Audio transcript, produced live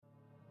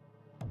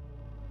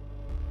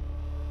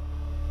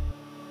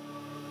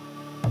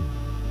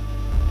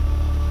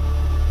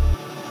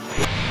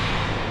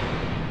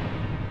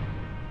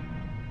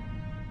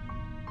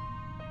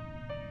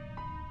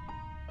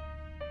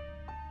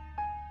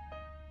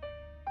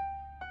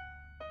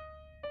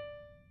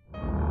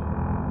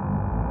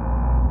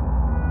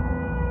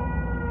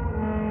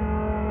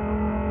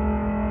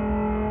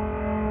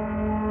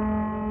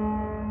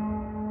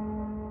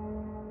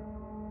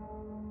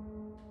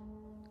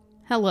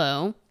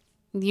Hello.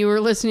 You are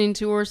listening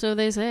to Or So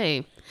They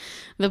Say,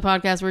 the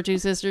podcast where two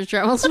sisters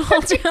travel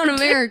small town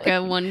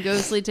America, one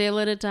ghostly tale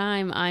at a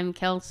time. I'm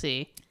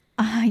Kelsey.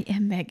 I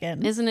am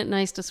Megan. Isn't it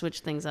nice to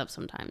switch things up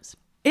sometimes?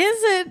 Is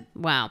it?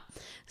 Wow.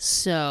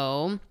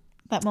 So...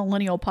 that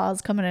millennial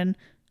pause coming in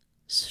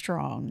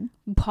strong.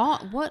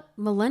 What?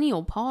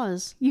 Millennial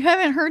pause? You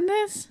haven't heard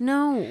this?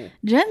 No.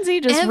 Gen Z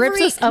just rips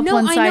us up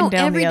one side and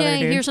down every the other, day I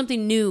dude. hear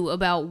something new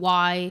about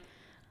why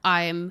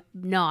I'm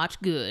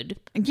not good.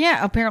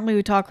 Yeah, apparently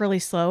we talk really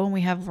slow and we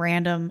have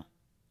random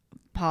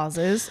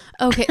pauses.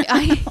 Okay,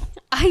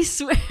 I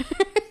swear.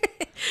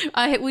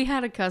 We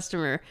had a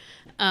customer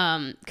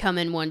come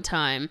in one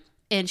time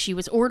and she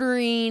was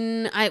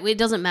ordering, it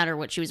doesn't matter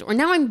what she was ordering.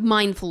 Now I'm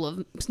mindful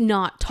of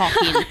not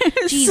talking.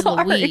 Jeez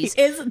Louise.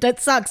 That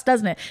sucks,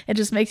 doesn't it? It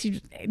just makes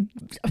you...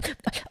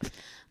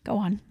 Go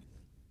on.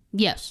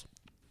 Yes.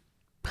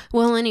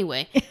 Well,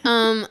 anyway,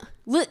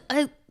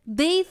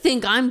 they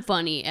think I'm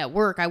funny at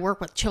work. I work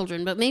with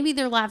children, but maybe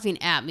they're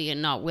laughing at me and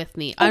not with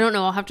me. I don't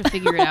know. I'll have to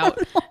figure it out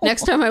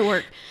next time I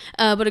work.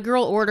 But a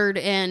girl ordered,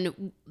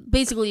 and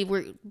basically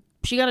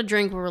she got a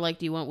drink where we're like,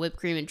 do you want whipped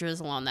cream and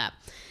drizzle on that?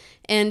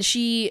 And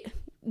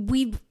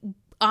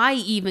I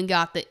even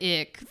got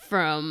the ick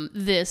from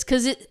this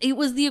because it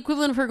was the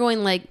equivalent of her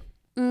going like,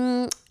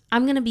 I'm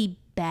going to be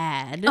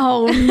bad.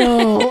 Oh,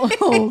 no.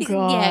 Oh,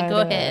 God. Yeah, go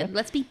ahead.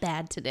 Let's be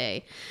bad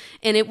today.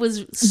 And it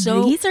was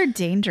so... These are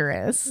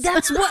dangerous.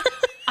 That's what...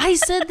 I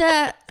said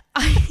that...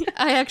 I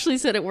actually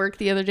said at work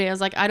the other day, I was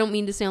like, I don't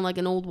mean to sound like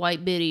an old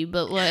white biddy,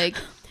 but like,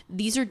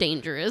 these are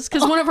dangerous.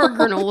 Because one of our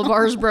granola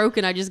bars broke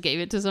and I just gave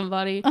it to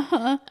somebody. They're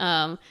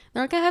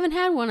like, I haven't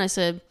had one. I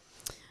said,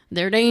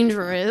 they're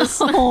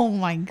dangerous. Oh,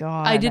 my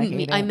God.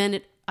 I meant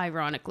it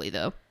ironically,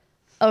 though.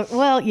 Oh,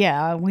 well,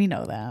 yeah, we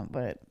know that,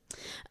 but...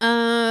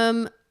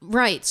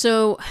 Right.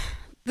 So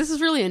this is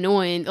really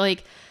annoying.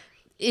 Like,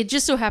 it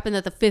just so happened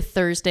that the fifth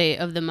Thursday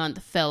of the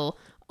month fell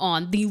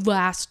on the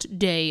last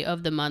day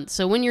of the month.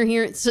 So when you're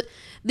here,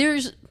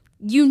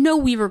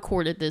 we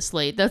recorded this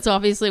late. That's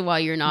obviously why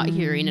you're not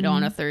hearing it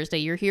on a Thursday.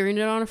 You're hearing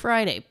it on a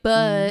Friday,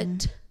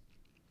 but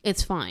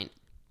it's fine.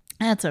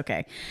 That's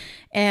okay.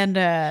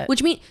 And,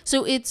 which means,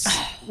 so it's,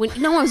 I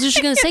was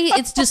just going to say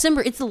it's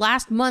December. It's the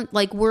last month.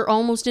 Like, we're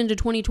almost into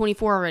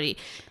 2024 already.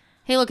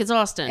 Hey, look, it's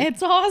Austin.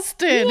 It's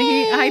Austin.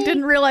 I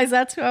didn't realize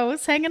that's who I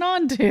was hanging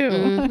on to.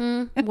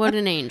 Mm-hmm. What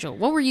an angel.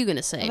 What were you going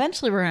to say?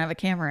 Eventually, we're going to have a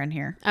camera in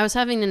here. I was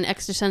having an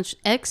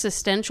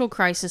existential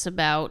crisis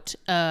about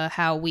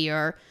how we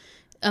are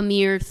a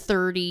mere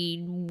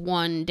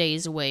 31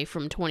 days away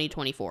from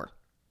 2024.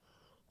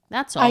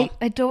 That's all.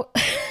 I don't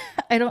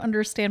I don't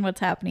understand what's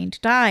happening to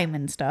time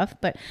and stuff,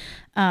 but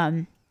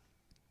I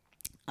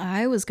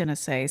was going to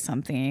say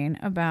something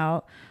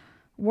about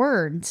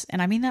words,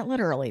 and I mean that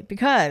literally,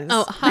 because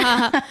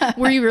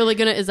were you really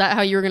gonna, is that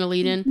how you were gonna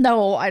lead in?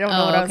 No, I don't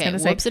know what I was gonna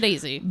say.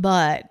 Whoopsie-daisy.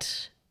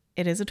 But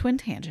it is a twin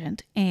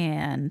tangent,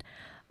 and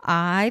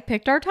I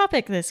picked our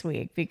topic this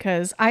week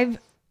because I've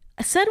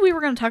said we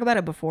were going to talk about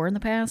it before in the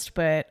past,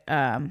 but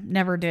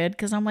never did,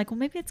 because I'm like, well,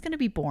 maybe it's going to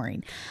be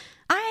boring.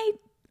 I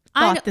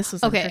thought this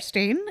was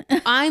interesting.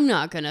 I'm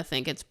not gonna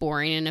think it's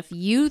boring, and if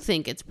you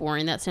think it's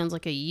boring, that sounds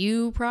like a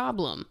you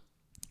problem.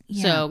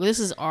 Yeah. So this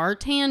is our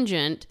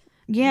tangent.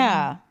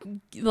 Yeah.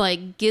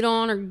 Like, get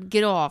on or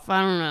get off. I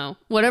don't know.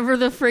 Whatever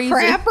the phrase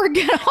Crap or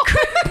get off.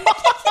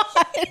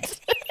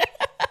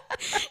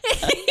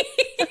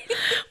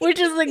 Which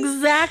is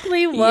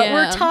exactly what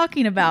we're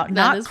talking about.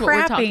 Not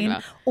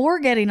crapping or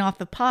getting off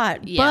the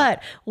pot,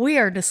 but we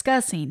are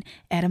discussing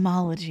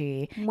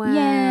etymology. Wow.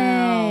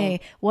 Yay.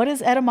 What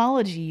is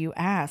etymology, you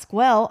ask?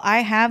 Well, I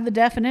have the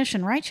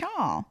definition, right,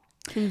 y'all?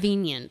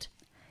 Convenient.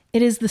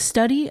 It is the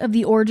study of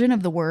the origin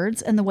of the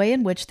words and the way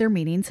in which their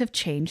meanings have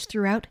changed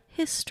throughout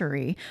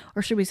history.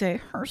 Or should we say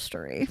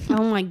herstory?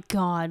 Oh my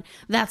God.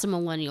 That's a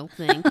millennial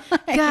thing.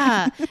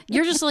 God,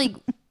 you're just like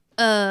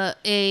a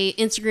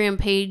Instagram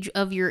page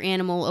of your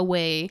animal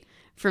away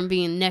from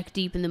being neck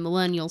deep in the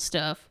millennial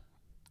stuff.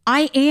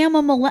 I am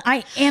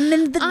I am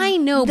in the I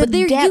know, the but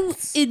there,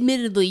 depths.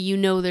 admittedly,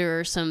 there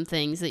are some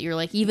things that you're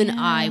like, even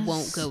I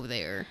won't go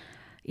there.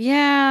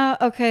 Yeah,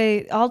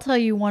 okay. I'll tell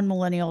you one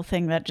millennial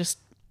thing that just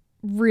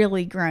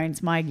really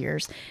grinds my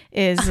gears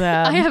is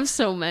I have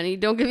so many.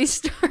 Don't get me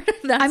started.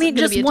 I mean,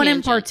 just one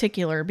in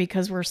particular,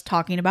 because we're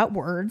talking about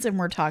words and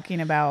we're talking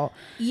about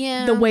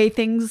the way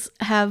things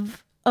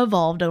have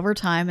evolved over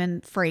time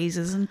and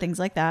phrases and things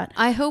like that.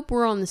 I hope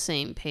we're on the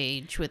same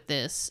page with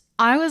this.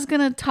 I was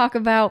gonna talk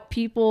about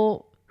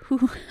people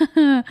who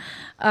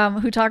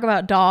talk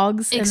about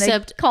dogs, except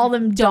and they call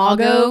them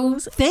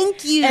doggos.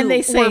 Thank you. And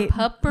they say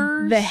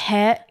puppers. The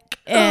heck.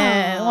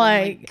 And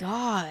my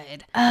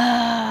God.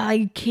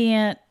 I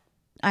can't.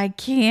 I'm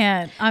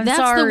that's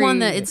sorry.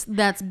 That's the one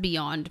that's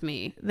beyond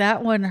me.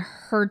 That one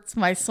hurts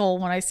my soul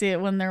when I see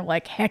it, when they're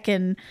like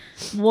heckin'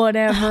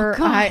 whatever.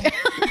 I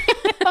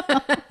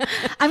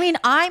mean,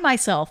 I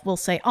myself will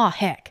say, oh,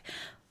 heck.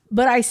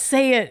 But I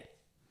say it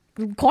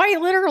quite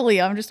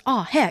literally. I'm just,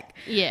 oh, heck.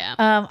 Yeah.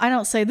 I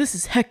don't say, this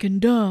is heckin'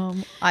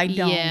 dumb. I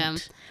don't. Yeah.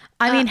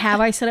 I mean, have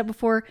I said it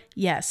before?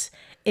 Yes.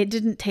 it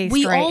didn't taste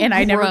We right, all and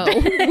I grow.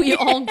 never. We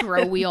all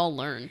grow. We all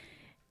learn.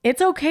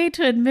 It's okay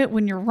to admit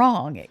when you're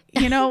wrong.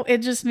 You know, it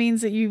just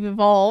means that you've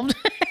evolved.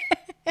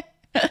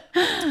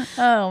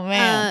 Oh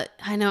man.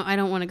 I know I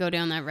don't want to go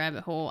down that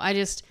rabbit hole.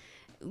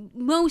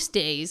 Most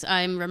days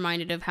I'm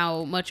reminded of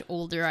how much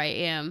older I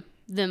am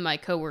than my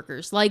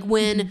coworkers. Like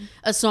when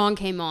a song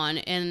came on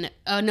and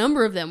a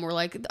number of them were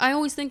like, I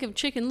always think of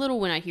Chicken Little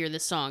when I hear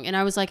this song. And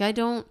I was like, I've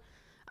never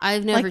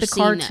Like the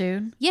seen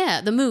cartoon? that. Yeah,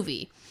 the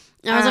movie.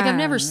 And I was like, I've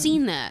never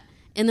seen that.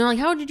 And they're like,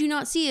 how did you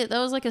not see it? That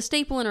was like a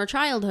staple in our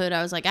childhood.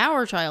 I was like,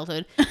 our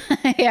childhood.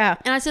 Yeah.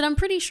 And I said, I'm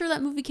pretty sure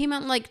that movie came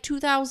out in like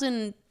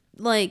 2007.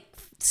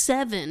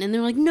 And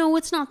they're like, no,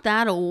 it's not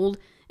that old.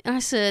 And I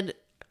said,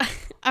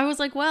 I was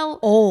like, well,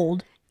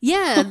 Old.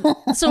 yeah.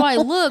 So I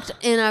looked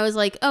and I was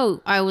like,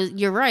 oh,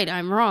 you're right.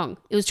 I'm wrong.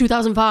 It was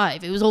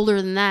 2005. It was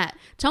older than that.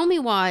 Tell me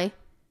why.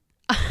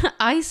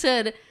 I was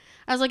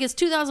like, it's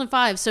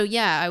 2005. So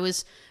yeah, I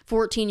was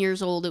 14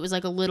 years old. It was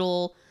like a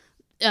little,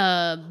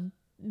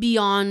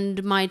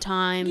 beyond my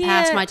time,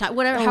 past my time,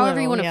 whatever, however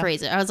you want to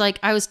phrase it. I was like,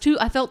 I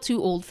felt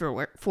too old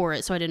for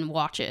it. So I didn't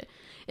watch it.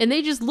 And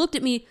they just looked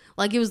at me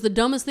like it was the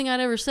dumbest thing I'd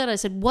ever said. I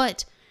said,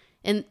 what?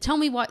 And tell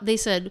me why. They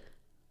said,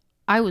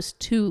 I was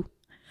 2.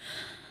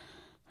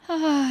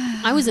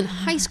 I was in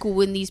high school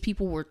when these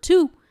people were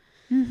 2.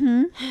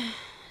 Mm-hmm.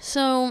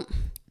 So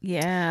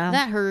yeah,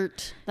 that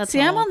hurt.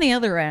 See, I'm on the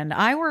other end.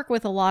 I work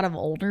with a lot of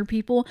older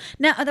people.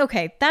 Now,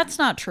 okay, that's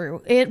not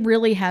true. It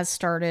really has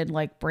started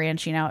like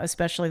branching out,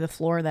 especially the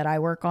floor that I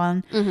work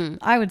on. Mm-hmm.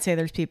 I would say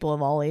there's people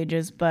of all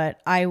ages,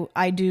 but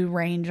I do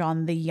range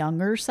on the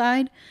younger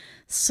side.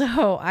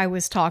 So I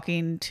was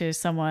talking to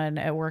someone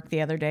at work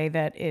the other day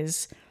that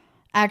is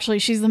actually,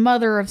 she's the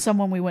mother of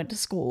someone we went to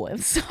school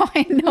with. So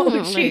I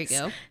know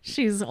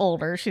she's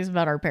older. She's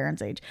about our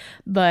parents' age.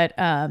 But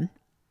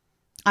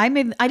I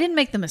didn't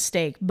make the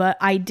mistake, but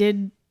I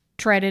did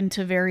tread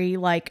into very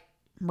like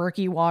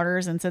murky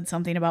waters and said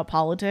something about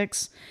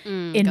politics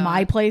in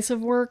my place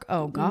of work.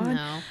 Oh God.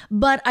 No.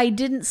 But I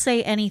didn't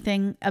say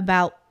anything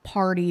about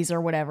parties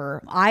or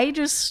whatever. I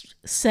just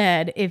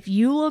said, if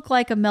you look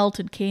like a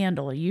melted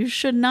candle, you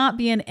should not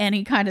be in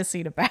any kind of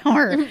seat of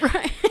power.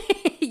 Right.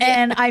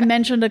 And I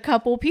mentioned a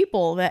couple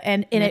people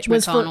and it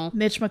was for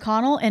Mitch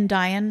McConnell and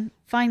Dianne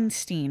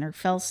Feinstein or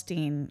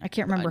Felstein. I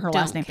can't remember her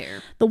last name.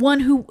 The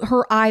one who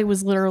her eye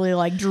was literally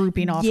like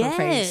drooping off her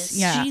face.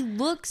 Yeah. She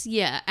looks,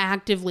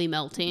 actively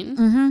melting.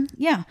 Mm-hmm.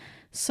 Yeah.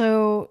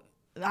 So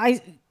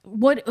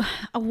what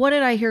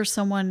did I hear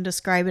someone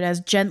describe it as?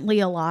 Gently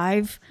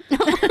alive.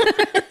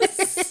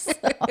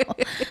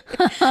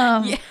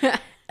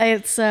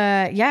 It's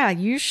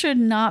you should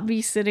not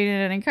be sitting in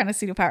any kind of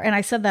seat of power. And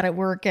I said that at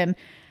work and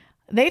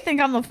they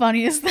think I'm the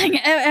funniest thing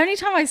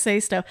anytime I say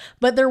stuff.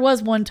 But there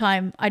was one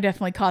time I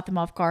definitely caught them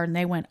off guard and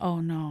they went,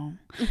 oh no.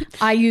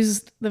 I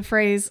used the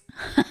phrase,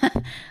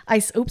 I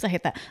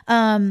hit that.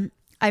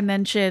 I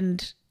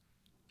mentioned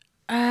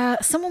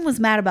someone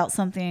was mad about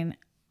something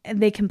and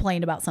they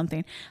complained about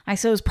something. I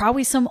said, it was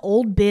probably some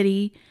old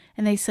biddy.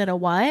 And they said, a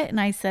what? And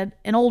I said,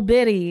 an old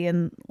biddy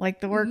and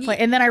like the workplace.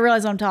 And then I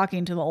realized I'm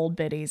talking to the old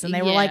biddies and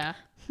they were like,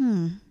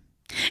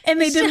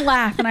 And they didn't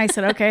laugh. And I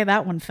said, okay,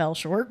 that one fell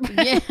short.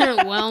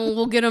 Yeah, well,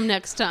 we'll get them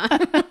next time.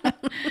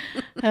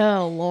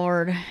 Oh,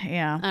 Lord.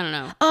 Yeah. I don't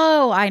know.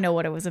 Oh, I know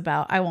what it was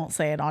about. I won't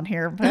say it on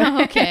here.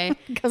 But okay.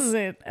 Because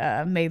it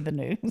made the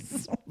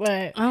news.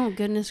 But oh,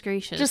 goodness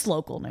gracious. Just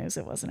local news.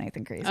 It wasn't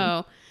anything crazy.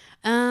 Oh,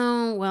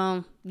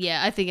 well,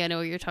 yeah, I think I know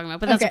what you're talking about,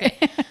 but that's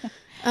okay.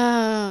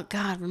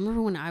 God,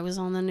 remember when I was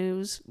on the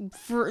news?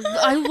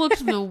 I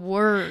looked the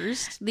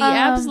worst, the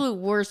absolute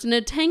worst, in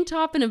a tank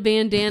top and a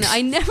bandana.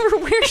 I never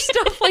wear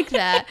stuff like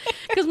that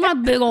because my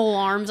big old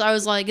arms. I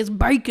was like, it's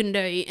bacon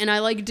day, and I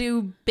like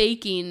do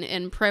baking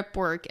and prep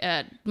work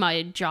at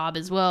my job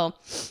as well.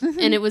 Mm-hmm.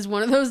 And it was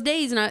one of those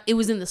days, and it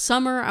was in the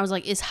summer. I was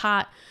like, it's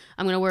hot.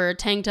 I'm gonna wear a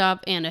tank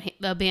top and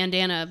a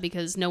bandana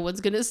because no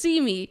one's gonna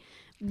see me.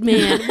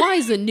 Man, why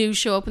does the news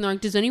show up and they're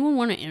like, does anyone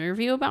want to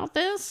interview about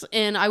this?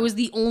 And I was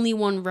the only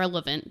one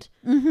relevant.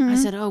 Mm-hmm. I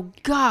said, oh,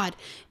 God.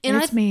 And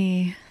it's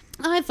me.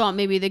 I thought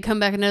maybe they'd come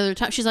back another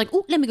time. She's like,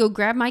 oh, let me go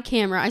grab my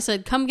camera. I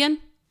said, come again?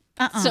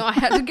 So I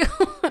had to go.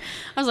 I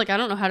was like, I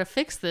don't know how to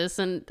fix this.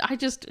 And I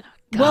just,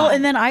 God. Well,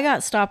 and then I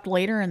got stopped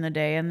later in the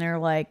day and they're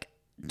like,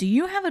 do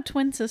you have a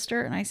twin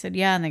sister? And I said,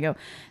 yeah. And they go,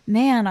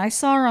 man, I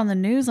saw her on the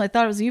news. I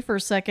thought it was you for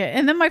a second.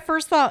 And then my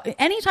first thought,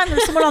 anytime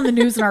there's someone on the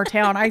news in our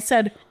town, I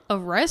said,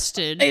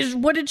 arrested.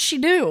 What did she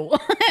do?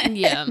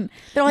 Yeah.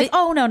 They're like,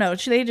 oh, no.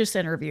 They just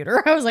interviewed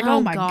her. I was like,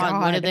 oh my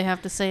God. What did they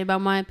have to say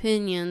about my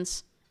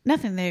opinions?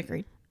 Nothing. They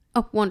agreed.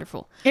 Oh,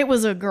 wonderful. It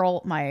was a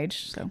girl my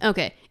age. So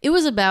okay. It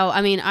was about,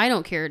 I mean, I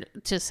don't care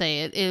to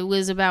say it. It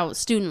was about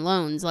student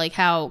loans, like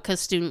how, because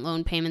student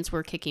loan payments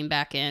were kicking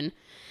back in.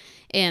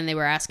 And they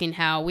were asking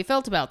how we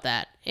felt about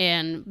that.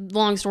 And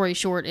long story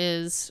short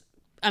is,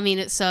 I mean,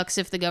 it sucks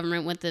if the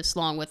government went this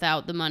long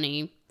without the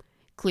money.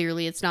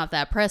 Clearly, it's not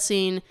that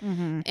pressing.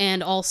 Mm-hmm.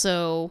 And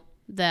also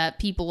that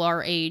people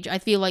our age, I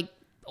feel like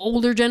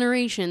older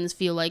generations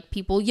feel like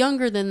people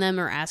younger than them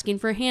are asking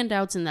for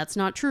handouts, and that's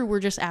not true. We're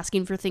just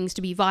asking for things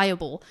to be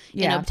viable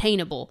and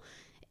obtainable.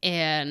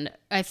 And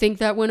I think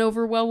that went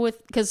over well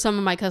with, because some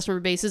of my customer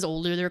base is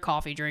older, they're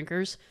coffee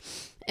drinkers.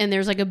 And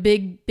there's like a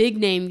big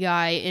name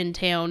guy in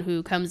town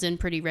who comes in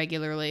pretty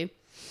regularly.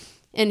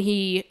 And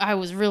I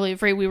was really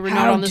afraid we were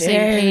not on the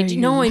same page.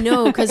 No, I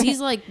know, because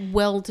he's like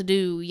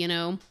well-to-do, you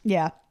know?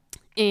 Yeah.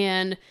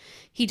 And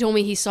he told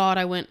me he saw it.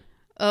 I went,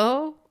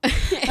 oh?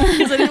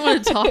 Because I didn't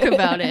want to talk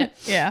about it.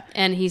 Yeah.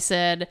 And he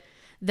said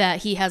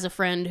that he has a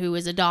friend who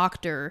is a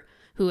doctor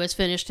who has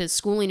finished his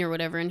schooling or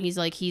whatever. And he's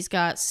like, he's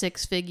got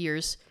 6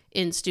 figures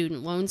in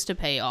student loans to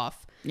pay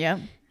off. Yeah.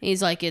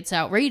 He's like, it's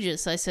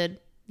outrageous. I said,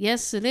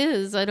 yes, it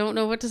is. I don't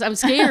know what to say. I'm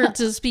scared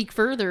to speak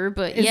further,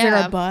 but Is there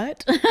a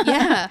but?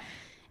 Yeah.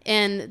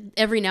 And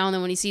every now and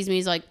then when he sees me,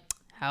 he's like,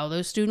 how are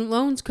those student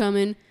loans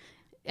coming?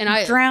 And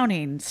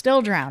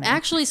Still drowning.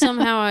 Actually,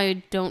 somehow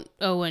I don't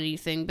owe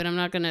anything, but I'm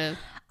not going to.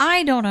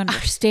 I don't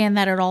understand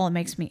that at all. It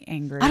makes me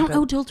angry. I don't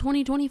owe till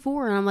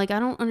 2024. And I'm like, I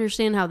don't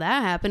understand how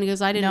that happened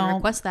because I didn't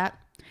request that.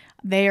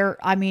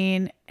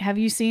 Have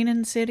you seen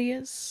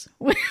Insidious?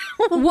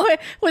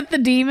 With the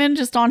demon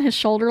just on his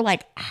shoulder,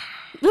 like,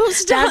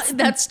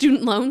 that's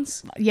student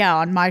loans? Yeah,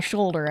 on my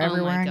shoulder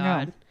everywhere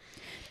I go.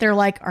 They're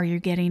like, are you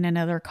getting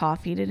another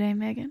coffee today,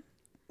 Megan?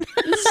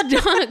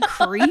 It's not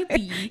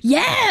creepy.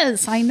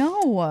 Yes, I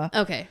know.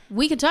 Okay,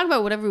 we can talk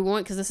about whatever we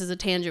want because this is a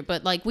tangent,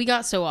 but like we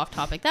got so off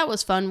topic. That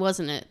was fun,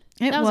 wasn't it?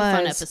 That was a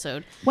fun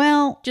episode.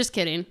 Well, just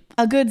kidding.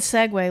 A good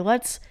segue.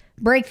 Let's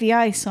break the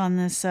ice on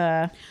this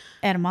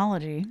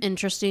etymology.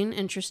 Interesting.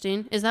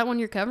 Is that one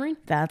you're covering?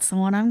 That's the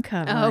one I'm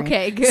covering.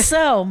 Okay, good.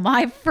 So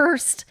my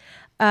first,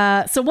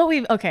 I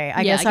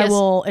guess I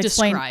will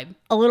explain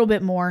a little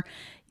bit more.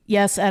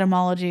 Yes,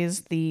 etymology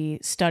is the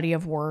study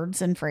of words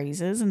and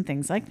phrases and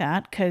things like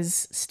that,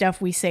 because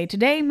stuff we say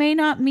today may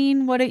not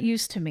mean what it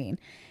used to mean.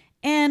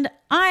 And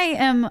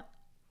I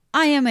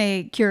am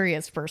a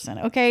curious person,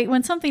 okay?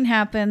 When something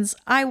happens,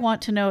 I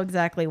want to know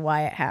exactly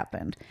why it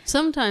happened.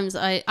 Sometimes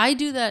I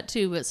do that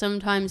too, but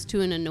sometimes to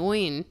an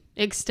annoying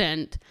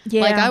extent.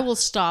 Yeah. Like I will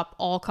stop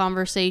all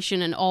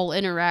conversation and all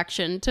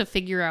interaction to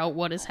figure out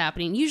what is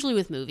happening, usually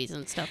with movies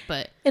and stuff,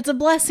 but it's a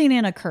blessing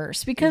and a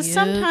curse because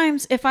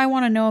sometimes if I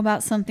want to know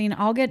about something,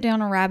 I'll get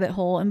down a rabbit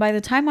hole, and by the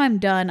time I'm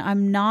done,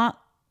 I'm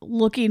not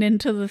looking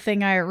into the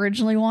thing I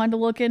originally wanted to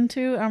look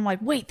into. And I'm like,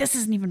 wait, this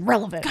isn't even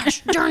relevant.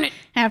 Gosh darn it.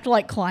 I have to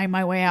like climb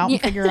my way out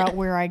and figure out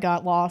where I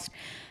got lost.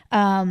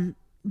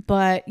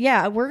 But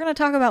yeah, we're going to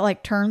talk about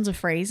like turns of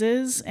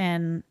phrases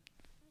and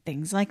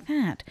things like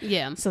that.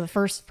 Yeah. So the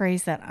first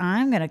phrase that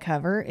I'm going to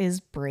cover is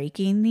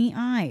breaking the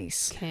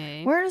ice.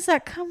 Okay. Where does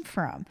that come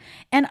from?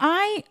 And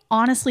I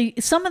honestly,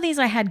 some of these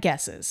I had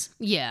guesses.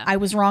 Yeah. I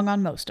was wrong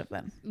on most of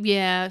them.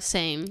 Yeah,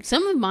 same.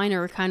 Some of mine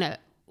are kind of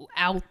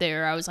out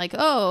there. I was like,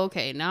 oh,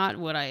 okay, not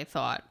what I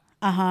thought.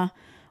 Uh-huh.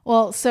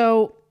 Well,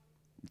 so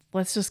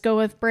let's just go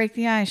with break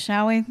the ice,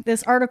 shall we?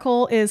 This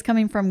article is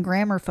coming from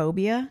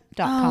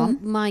grammarphobia.com.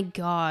 Oh my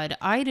God.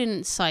 I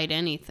didn't cite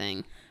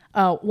anything.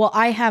 Oh, well,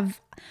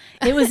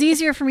 it was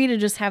easier for me to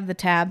just have the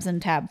tabs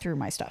and tab through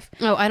my stuff.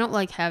 Oh, I don't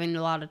like having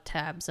a lot of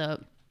tabs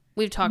up.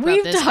 We've talked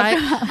about this. I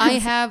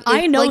have,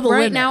 I know like the right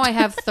limit. Now I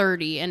have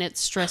 30 and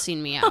it's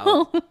stressing me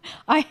out.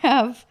 I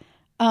have,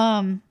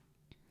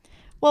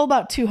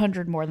 about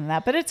 200 more than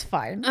that, but it's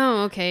fine.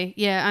 Oh, okay.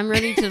 Yeah, I'm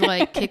ready to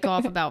like kick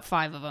off about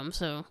 5 of them.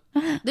 So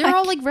they're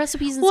all like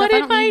recipes and what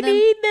stuff. What if I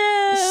need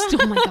them?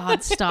 Oh my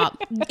God,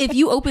 stop. If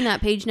you open that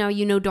page now,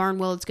 you know darn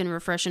well it's going to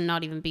refresh and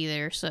not even be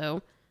there.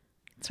 So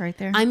it's right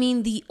there. I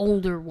mean the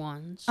older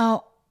ones.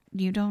 Oh,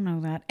 you don't know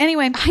that.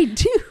 Anyway. I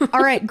do.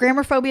 All right.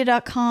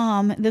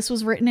 Grammarphobia.com. This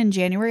was written in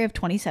January of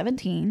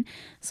 2017.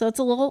 So it's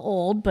a little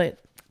old, but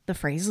the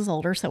phrase is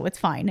older, so it's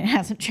fine. It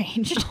hasn't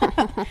changed.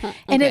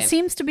 And it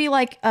seems to be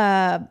like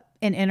an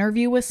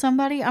interview with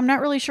somebody. I'm not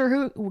really sure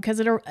who,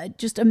 because it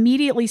just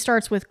immediately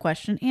starts with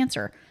question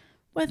answer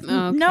with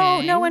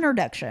no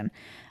introduction.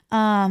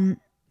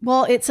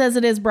 Well, it says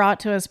it is brought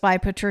to us by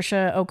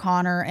Patricia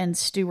O'Connor and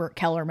Stuart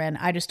Kellerman.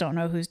 I just don't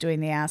know who's doing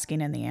the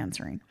asking and the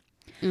answering.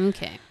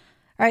 Okay.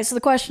 All right. So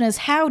the question is,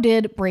 how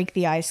did break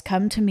the ice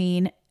come to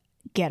mean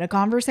get a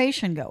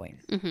conversation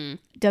going? Mm-hmm.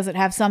 Does it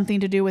have something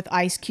to do with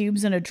ice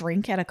cubes and a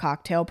drink at a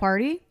cocktail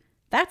party?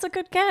 That's a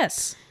good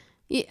guess.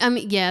 Yeah, I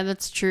mean, yeah,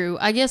 that's true.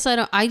 I guess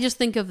I just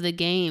think of the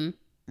game.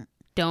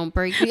 Don't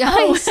break the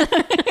ice,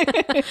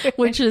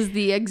 which is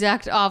the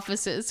exact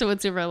opposite. So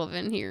it's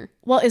irrelevant here.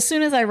 Well, as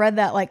soon as I read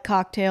that, like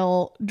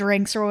cocktail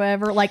drinks or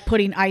whatever, like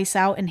putting ice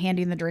out and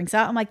handing the drinks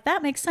out, I'm like,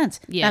 that makes sense.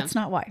 Yeah. That's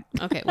not why.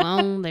 Okay.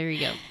 Well, there you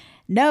go.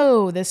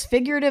 No, this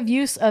figurative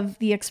use of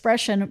the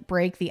expression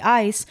break the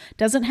ice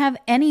doesn't have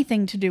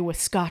anything to do with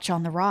scotch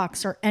on the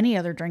rocks or any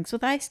other drinks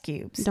with ice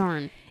cubes.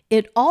 Darn.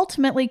 It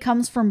ultimately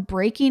comes from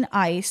breaking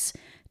ice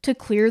to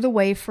clear the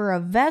way for a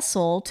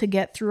vessel to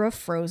get through a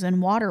frozen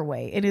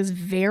waterway. It is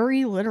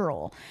very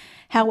literal.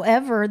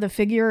 However, the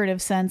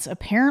figurative sense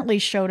apparently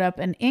showed up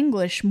in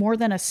English more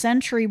than a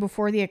century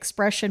before the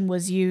expression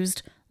was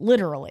used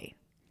literally.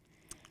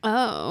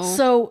 Oh.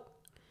 So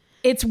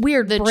It's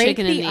weird. The break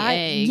chicken and the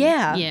egg.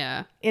 Yeah.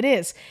 Yeah. It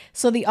is.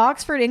 So the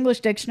Oxford English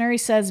Dictionary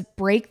says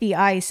break the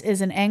ice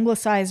is an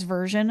anglicized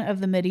version of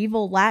the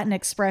medieval Latin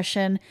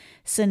expression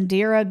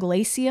scindere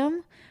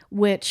glacium,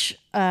 which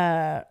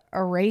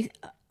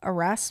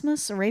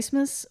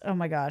Erasmus, oh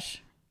my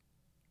gosh.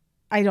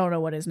 I don't know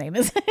what his name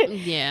is.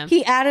 Yeah.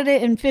 He added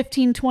it in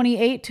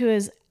 1528 to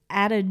his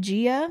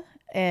Adagia.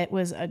 It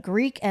was a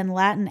Greek and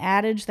Latin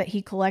adage that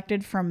he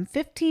collected from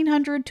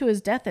 1500 to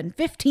his death in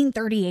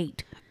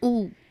 1538.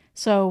 Ooh.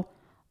 So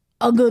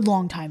a good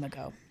long time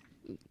ago.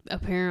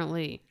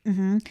 Apparently.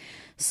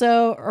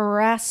 So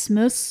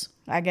Erasmus,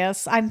 I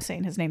guess I'm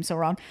saying his name so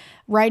wrong,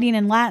 writing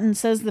in Latin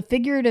says the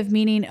figurative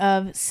meaning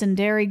of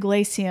scindere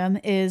glacium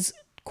is,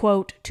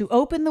 quote, to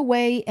open the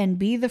way and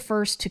be the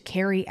first to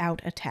carry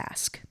out a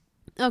task.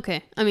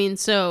 Okay. I mean,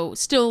 so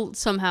still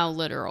somehow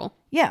literal.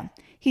 Yeah.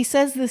 He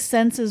says this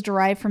sense is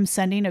derived from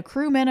sending a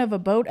crewman of a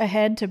boat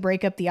ahead to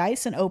break up the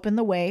ice and open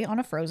the way on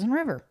a frozen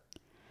river.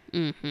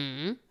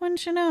 Mm-hmm.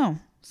 Wouldn't you know?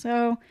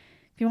 So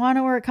if you want to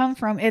know where it come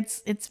from,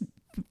 it's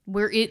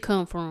Where it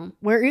come from.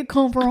 where it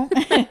come from.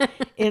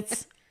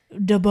 It's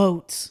the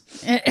boats.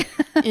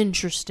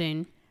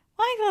 Interesting.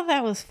 I thought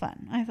that was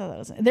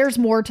fun. There's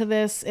more to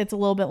this. It's a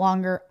little bit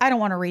longer. I don't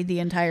want to read the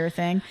entire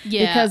thing.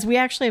 Yeah. Because we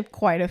actually have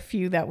quite a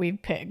few that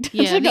we've picked.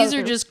 Yeah, to go these are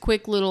through. just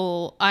quick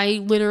little...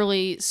 I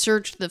literally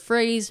searched the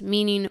phrase,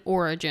 meaning,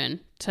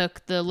 origin.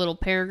 Took the little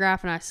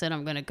paragraph and I said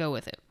I'm going to go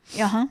with it.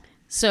 Uh-huh.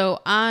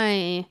 So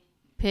I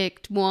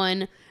picked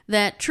one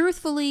that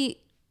truthfully...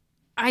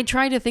 I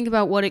tried to think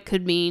about what it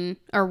could mean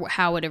or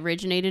how it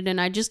originated, and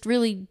I just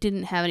really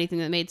didn't have anything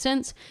that made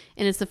sense.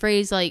 And it's the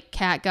phrase like,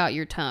 cat got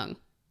your tongue.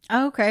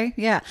 Okay.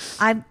 Yeah.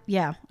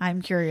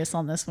 I'm curious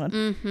on this one.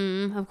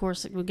 Mm-hmm. Of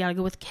course, we got to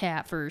go with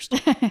cat first.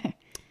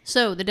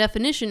 So the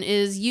definition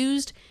is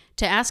used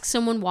to ask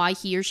someone why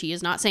he or she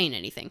is not saying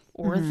anything,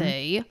 or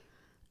they.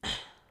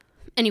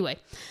 Anyway,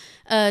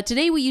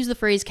 today we use the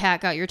phrase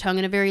cat got your tongue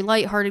in a very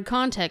lighthearted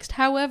context.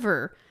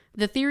 However,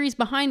 the theories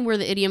behind where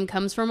the idiom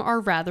comes from are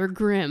rather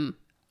grim.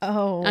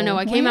 Oh. I know,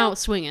 I came out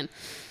swinging.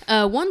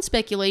 One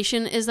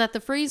speculation is that the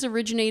phrase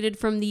originated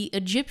from the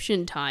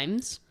Egyptian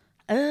times.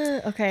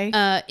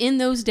 Okay. In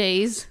those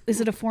days.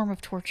 Is it a form of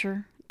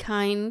torture?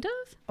 Kind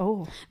of.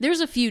 Oh. There's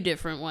a few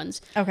different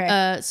ones.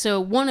 Okay. So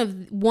one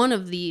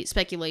of the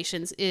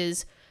speculations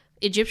is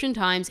Egyptian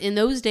times. In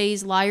those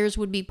days, liars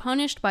would be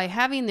punished by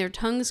having their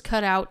tongues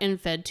cut out and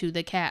fed to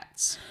the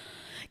cats.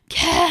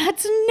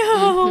 Cats,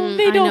 no.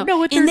 They don't know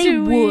what they're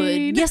doing.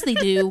 Would. Yes, they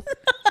do.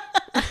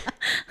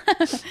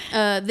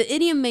 The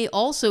idiom may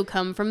also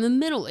come from the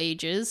Middle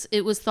Ages.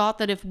 It was thought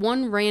that if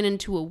one ran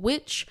into a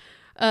witch,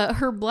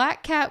 her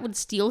black cat would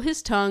steal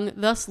his tongue,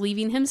 thus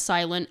leaving him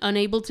silent,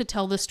 unable to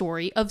tell the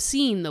story of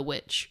seeing the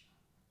witch.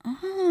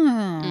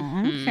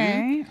 Oh,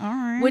 okay. All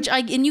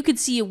right. And you could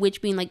see a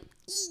witch being like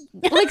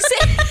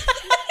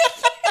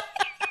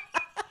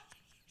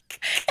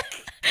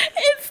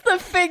it's the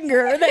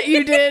finger that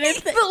you did.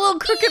 It's the little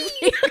crooked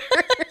finger.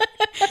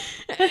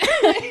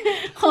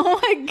 Oh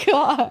my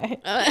god.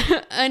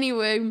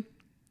 Anyway,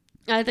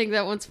 I think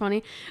that one's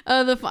funny.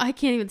 I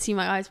can't even see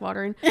my eyes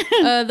watering.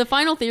 The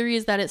final theory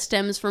is that it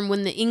stems from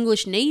when the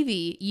English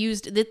Navy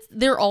used...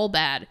 They're all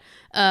bad.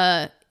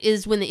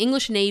 Is when the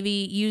English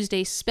Navy used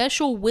a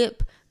special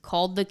whip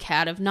called the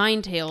Cat of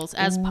Nine Tails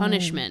as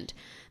punishment.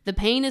 The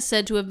pain is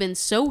said to have been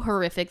so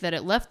horrific that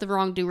it left the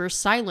wrongdoer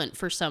silent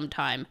for some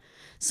time.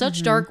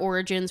 Such dark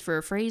origins for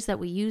a phrase that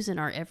we use in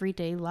our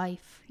everyday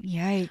life.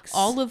 Yikes.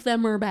 All of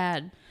them are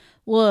bad.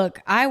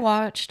 Look, I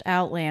watched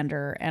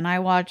Outlander, and I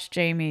watched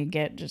Jamie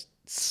get just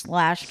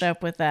slashed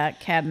up with that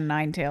cat and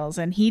nine tails,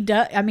 and he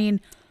does. I mean,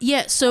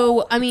 yeah.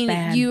 So I mean,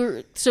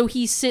 bad. So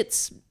he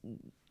sits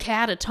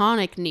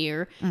catatonic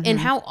near, and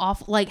how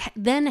off? Like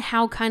then,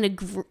 how kind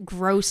of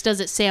gross does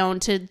it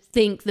sound to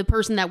think the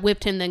person that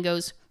whipped him then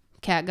goes,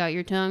 "Cat got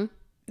your tongue."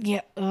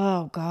 Yeah.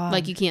 Oh god.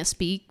 Like you can't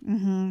speak.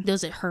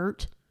 Does it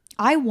hurt?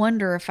 I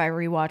wonder if I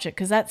rewatch it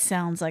because that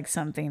sounds like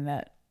something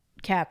that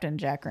Captain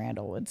Jack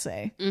Randall would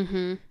say.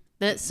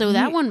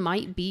 That one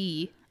might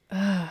be.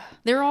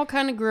 They're all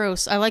kind of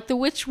gross. I like the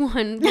witch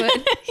one, but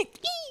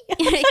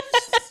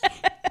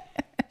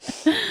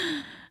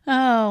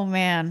oh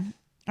man.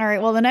 All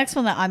right. Well, the next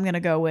one that I'm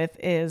gonna go with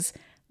is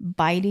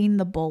biting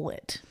the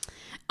bullet.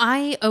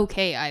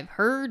 I've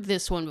heard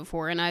this one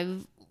before, and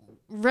I've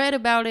read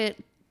about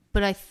it,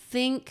 but I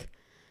think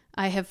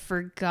I have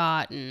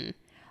forgotten.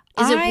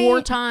 Is it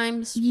war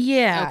times?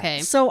 Yeah. Okay.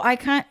 So I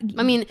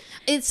mean,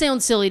 it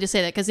sounds silly to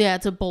say that because, yeah,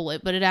 it's a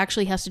bullet, but it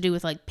actually has to do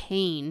with, like,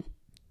 pain.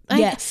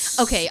 Yes.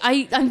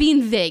 I'm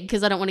being vague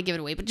because I don't want to give it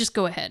away, but just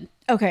go ahead.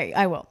 Okay,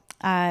 I will.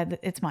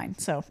 It's mine,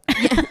 so.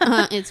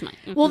 It's mine.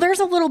 Well, there's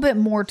a little bit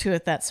more to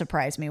it that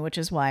surprised me, which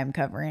is why I'm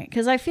covering it.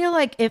 Because I feel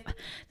like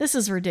this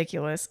is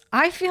ridiculous.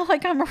 I feel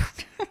like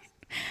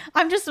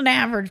I'm just an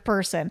average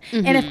person.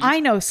 And if I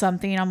know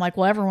something, I'm like,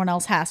 well, everyone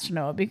else has to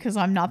know it because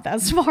I'm not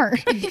that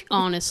smart.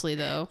 Honestly,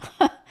 though.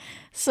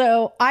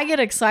 So I get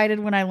excited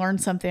when I learn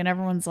something.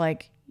 Everyone's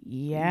like,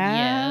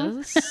 Yeah.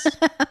 Yes.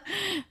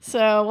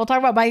 So we'll talk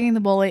about biting the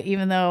bullet,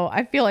 even though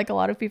I feel like a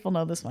lot of people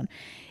know this one.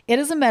 It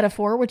is a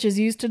metaphor which is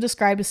used to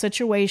describe a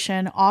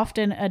situation,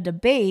 often a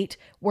debate,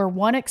 where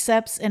one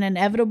accepts an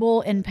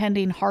inevitable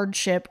impending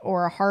hardship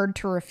or a hard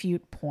to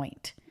refute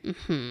point.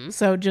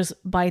 So just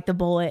bite the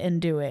bullet and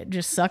do it.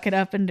 Just suck it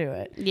up and do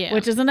it. Yeah.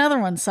 Which is another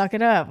one. Suck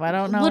it up. I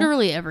don't know.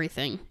 Literally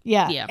everything.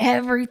 Yeah.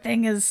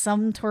 Everything is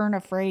some turn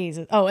of phrase.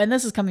 Oh, and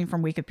this is coming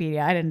from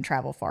Wikipedia. I didn't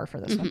travel far for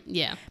this one.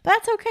 Yeah. But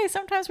that's okay.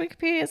 Sometimes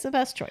Wikipedia is the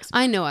best choice.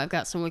 I know I've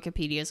got some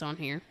Wikipedias on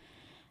here.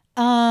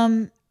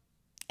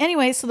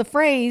 Anyway, so the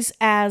phrase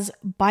as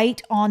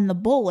bite on the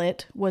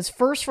bullet was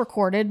first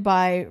recorded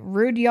by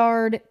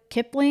Rudyard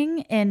Kipling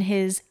in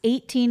his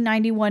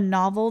 1891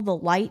 novel, The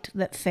Light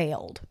That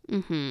Failed.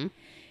 Mm-hmm.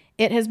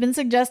 It has been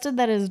suggested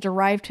that it is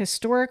derived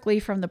historically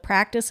from the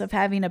practice of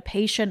having a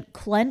patient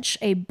clench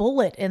a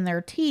bullet in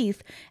their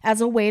teeth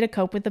as a way to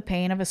cope with the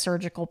pain of a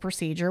surgical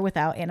procedure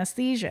without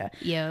anesthesia.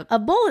 Yep. A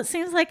bullet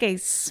seems like a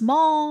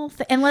small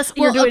thing, unless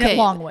you're doing it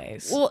long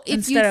ways. Well,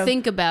 if you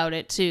think about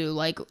it too,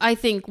 like I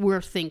think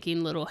we're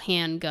thinking little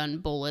handgun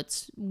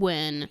bullets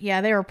when... Yeah,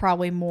 they were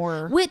probably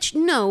more... Which,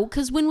 no,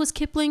 because when was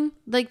Kipling?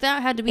 Like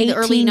that had to be the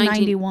early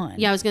 1891.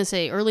 Yeah, I was going to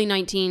say early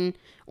 19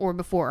 or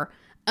before.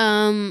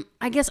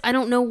 I guess I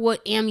don't know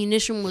what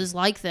ammunition was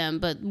like then,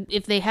 but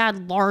if they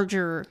had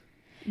larger,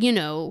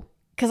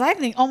 because I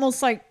think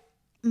almost like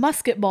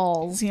musket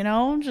balls,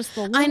 just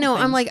the I know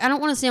things. I'm like, I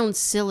don't want to sound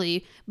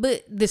silly,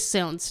 but this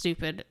sounds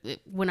stupid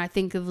when I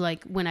think of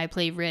like when I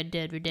play Red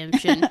Dead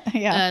Redemption.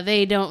 Yeah.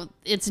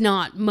 It's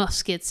not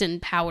muskets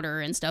and powder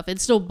and stuff.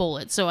 It's still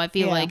bullets. So I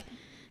feel like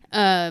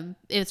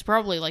it's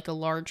probably like a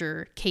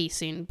larger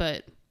casing,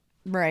 but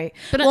right.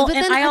 But and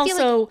then I feel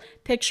also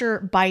picture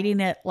biting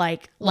it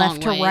like Long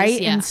left to ways,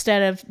 right yeah.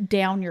 instead of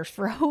down your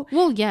throat.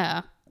 Well,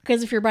 yeah.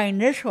 Because if you're biting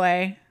this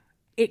way,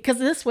 because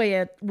this way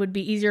it would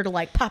be easier to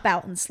like pop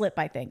out and slip,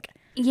 I think.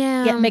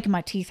 Yeah. Making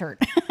my teeth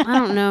hurt. I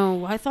don't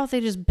know. I thought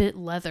they just bit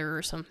leather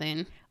or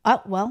something.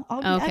 Well,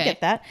 I get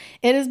that.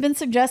 It has been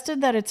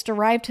suggested that it's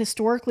derived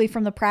historically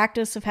from the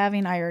practice of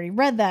having, I already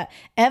read that,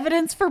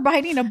 evidence for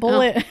biting a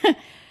bullet.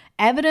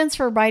 Evidence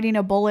for biting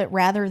a bullet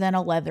rather than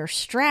a leather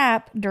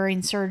strap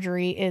during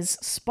surgery is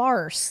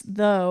sparse,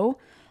 though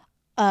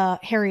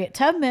Harriet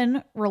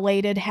Tubman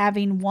related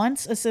having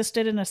once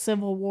assisted in a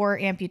Civil War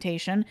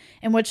amputation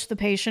in which the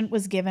patient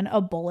was given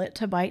a bullet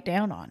to bite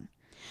down on.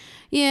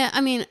 Yeah,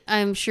 I mean,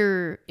 I'm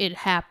sure it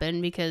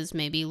happened because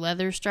maybe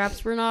leather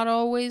straps were not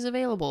always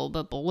available,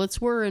 but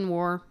bullets were in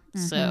war.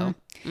 So,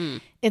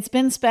 It's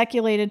been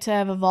speculated to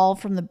have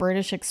evolved from the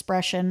British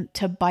expression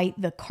to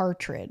bite the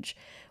cartridge,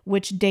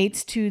 which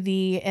dates to it's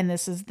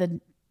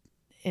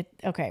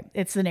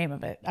the name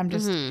of it.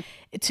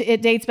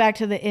 It dates back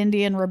to the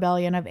Indian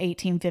Rebellion of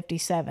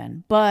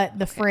 1857. But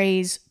the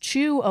phrase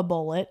chew a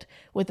bullet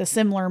with a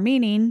similar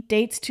meaning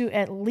dates to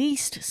at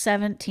least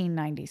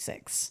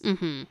 1796.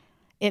 Mm-hmm.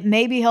 It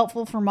may be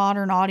helpful for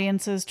modern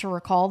audiences to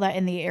recall that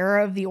in the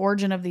era of the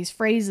origin of these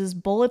phrases,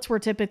 bullets were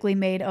typically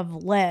made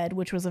of lead,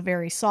 which was a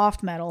very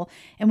soft metal,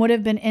 and would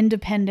have been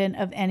independent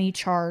of any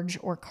charge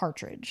or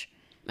cartridge.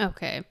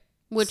 Okay.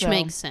 Which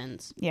makes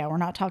sense. Yeah, we're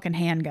not talking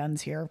handguns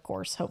here, of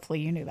course.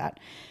 Hopefully you knew that.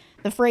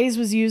 The phrase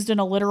was used in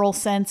a literal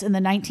sense in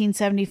the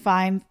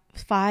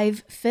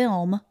 1975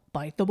 film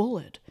Bite the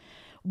Bullet.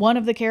 One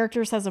of the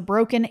characters has a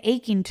broken,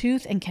 aching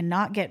tooth and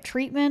cannot get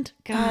treatment.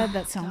 God,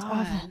 that sounds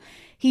awful.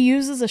 He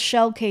uses a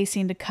shell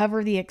casing to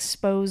cover the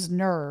exposed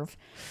nerve.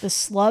 The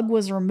slug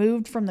was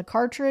removed from the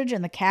cartridge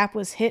and the cap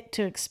was hit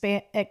to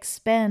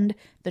expend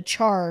the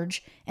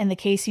charge, and the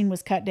casing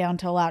was cut down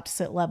to allow it to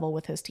sit level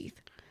with his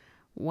teeth.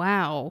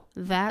 Wow,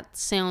 that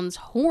sounds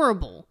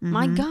horrible. Mm-hmm.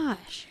 My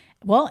gosh.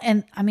 Well,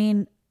 and I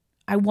mean,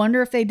 I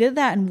wonder if they did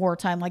that in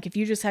wartime. Like if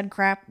you just had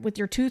crap with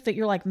your tooth that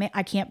you're like, man,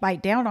 I can't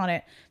bite down on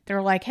it.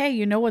 They're like, hey,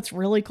 you know what's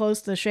really close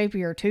to the shape of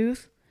your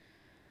tooth?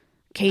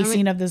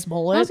 Casing of this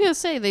bullet. I was going to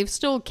say, they've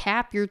still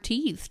cap your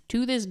teeth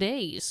to this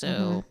day.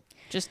 So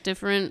just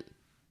different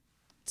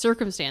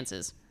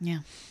circumstances. Yeah.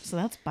 So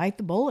that's bite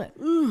the bullet.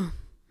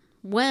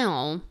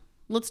 Well,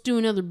 let's do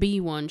another B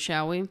one,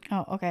 shall we?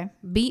 Oh, okay.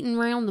 Beating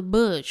around the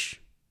bush.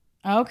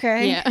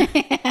 Okay. Yeah.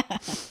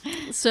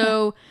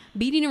 So,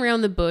 beating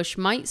around the bush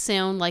might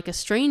sound like a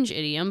strange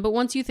idiom, but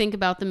once you think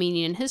about the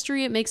meaning and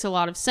history, it makes a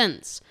lot of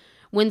sense.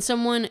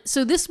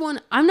 So this one,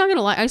 I'm not going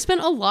to lie, I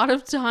spent a lot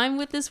of time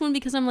with this one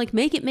because I'm like,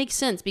 make it make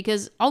sense,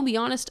 because I'll be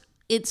honest,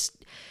 it's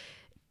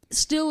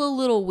still a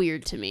little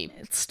weird to me.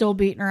 It's still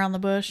beating around the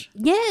bush?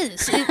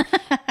 Yes.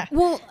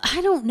 Well,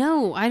 I don't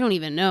know. I don't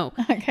even know.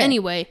 Okay.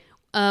 Anyway,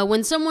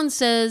 when someone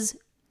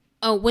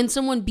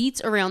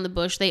beats around the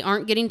bush, they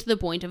aren't getting to the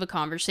point of a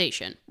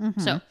conversation.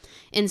 Mm-hmm. So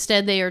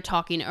instead, they are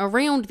talking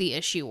around the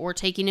issue or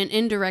taking an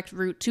indirect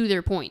route to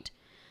their point.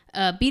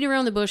 Beat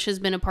around the bush has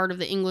been a part of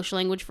the English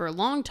language for a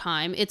long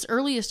time. Its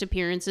earliest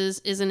appearances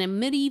is in a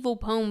medieval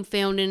poem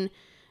found in,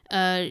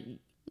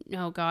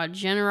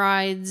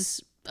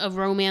 Generides of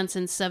Romance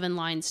in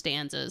 7-line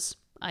stanzas,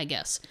 I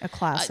guess. A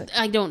classic.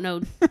 I don't know.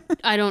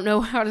 I don't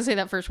know how to say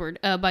that first word.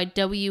 By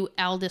W.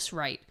 Aldous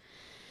Wright.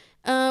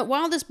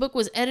 While this book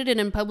was edited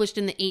and published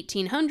in the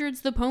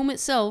 1800s, the poem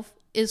itself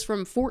is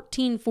from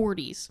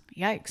 1440s.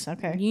 Yikes,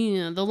 okay.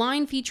 Yeah, the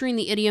line featuring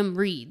the idiom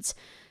reads,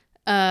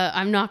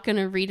 I'm not going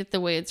to read it the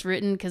way it's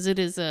written because it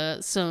is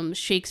some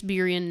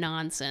Shakespearean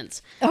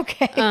nonsense.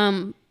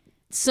 Okay.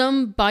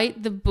 Some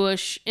bite the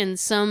bush and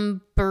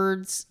some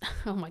birds,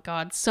 oh my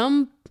God,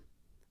 some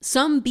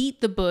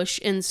beat the bush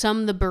and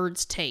some the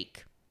birds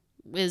take,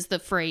 is the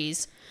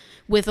phrase,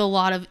 with a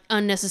lot of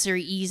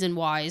unnecessary E's and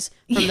Y's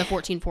from the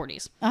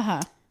 1440s.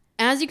 Uh-huh.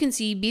 As you can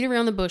see, beat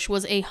around the bush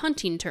was a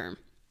hunting term.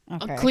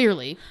 Okay.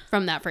 Clearly,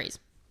 from that phrase.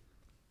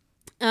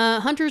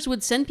 Hunters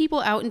would send people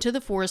out into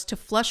the forest to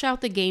flush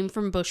out the game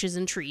from bushes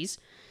and trees.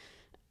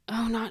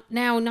 Oh, not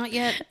now, not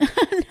yet.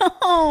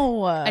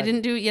 No. I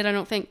didn't do it yet, I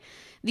don't think.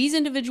 These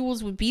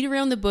individuals would beat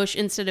around the bush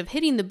instead of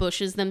hitting the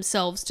bushes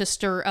themselves to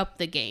stir up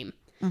the game.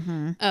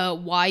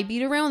 Mm-hmm. Why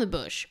beat around the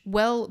bush?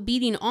 Well,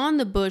 beating on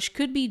the bush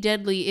could be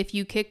deadly if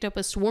you kicked up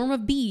a swarm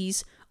of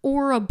bees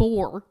or a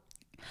boar.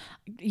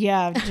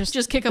 Yeah,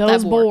 just kick up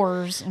those that boar.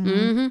 boars.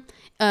 Mm-hmm.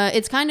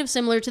 It's kind of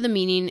similar to the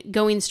meaning.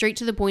 Going straight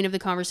to the point of the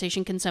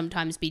conversation can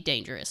sometimes be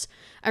dangerous.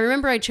 I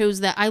remember I chose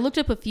that. I looked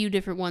up a few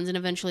different ones and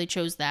eventually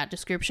chose that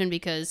description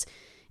because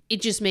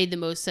it just made the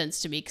most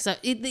sense to me. Because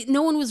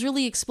no one was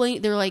really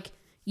explaining. They're like,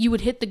 you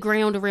would hit the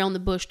ground around the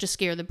bush to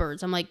scare the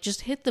birds. I'm like,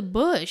 just hit the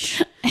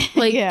bush.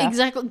 Like, Yeah.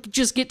 Exactly.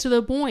 Just get to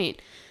the point.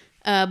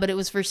 But it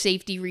was for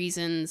safety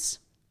reasons,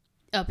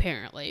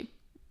 apparently.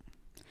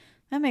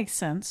 That makes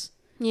sense.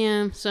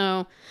 Yeah,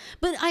 so,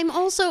 but I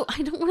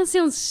don't want to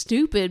sound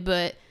stupid,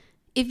 but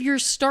if you're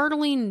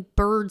startling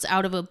birds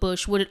out of a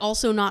bush, would it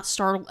also not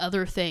startle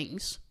other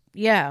things?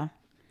 Yeah.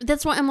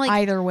 That's why I'm like,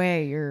 Either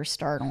way, you're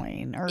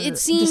startling or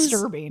disturbing.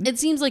 disturbing. It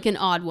seems like an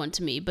odd one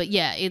to me, but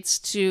yeah, it's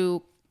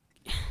to,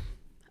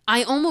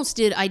 I almost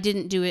did, I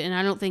didn't do it, and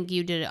I don't think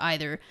you did it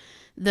either.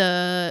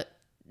 The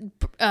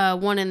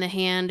one in the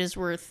hand is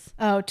worth...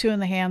 Oh, two in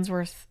the hand's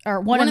worth... Or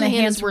one in the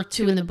hand's worth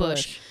two in the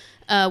bush.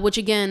 Which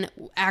again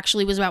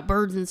actually was about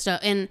birds and stuff,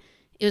 and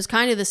it was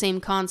kind of the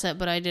same concept,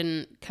 but I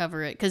didn't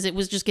cover it because it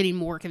was just getting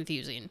more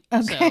confusing.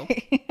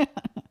 Okay. So.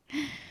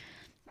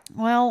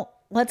 Well,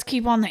 let's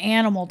keep on the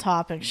animal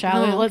topic,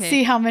 shall we? Let's okay.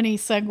 see how many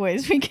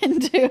segues we can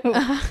do.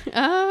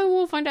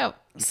 We'll find out.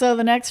 So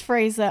the next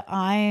phrase that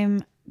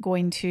I'm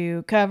going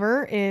to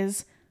cover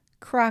is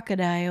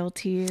crocodile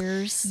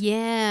tears.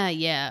 Yeah,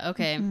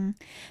 okay. Mm-hmm.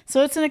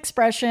 So it's an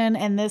expression,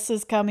 and this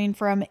is coming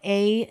from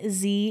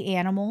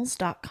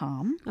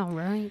azanimals.com. All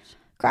right.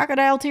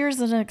 Crocodile tears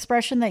is an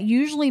expression that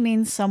usually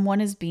means someone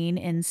is being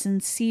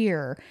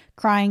insincere.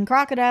 Crying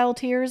crocodile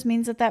tears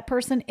means that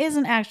person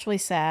isn't actually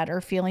sad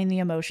or feeling the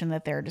emotion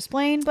that they're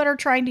displaying, but are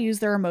trying to use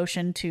their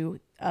emotion to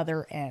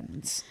other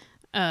ends.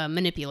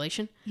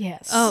 Manipulation?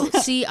 Yes. Oh,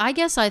 see, I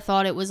guess I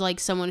thought it was like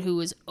someone who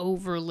was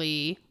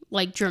overly,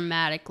 like,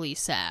 dramatically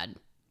sad.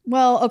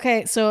 Well,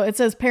 okay, so it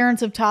says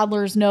parents of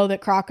toddlers know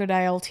that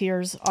crocodile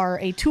tears are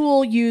a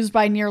tool used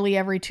by nearly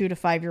every 2 to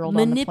 5 year old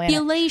on the planet.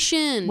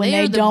 Manipulation. When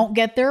they don't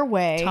get their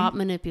way, top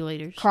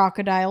manipulators.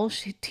 Crocodile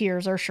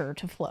tears are sure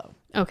to flow.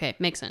 Okay,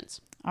 makes sense.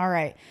 All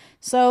right.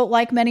 So,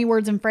 like many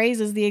words and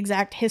phrases, the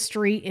exact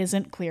history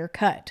isn't clear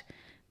cut.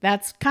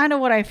 That's kind of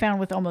what I found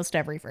with almost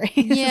every phrase.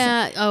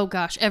 Yeah. Oh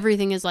gosh,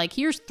 everything is like,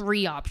 here's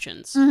 3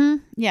 options.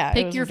 Mm-hmm. Yeah.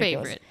 Pick your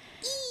ridiculous.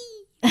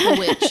 Favorite.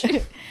 Which?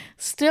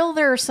 Still,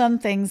 there are some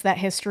things that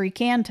history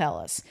can tell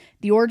us.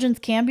 The origins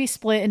can be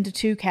split into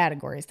 2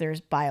 categories.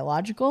 There's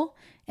biological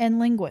and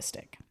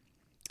linguistic.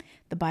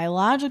 The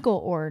biological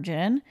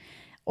origin,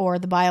 or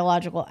the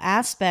biological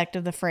aspect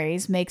of the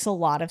phrase, makes a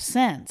lot of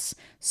sense.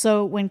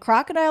 So when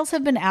crocodiles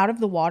have been out of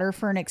the water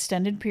for an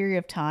extended period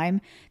of time,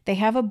 they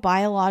have a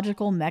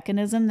biological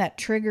mechanism that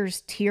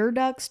triggers tear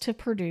ducts to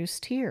produce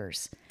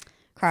tears.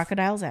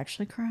 Crocodiles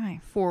actually cry.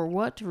 For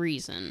what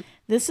reason?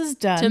 This is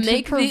done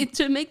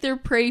to make their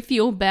prey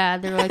feel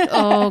bad. They're like,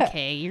 oh,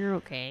 okay, you're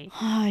okay.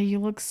 You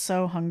look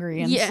so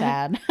hungry and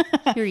sad.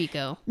 Here you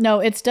go. No,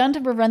 it's done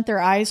to prevent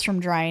their eyes from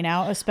drying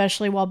out,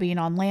 especially while being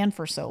on land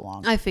for so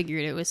long. I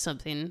figured it was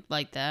something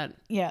like that.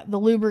 Yeah, the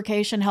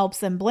lubrication helps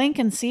them blink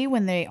and see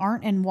when they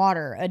aren't in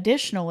water.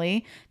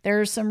 Additionally,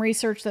 there's some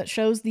research that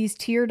shows these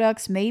tear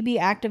ducts may be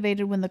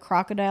activated when the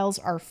crocodiles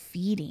are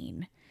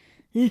feeding.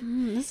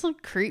 This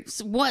looks creepy.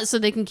 What? So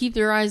they can keep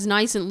their eyes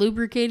nice and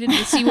lubricated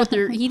to see what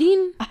they're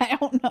eating? I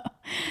don't know.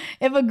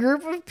 If a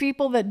group of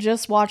people that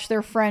just watched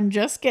their friend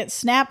just get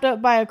snapped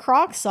up by a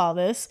croc saw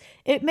this,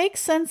 it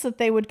makes sense that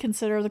they would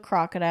consider the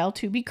crocodile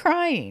to be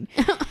crying.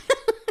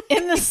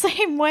 In the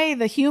same way,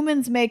 the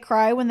humans may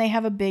cry when they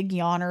have a big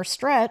yawn or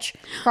stretch.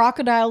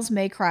 Crocodiles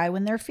may cry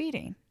when they're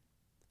feeding.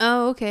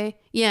 Oh, okay.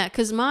 Yeah,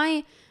 because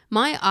my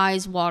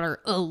eyes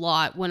water a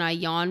lot when I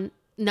yawn.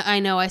 No, I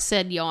know I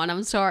said yawn.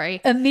 I'm sorry.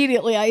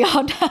 Immediately I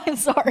yawned. I'm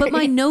sorry. But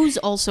my nose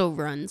also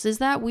runs. Is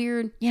that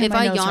weird? Yeah, if my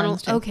I nose yawn,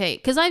 runs too. okay.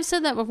 Because I've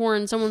said that before,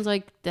 and someone's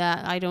like,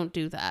 "That I don't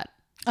do that."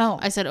 Oh,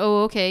 I said,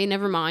 "Oh, okay,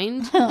 never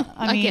mind."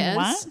 I mean, guess.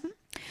 what?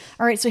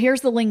 All right. So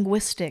here's the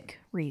linguistic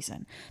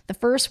reason. The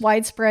first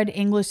widespread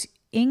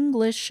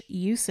English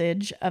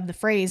usage of the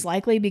phrase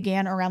likely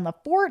began around the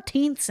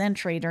 14th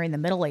century during the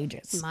Middle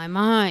Ages.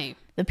 My.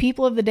 The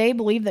people of the day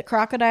believed that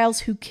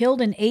crocodiles who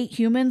killed and ate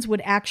humans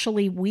would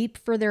actually weep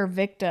for their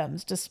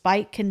victims,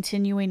 despite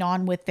continuing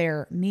on with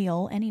their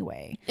meal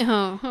anyway.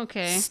 Oh,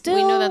 okay. Still,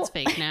 we know that's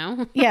fake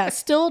now. Yeah,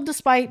 still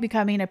despite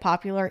becoming a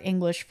popular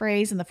English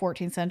phrase in the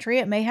 14th century,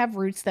 it may have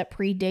roots that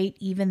predate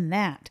even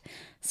that.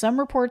 Some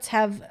reports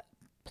have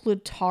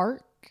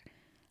Plutarch,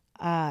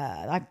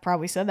 I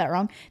probably said that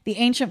wrong, the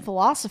ancient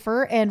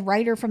philosopher and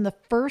writer from the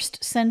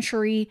 1st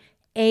century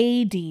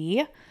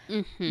AD,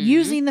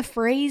 using the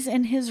phrase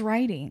in his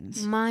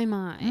writings.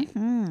 My.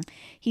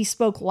 He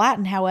spoke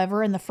Latin,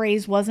 however, and the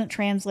phrase wasn't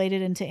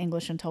translated into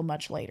English until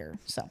much later.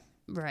 So,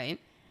 Right.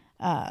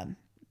 and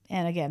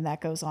again, that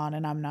goes on,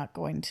 and I'm not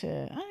going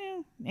to.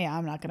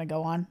 I'm not going to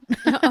go on.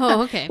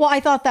 Oh, okay. Well,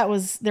 I thought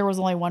there was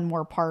only one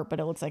more part, but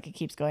it looks like it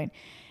keeps going.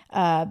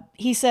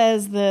 He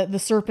says the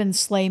serpents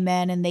slay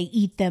men and they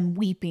eat them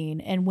weeping.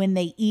 And when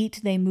they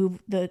eat, they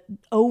move the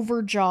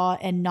over jaw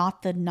and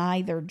not the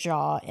neither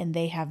jaw, and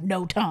they have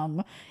no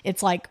tongue.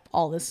 It's like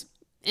all this.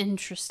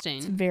 Interesting.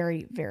 It's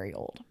very, very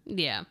old.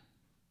 Yeah.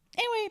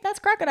 Anyway, that's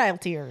crocodile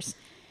tears.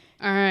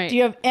 All right. Do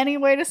you have any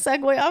way to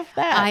segue off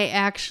that? I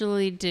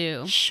actually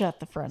do. Shut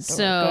the front door.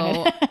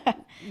 So,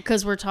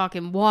 because we're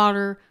talking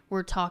water,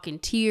 we're talking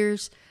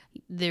tears.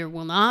 There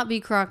will not be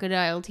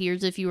crocodile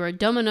tears if you are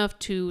dumb enough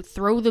to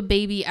throw the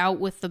baby out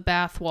with the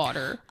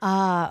bathwater.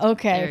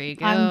 Okay. There you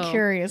go. I'm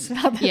curious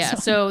about this. Yeah,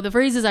 so the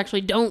phrase is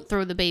actually don't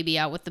throw the baby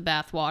out with the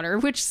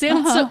bathwater, which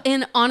sounds so...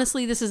 And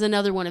honestly, this is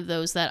another one of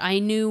those that I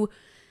knew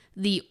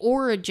the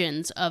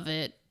origins of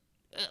it,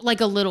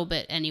 like a little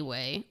bit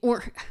anyway.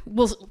 Or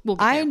we'll get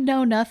I there.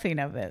 know nothing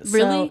of it.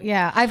 Really? So,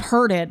 yeah, I've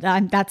heard it.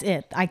 That's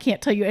it. I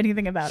can't tell you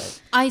anything about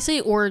it. I say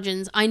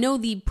origins. I know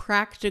the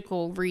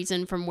practical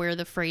reason from where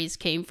the phrase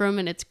came from,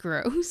 and it's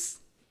gross.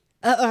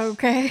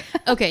 Okay.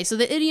 Okay, so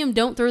the idiom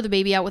 "don't throw the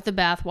baby out with the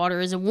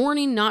bathwater" is a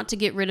warning not to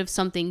get rid of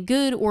something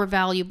good or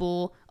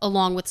valuable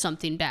along with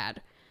something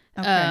bad.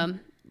 Okay.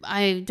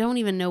 I don't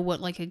even know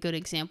what like a good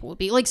example would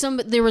be. Like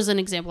there was an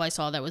example I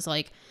saw that was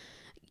like,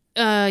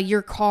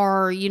 your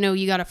car,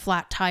 you got a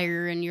flat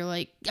tire and you're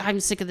like, I'm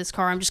sick of this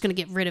car, I'm just gonna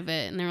get rid of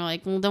it. And they're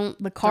like, well,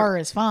 don't. The car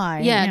is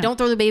fine. Yeah, don't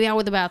throw the baby out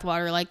with the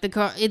bathwater. Like the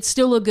car, it's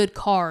still a good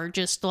car.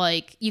 Just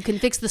like you can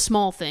fix the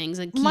small things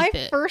and keep it. My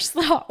first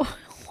thought,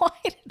 why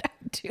did I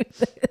do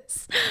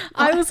this?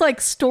 I was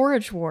like,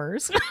 Storage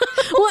Wars.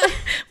 What?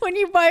 When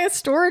you buy a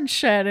storage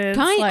shed, it's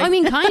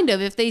kind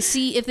of. If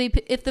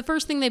the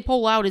first thing they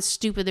pull out is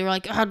stupid, they're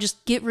like, "Oh,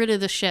 just get rid of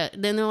the shed."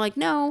 Then they're like,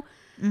 "No,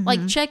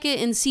 like check it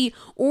and see."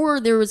 Or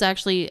there was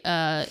actually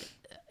an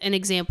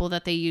example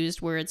that they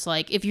used where it's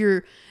like if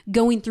you're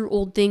going through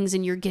old things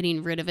and you're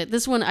getting rid of it.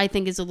 This one I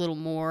think is a little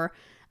more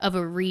of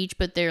a reach,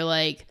 but they're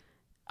like,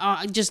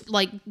 just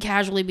like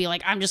casually be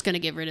like, I'm just gonna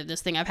get rid of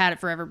this thing. I've had it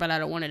forever, but I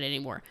don't want it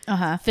anymore.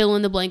 Fill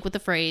in the blank with the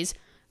phrase.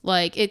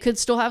 Like it could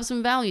still have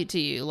some value to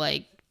you.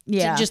 Like,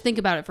 yeah, just think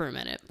about it for a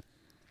minute.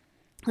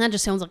 That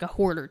just sounds like a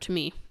hoarder to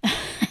me.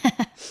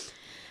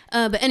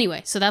 But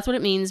anyway, so that's what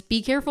it means.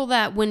 Be careful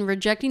that when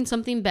rejecting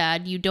something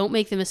bad, you don't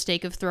make the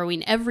mistake of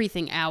throwing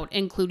everything out,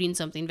 including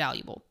something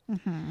valuable.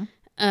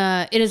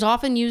 It is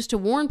often used to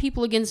warn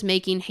people against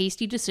making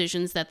hasty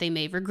decisions that they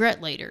may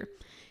regret later.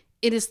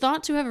 It is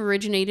thought to have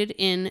originated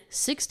in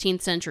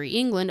 16th century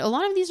England. A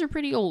lot of these are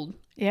pretty old.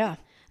 Yeah.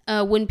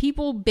 When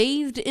people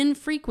bathed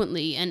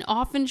infrequently and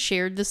often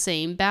shared the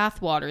same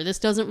bathwater. This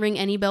doesn't ring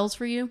any bells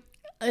for you?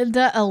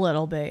 A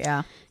little bit,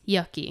 yeah.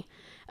 Yucky.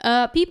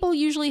 People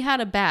usually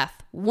had a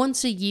bath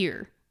once a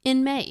year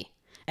in May.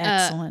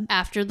 Excellent.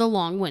 After the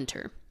long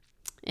winter.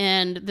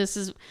 And this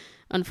is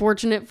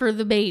unfortunate for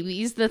the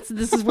babies. This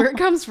is where it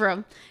comes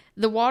from.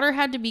 The water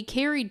had to be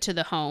carried to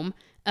the home.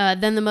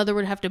 Then the mother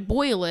would have to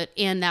boil it,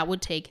 and that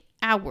would take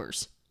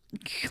hours.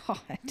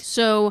 God.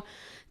 So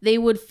they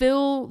would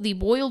fill the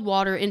boiled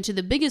water into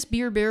the biggest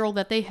beer barrel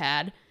that they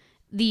had.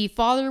 The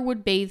father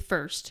would bathe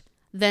first,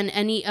 then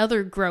any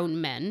other grown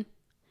men,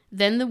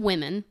 then the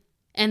women,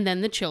 and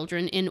then the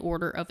children in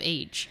order of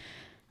age.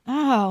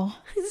 Oh.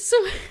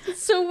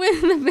 So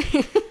when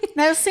the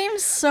that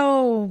seems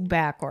so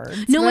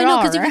backwards. No, I know,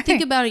 because if you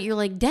think about it, you're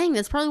like, dang,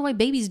 that's probably why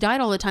babies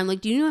died all the time.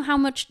 Like, do you know how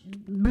much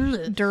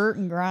dirt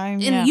and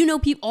grime?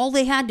 And people, all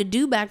they had to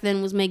do back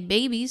then was make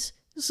babies.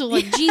 So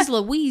like, geez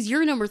Louise,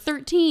 you're number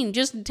 13.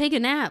 Just take a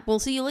nap. We'll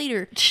see you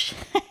later.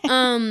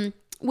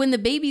 When the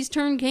baby's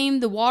turn came,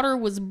 the water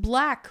was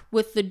black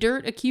with the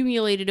dirt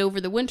accumulated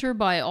over the winter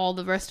by all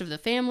the rest of the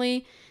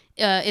family.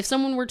 If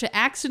someone were to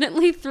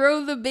accidentally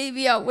throw the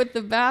baby out with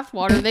the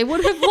bathwater, they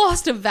would have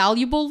lost a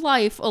valuable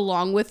life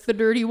along with the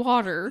dirty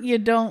water. You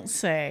don't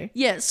say.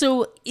 Yeah,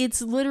 so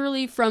it's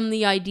literally from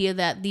the idea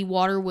that the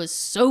water was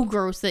so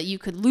gross that you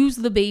could lose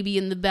the baby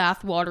in the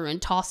bathwater and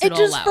toss it all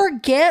out. And just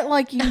forget,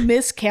 like, you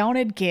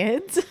miscounted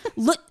kids.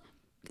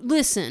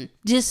 Listen,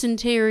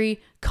 dysentery,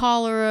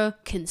 cholera,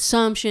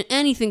 consumption,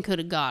 anything could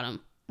have got them.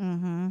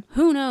 Mm-hmm.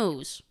 Who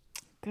knows?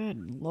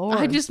 Good Lord.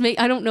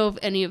 I don't know if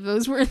any of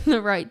those were in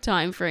the right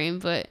time frame,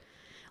 but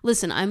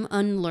listen, I'm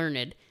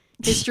unlearned.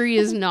 History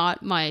is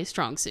not my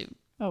strong suit.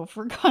 Oh,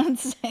 for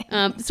God's sake.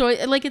 So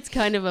it's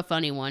kind of a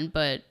funny one,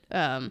 but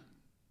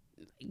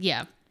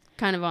yeah,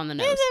 kind of on the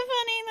nose. Is it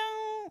funny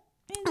though?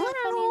 Is it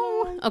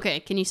funny though? Okay,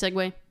 can you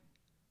segue?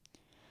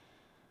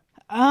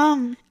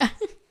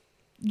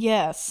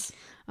 Yes.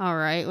 All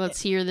right,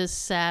 let's hear this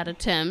sad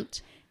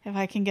attempt. If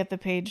I can get the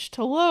page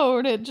to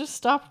load, it just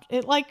stopped.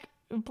 It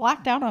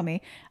blacked out on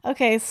me.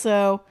 Okay,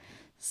 so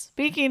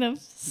speaking of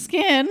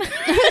skin.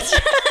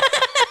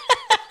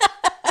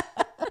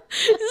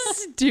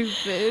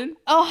 Stupid.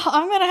 Oh,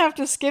 I'm going to have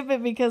to skip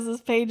it because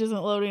this page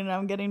isn't loading and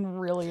I'm getting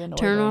really annoyed.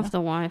 Turn off the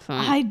Wi-Fi.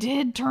 I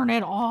did turn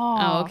it off.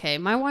 Oh, okay.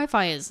 My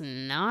Wi-Fi is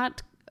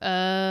not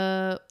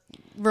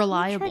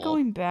reliable. Try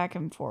going back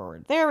and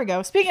forward. There we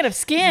go. Speaking of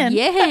skin.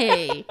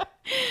 Yay.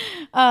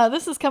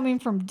 This is coming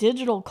from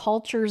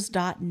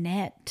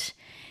digitalcultures.net.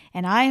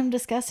 And I am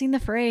discussing the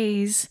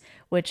phrase,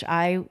 which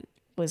I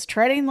was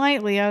treading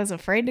lightly. I was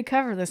afraid to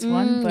cover this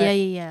one. But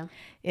yeah.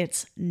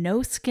 It's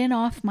no skin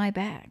off my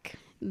back.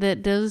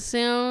 That does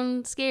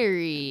sound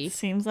scary.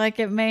 Seems like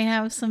it may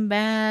have some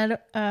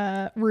bad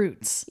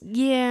roots.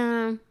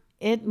 Yeah.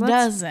 It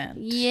doesn't.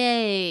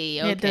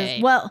 Yay. Okay. It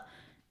does. Well,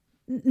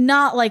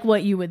 not like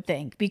what you would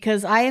think,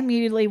 because I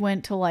immediately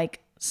went to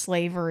like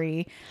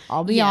slavery.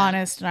 I'll be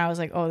honest. And I was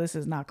like, oh, this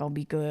is not going to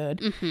be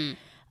good.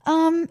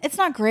 Mm-hmm. It's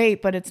not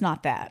great, but it's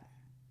not that.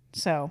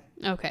 So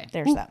okay.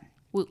 There's that.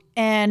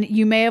 And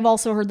you may have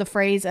also heard the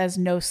phrase as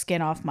no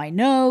skin off my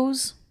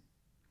nose.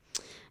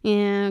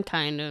 Yeah,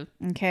 kind of.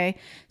 Okay.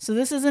 So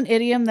this is an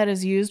idiom that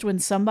is used when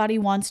somebody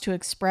wants to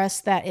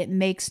express that it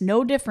makes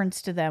no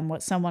difference to them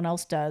what someone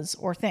else does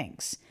or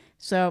thinks.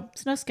 So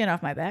it's no skin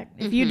off my back.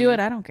 If you do it,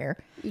 I don't care.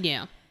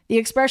 Yeah. The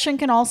expression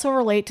can also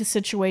relate to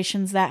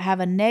situations that have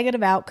a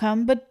negative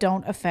outcome but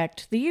don't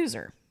affect the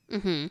user.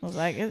 I was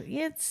like,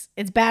 it's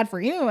bad for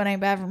you. It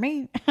ain't bad for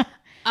me.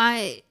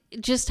 I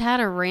just had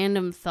a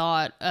random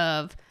thought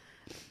of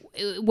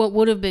what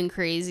would have been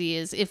crazy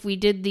is if we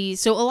did these.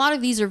 So a lot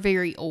of these are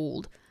very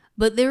old.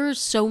 But there are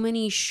so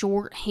many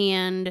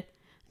shorthand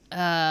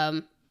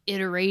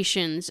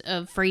iterations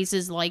of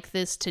phrases like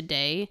this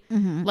today.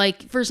 Mm-hmm.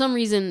 Like, for some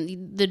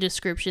reason, the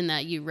description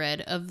that you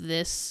read of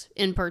this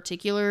in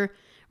particular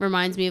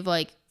reminds me of,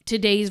 like,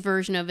 today's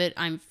version of it,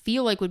 I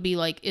feel like would be,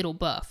 like, it'll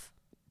buff.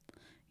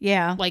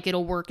 Yeah. Like,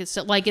 it'll work. It's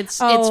like,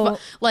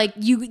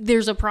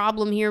 there's a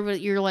problem here,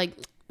 but you're like,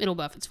 it'll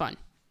buff. It's fine.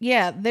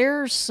 Yeah,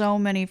 there's so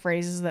many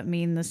phrases that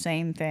mean the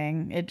same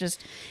thing. It just...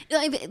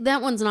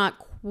 That one's not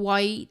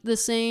quite the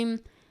same.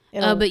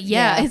 But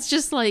yeah, it's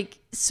just like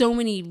so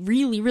many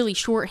really, really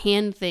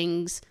shorthand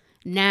things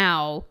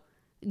now,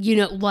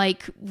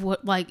 like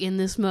in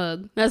this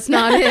mug. That's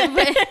not it,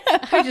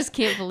 but I just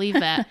can't believe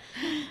that.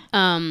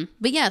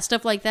 But yeah,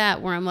 stuff like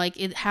that where I'm like,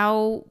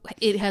 how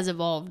it has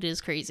evolved is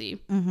crazy.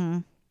 Mm-hmm.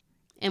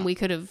 And we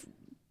could have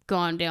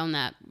gone down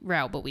that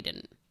route, but we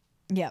didn't.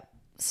 Yep.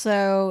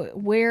 So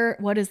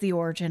what is the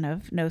origin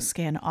of no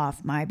skin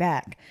off my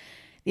back?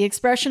 The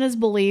expression is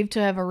believed to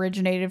have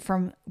originated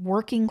from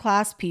working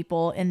class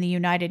people in the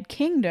United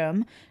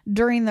Kingdom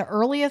during the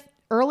early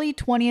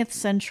 20th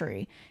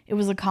century. It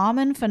was a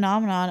common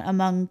phenomenon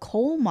among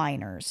coal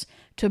miners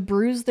to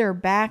bruise their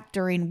back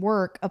during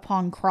work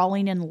upon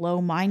crawling in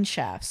low mine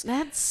shafts.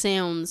 That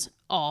sounds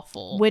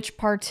awful. Which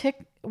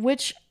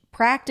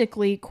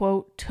practically,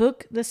 quote,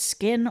 took the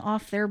skin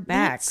off their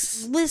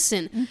backs.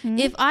 Listen,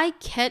 if I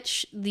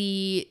catch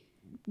the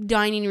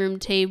dining room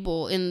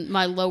table in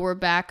my lower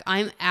back,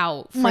 I'm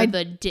out for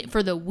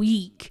the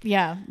week.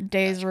 Yeah,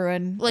 day's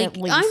ruined. Like, at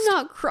least. I'm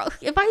not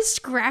if I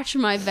scratch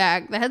my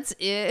back, that's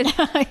it.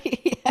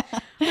 Yeah.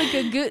 Like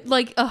a good,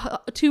 like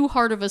too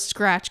hard of a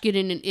scratch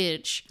getting an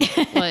itch.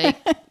 Like,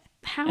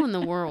 how in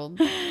the world?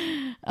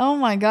 Oh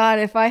my God,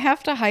 if I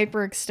have to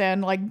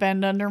hyperextend, like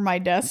bend under my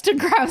desk to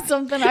grab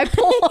something, I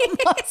pull a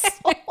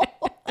muscle.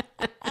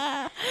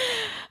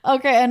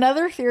 Okay,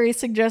 another theory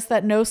suggests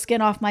that no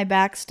skin off my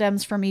back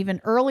stems from even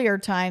earlier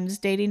times,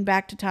 dating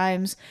back to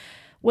times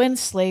when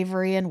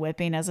slavery and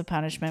whipping as a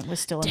punishment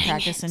was still in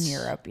practice in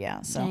Europe.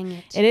 Yeah, so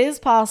it is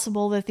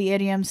possible that the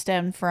idiom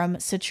stemmed from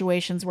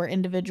situations where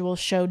individuals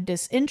showed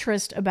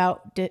disinterest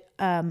about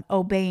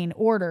obeying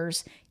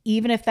orders,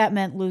 even if that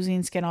meant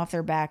losing skin off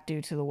their back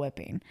due to the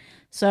whipping.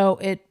 So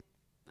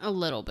a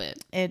little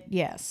bit.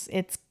 Yes,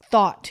 it's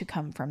thought to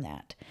come from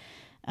that.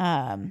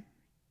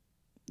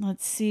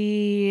 Let's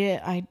see.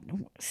 I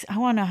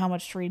want to know how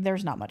much to read.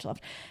 There's not much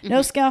left. Mm-hmm.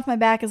 No skin off my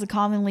back is a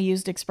commonly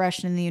used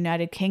expression in the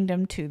United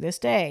Kingdom to this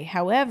day.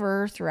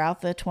 However,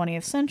 throughout the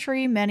 20th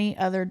century, many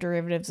other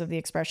derivatives of the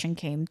expression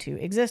came to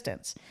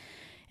existence.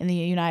 In the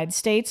United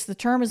States, the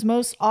term is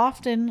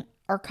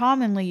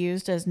commonly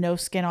used as no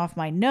skin off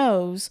my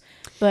nose,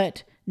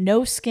 but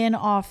no skin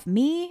off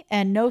me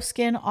and no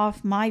skin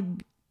off my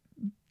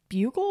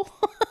bugle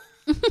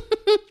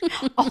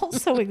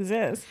also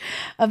exists.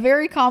 A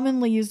very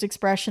commonly used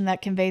expression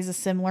that conveys a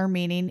similar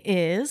meaning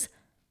is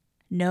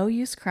no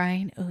use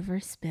crying over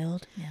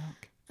spilled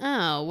milk.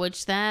 Oh,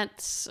 which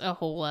that's a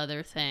whole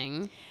other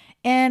thing.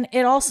 And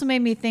it also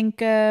made me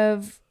think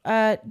of,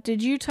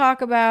 did you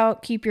talk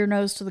about keep your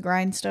nose to the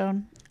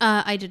grindstone?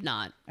 I did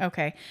not.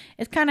 Okay.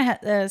 It's kind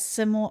of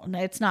similar.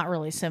 It's not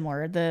really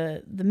similar.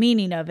 The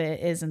meaning of it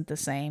isn't the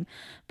same,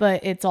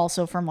 but it's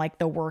also from like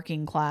the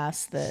working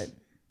class that,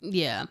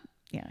 Yeah.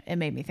 yeah, it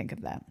made me think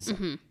of that. So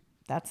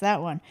that's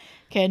that one.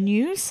 Can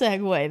you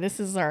segue? This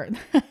is our...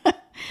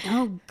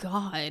 Oh,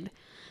 God.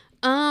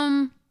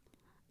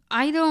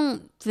 I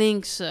don't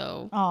think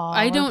so. Aw,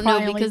 I don't know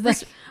finally because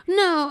this...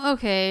 No,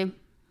 okay.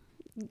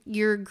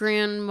 Your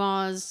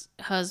grandma's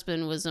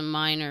husband was a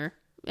minor,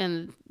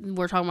 and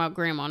we're talking about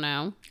grandma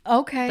now.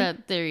 Okay.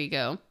 There you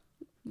go.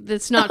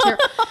 That's not true.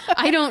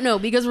 I don't know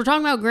because we're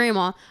talking about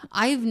grandma.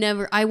 I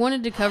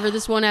wanted to cover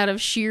this one out of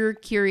sheer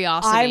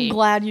curiosity. I'm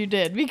glad you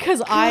did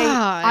because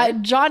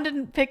John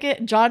didn't pick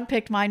it. John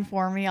picked mine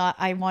for me.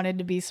 I wanted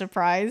to be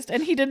surprised,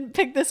 and he didn't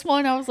pick this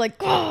one. I was like,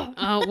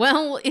 oh,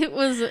 well,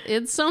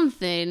 it's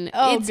something.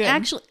 Oh, it's good.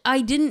 actually,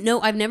 I didn't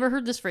know. I've never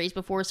heard this phrase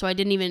before, so I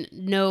didn't even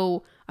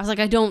know. I was like,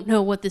 I don't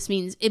know what this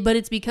means. But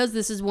it's because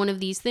this is one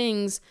of these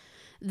things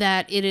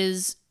that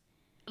it's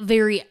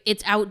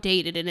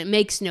outdated and it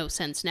makes no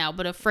sense now.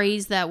 But a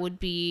phrase that would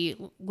be,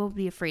 what would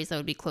be a phrase that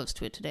would be close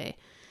to it today?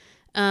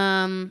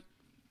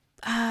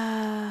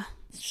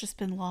 it's just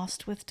been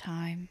lost with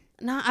time.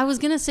 No, I was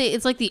gonna say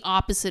it's like the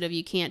opposite of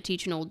you can't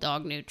teach an old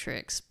dog new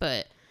tricks,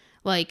 but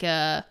like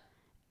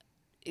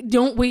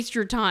don't waste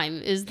your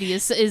time is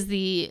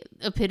the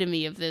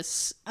epitome of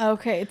this.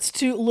 Okay,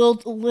 it's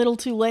little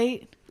too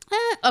late.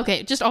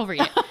 Okay, just I'll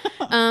read it.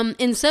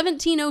 In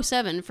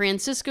 1707,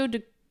 Francisco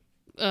de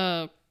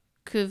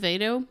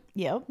Quevedo,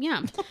 Yep.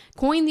 yeah,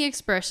 coined the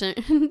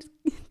expression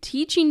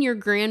 "teaching your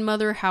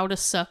grandmother how to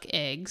suck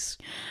eggs."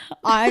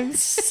 I'm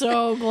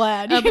so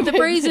glad. But the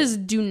phrase is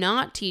 "do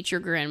not teach your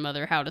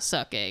grandmother how to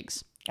suck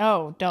eggs."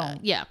 Oh,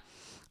 don't. Yeah.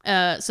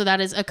 So that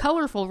is a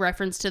colorful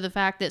reference to the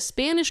fact that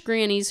Spanish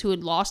grannies who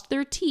had lost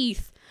their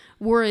teeth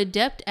were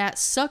adept at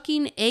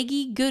sucking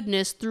eggy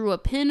goodness through a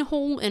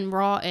pinhole in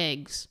raw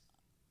eggs.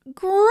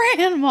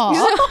 Grandma.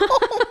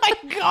 Oh my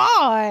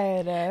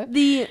god.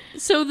 The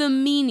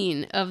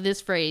meaning of this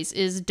phrase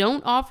is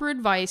don't offer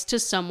advice to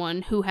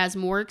someone who has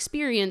more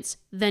experience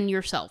than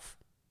yourself.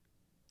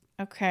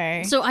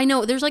 Okay. So I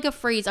know there's like a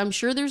phrase, I'm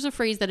sure there's a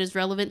phrase that is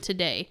relevant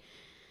today.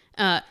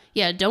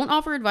 Don't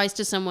offer advice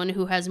to someone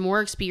who has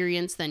more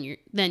experience than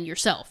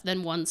yourself,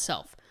 than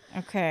oneself.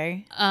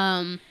 Okay.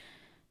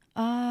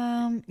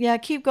 Yeah,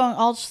 keep going.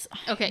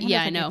 Okay,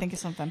 I know. Think of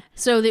something.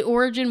 So the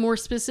origin more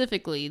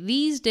specifically,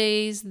 these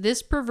days,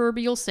 this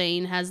proverbial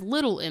saying has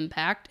little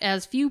impact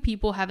as few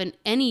people have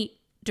any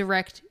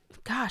direct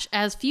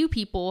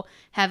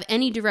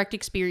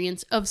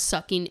experience of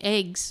sucking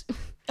eggs.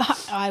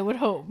 I would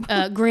hope.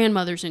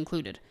 Grandmothers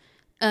included.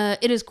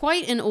 It is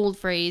quite an old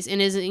phrase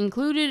and is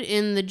included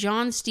in the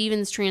John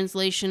Stevens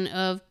translation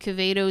of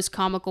Quevedo's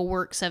comical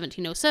work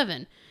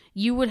 1707.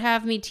 You would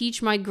have me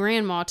teach my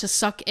grandma to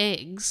suck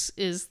eggs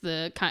is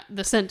the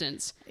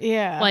sentence.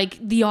 Yeah. Like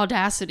the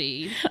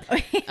audacity.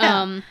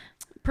 Yeah.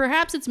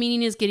 Perhaps its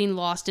meaning is getting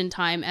lost in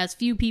time as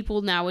few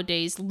people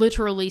nowadays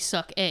literally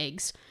suck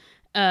eggs.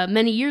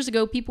 Many years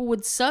ago, people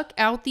would suck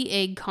out the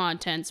egg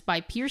contents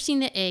by piercing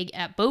the egg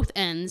at both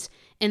ends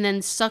and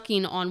then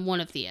sucking on one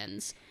of the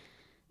ends.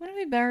 Wouldn't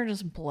it be better to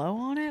just blow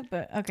on it?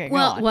 But okay,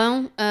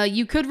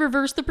 you could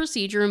reverse the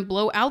procedure and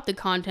blow out the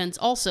contents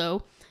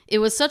also. It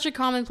was such a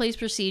commonplace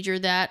procedure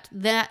that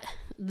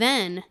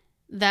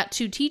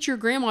to teach your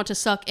grandma to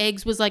suck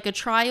eggs was like a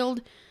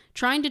child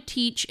trying to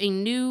teach a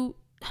new...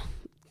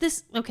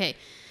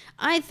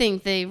 I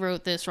think they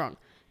wrote this wrong.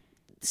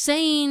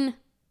 Saying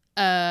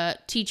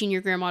teaching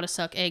your grandma to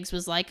suck eggs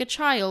was like a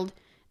child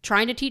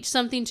trying to teach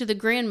something to the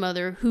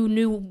grandmother who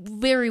knew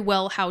very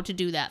well how to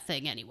do that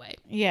thing anyway.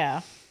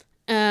 Yeah.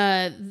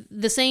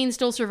 The saying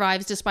still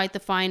survives despite the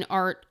fine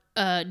art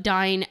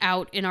dying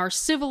out in our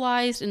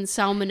civilized and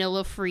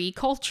salmonella-free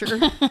culture.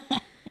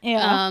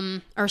 Yeah.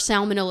 Our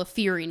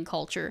salmonella-fearing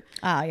culture.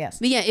 Ah, yes.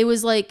 But yeah, it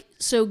was like,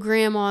 so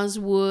grandmothers,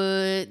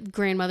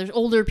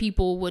 older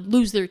people would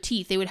lose their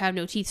teeth. They would have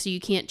no teeth, so you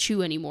can't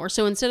chew anymore.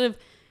 So instead of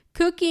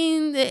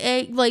cooking the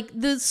egg, like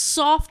the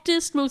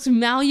softest, most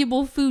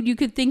malleable food you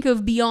could think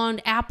of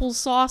beyond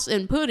applesauce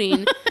and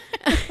pudding,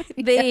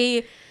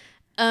 they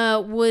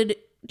would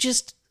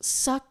just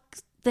suck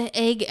the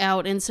egg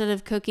out instead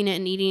of cooking it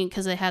and eating it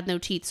because they had no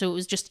teeth, so it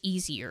was just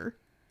easier.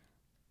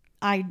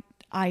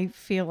 I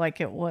feel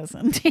like it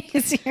wasn't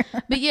easier.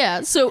 But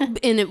yeah,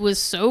 and it was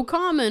so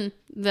common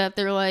that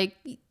they're like,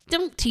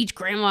 don't teach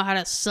grandma how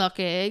to suck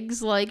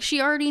eggs. Like,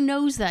 she already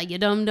knows that, you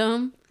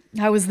dum-dum.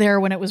 I was there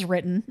when it was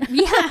written.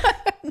 Yeah.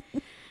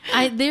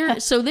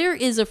 There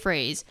is a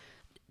phrase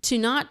to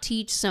not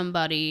teach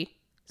somebody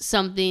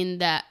something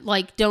that,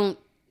 like, don't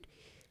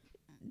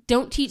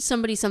teach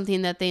somebody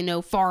something that they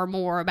know far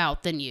more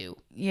about than you.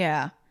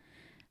 Yeah.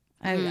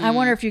 I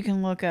wonder if you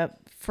can look up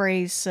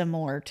phrase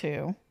similar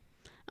to.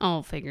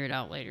 I'll figure it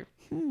out later.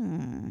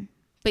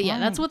 But yeah,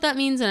 that's what that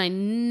means, and I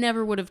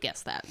never would have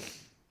guessed that.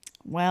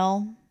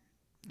 Well,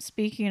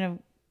 speaking of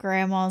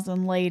grandmas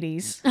and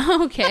ladies.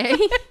 Okay.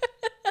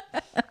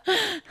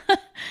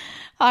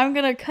 I'm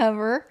going to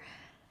cover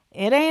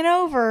It Ain't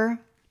Over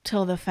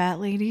Till the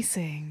Fat Lady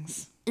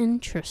Sings.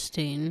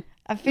 Interesting.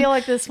 I feel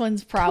like this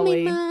one's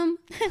probably... Coming, Mom.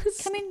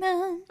 Coming,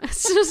 Mom.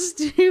 That's so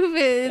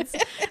stupid.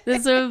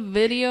 There's a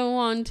video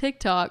on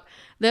TikTok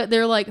that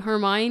they're like,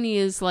 Hermione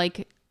is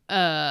like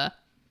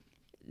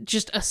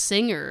just a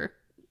singer.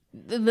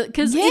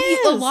 Because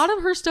Yes. a lot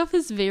of her stuff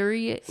is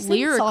very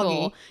lyrical.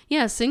 Sing-songy.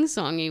 Yeah,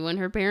 sing-songy when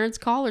her parents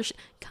call her,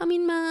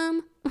 coming,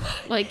 Mom.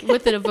 Like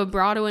with a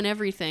vibrato and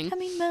everything.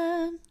 Coming,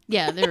 Mom.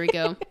 Yeah, there we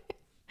go.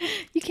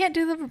 You can't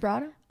do the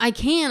vibrato? I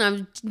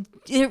can.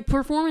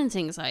 Performance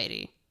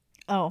anxiety.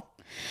 Oh.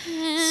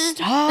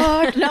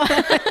 Start. No.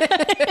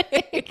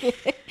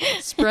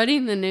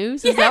 Spreading the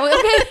news? Is that what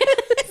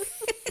it is?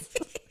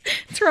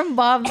 It's from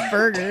Bob's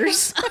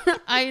Burgers.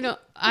 I know.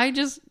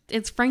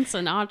 It's Frank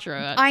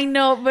Sinatra. I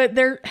know, but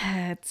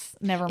it's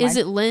never mind. Is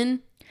it Lynn?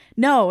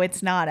 No,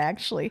 it's not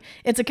actually.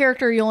 It's a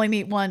character you only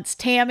meet once.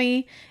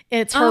 Tammy.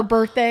 It's her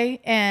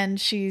birthday,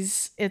 and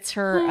it's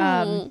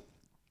her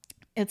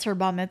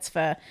bar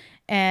mitzvah,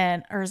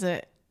 or is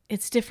it?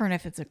 It's different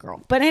if it's a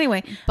girl. But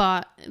anyway,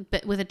 But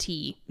with a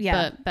T.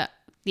 Yeah. But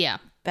yeah.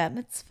 bat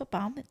mitzvah,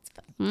 bar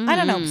mitzvah. I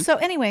don't know. So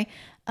anyway,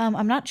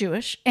 I'm not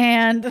Jewish,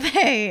 and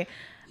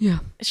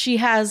she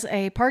has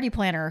a party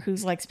planner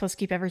who's like supposed to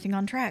keep everything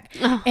on track.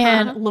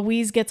 And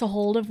Louise gets a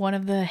hold of one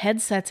of the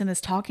headsets and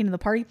is talking to the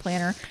party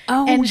planner.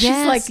 Oh, and she's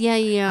yes. like,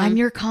 Yeah. I'm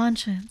your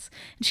conscience.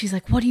 And she's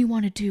like, what do you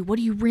want to do? What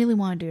do you really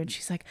want to do? And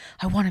she's like,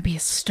 I want to be a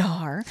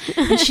star.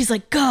 And she's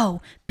like,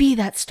 go be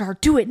that star.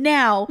 Do it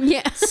now.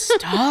 Yeah.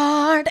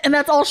 Start. And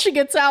that's all she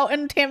gets out.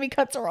 And Tammy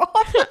cuts her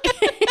off.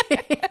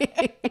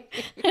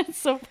 It's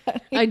so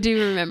funny. I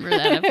do remember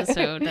that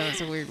episode. That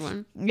was a weird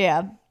one.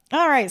 Yeah.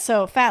 All right,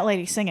 so fat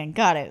lady singing.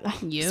 Got it.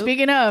 Yep.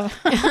 Speaking of.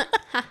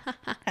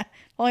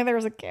 Only there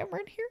was a camera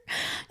in here.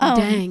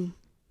 Dang.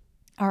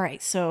 All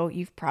right, so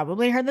you've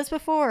probably heard this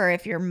before.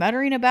 If you're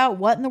muttering about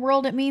what in the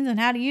world it means and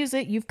how to use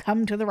it, you've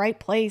come to the right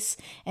place,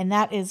 and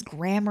that is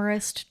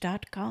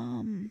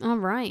Grammarist.com. All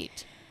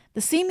right. The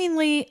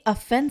seemingly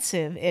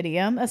offensive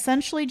idiom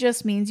essentially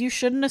just means you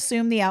shouldn't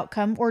assume the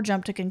outcome or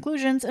jump to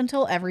conclusions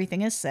until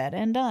everything is said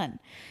and done.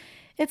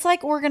 It's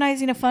like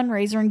organizing a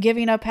fundraiser and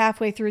giving up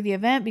halfway through the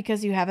event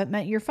because you haven't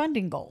met your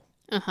funding goal.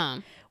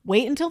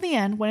 Wait until the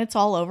end when it's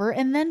all over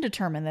and then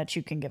determine that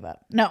you can give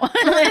up. No,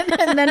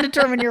 and then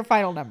determine your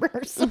final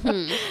numbers.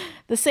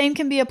 The same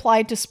can be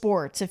applied to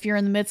sports. If you're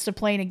in the midst of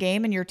playing a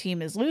game and your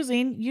team is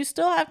losing, you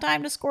still have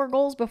time to score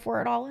goals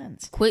before it all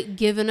ends. Quit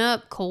giving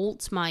up,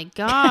 Colts. My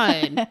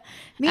God.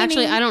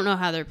 Actually, I don't know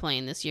how they're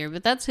playing this year,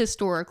 but that's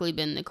historically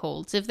been the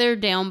Colts. If they're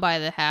down by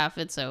the half,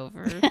 it's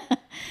over.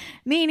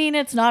 Meaning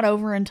it's not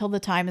over until the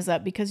time is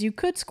up because you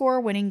could score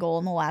a winning goal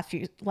in the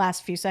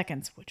last few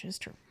seconds, which is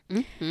true.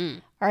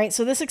 All right,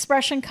 so this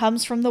expression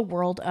comes from the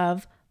world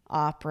of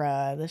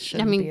opera. This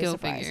shouldn't be a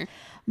surprise. Figure.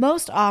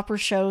 Most opera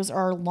shows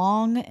are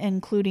long,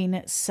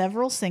 including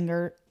several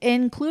singers,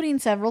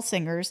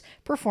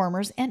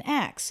 performers, and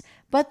acts.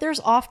 But there's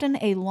often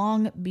a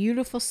long,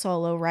 beautiful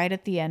solo right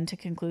at the end to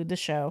conclude the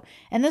show,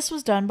 and this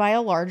was done by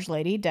a large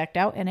lady decked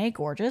out in a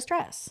gorgeous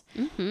dress.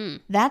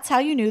 That's how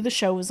you knew the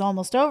show was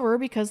almost over,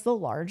 because the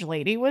large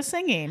lady was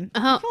singing.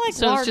 I feel like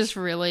so it's just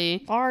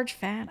really... large,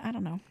 fat, I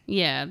don't know.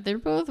 Yeah, they're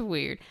both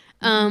weird.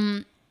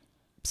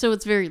 So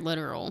it's very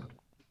literal.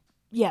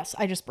 Yes,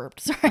 I just burped.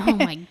 Sorry. Oh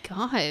my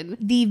God.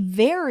 The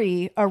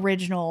very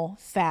original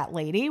fat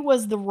lady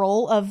was the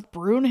role of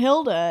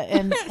Brunhilde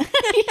and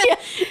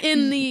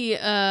in the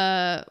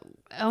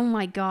oh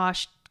my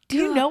gosh. Do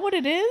you know what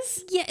it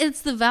is? Yeah,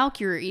 it's the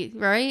Valkyrie,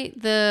 right?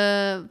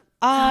 Oh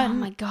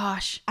my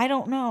gosh. I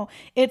don't know.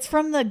 It's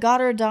from the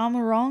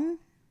Götterdämmerung.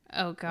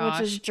 Oh gosh.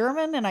 Which is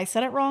German, and I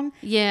said it wrong.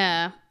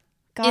 Yeah.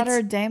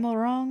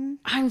 Götterdämmerung.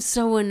 I'm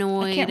so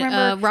annoyed. I can't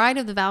remember. Ride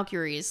of the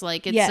Valkyries.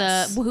 Like it's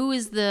Yes. Who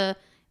is the...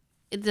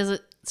 Does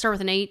it start with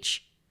an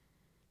H?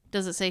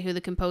 Does it say who the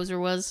composer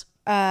was?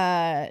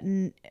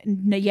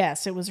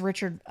 Yes, it was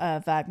Richard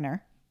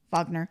Wagner.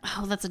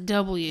 Oh, that's a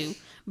W.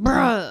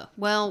 Bruh.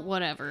 Well,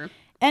 whatever.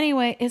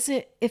 Anyway,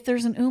 if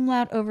there's an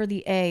umlaut over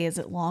the A, is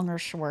it long or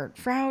short?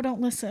 Frau,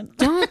 don't listen.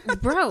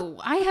 Bro,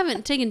 I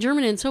haven't taken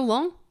German in so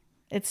long.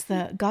 It's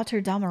the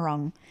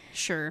Götterdämmerung.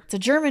 Sure. It's a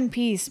German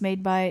piece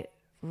made by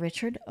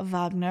Richard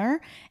Wagner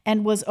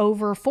and was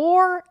over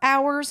 4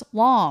 hours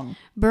long.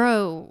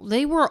 Bro,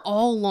 they were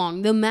all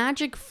long. The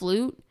Magic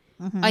Flute,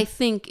 I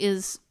think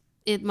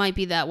it might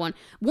be that one.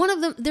 One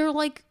of them, they're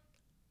like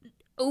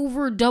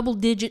over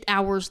double-digit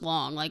hours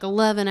long, like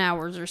 11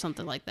 hours or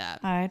something like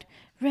that.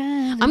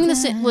 I'm going to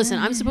say, listen,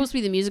 I'm supposed to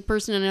be the music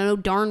person, and I know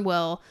darn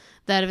well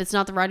that if it's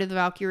not the Ride of the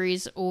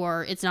Valkyries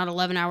or it's not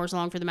 11 hours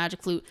long for the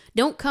Magic Flute,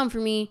 don't come for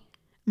me.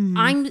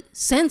 I'm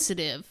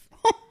sensitive.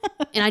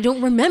 And I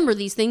don't remember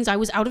these things. I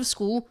was out of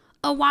school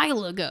a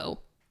while ago.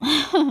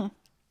 All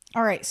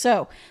right,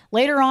 so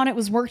later on it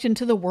was worked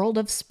into the world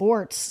of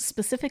sports,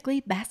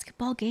 specifically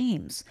basketball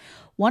games.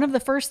 One of the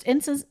first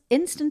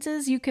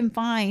instances you can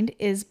find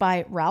is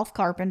by Ralph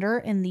Carpenter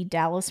in the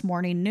Dallas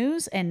Morning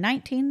News in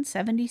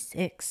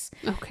 1976.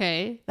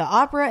 Okay. The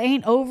opera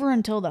ain't over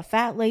until the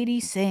fat lady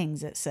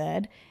sings, it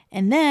said.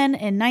 And then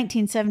in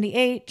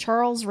 1978,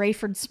 Charles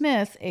Rayford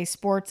Smith, a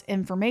sports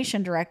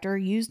information director,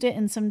 used it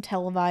in some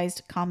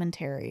televised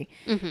commentary.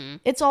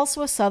 It's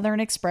also a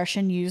Southern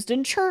expression used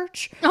in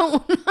church,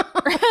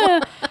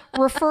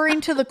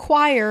 referring to the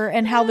choir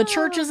and how the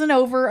church isn't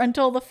over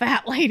until the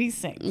fat lady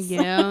sings.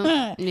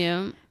 Yeah,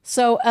 yeah.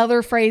 So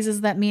other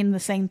phrases that mean the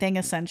same thing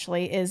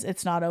essentially is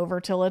it's not over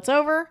till it's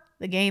over,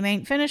 the game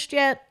ain't finished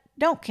yet,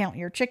 don't count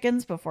your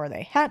chickens before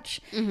they hatch,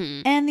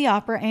 and the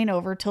opera ain't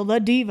over till the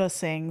diva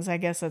sings. I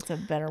guess that's a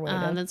better way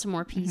to... That's a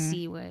more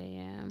PC way,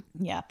 yeah.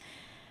 Yeah.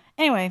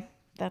 Anyway,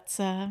 that's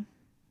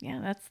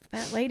that's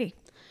that lady.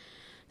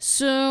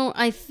 So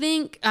I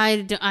think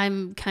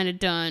I'm kind of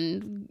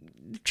done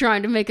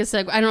trying to make a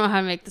segue. I don't know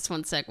how to make this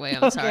one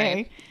segue. I'm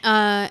sorry.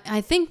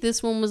 I think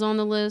this one was on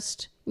the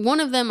list. One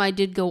of them I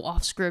did go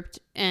off script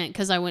and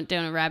because I went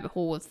down a rabbit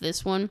hole with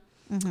this one.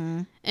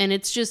 And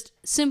it's just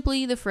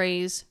simply the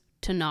phrase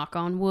to knock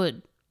on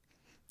wood.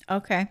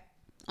 Okay.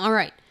 All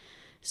right.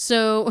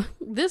 So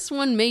this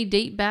one may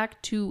date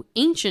back to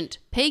ancient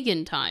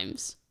pagan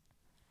times.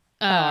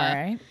 All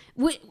right.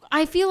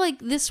 I feel like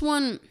this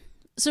one...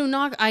 So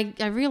I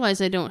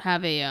realize I don't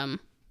have a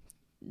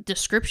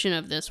description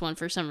of this one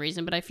for some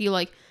reason, but I feel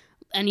like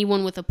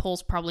anyone with a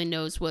pulse probably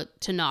knows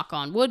what to knock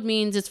on wood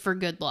means. It's for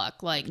good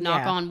luck. Like,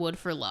 knock on wood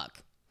for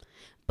luck.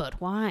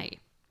 But why?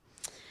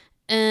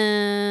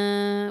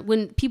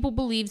 When people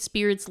believed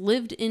spirits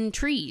lived in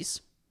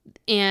trees,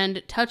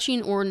 and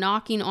touching or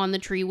knocking on the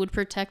tree would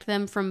protect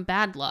them from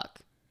bad luck.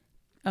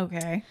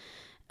 Okay.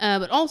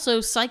 But also,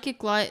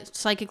 Psychic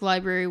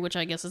Library, which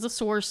I guess is a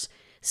source,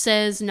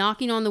 says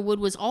knocking on the wood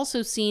was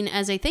also seen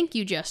as a thank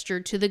you gesture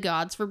to the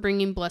gods for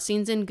bringing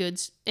blessings and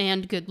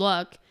good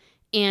luck.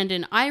 And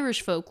in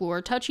Irish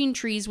folklore, touching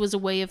trees was a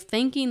way of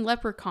thanking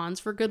leprechauns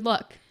for good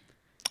luck.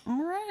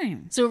 All right.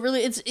 So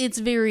really, it's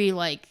very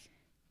like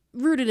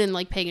rooted in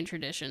like pagan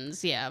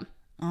traditions, yeah.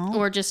 Oh.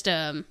 Or just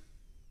Dum.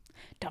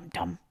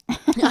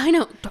 I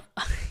know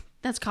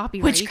that's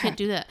copyright. Witchcraft. You can't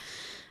do that.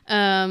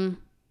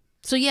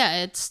 So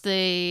yeah, it's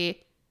the.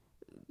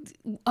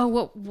 Oh,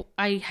 well,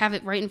 I have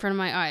it right in front of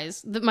my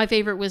eyes. My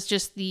favorite was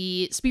just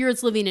the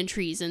spirits living in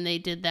trees, and they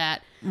did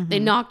that. They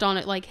knocked on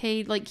it like,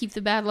 "Hey, like keep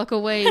the bad luck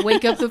away.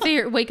 Wake up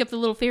wake up the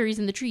little fairies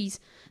in the trees,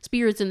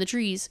 spirits in the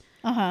trees."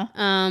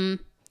 So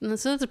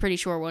that's a pretty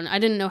short one. I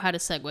didn't know how to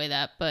segue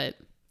that, but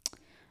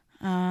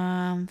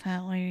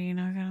that lady, you're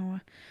not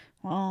gonna.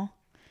 Well,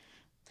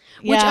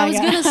 which I was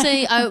gonna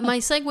say, my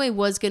segue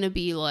was gonna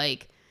be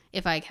like,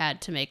 if I had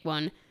to make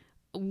one,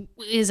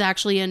 is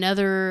actually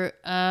another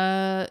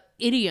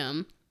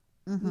idiom,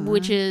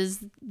 which is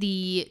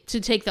to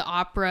take the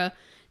opera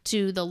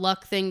to the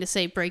luck thing to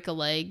say break a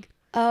leg.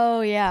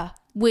 Oh yeah.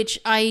 Which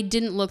I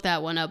didn't look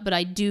that one up, but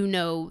I do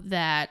know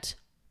that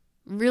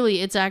really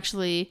it's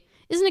actually,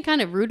 isn't it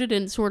kind of rooted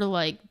in sort of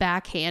like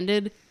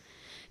backhanded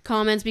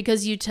comments,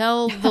 because you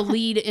tell the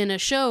lead in a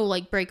show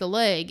like break a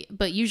leg,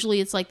 but usually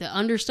it's like the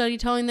understudy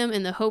telling them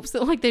in the hopes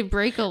that like they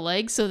break a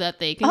leg so that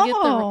they can get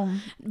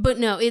the... But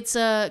no, it's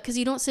because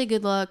you don't say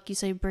good luck, you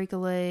say break a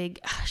leg.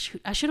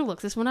 Shoot, I should have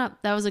looked this one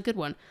up. That was a good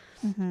one.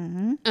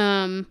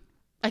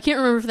 I can't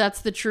remember if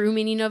that's the true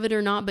meaning of it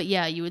or not, but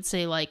yeah, you would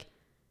say like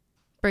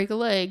break a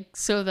leg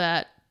so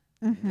that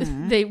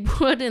they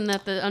would, and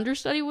that the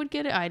understudy would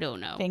get it. I don't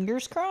know.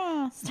 Fingers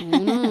crossed. Who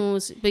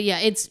knows? But yeah,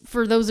 it's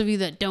for those of you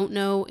that don't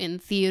know, in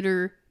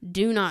theater,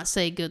 do not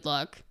say good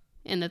luck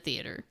in the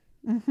theater.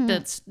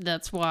 That's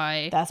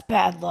why. That's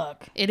bad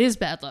luck. It is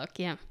bad luck,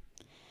 yeah.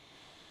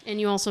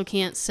 And you also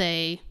can't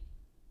say,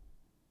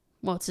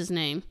 what's his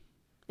name?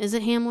 Is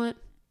it Hamlet?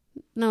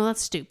 No,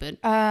 that's stupid.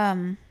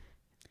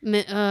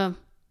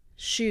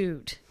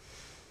 Shoot.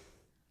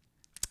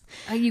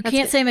 You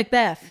can't say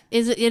Macbeth.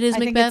 Is it? It is I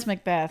Macbeth. think it's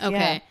Macbeth.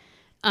 Okay.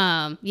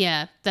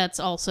 Yeah,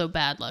 that's also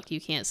bad luck. You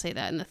can't say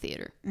that in the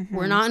theater.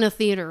 We're not in a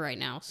theater right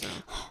now, so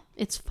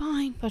it's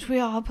fine. But we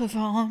are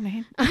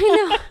performing.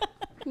 I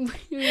know.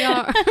 We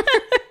are.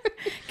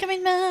 Come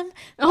in, Mom.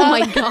 Oh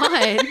my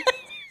God.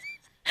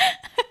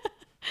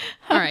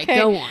 All right,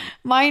 go on.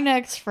 My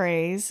next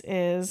phrase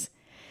is,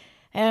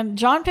 and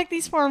John picked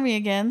these for me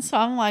again, so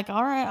I'm like,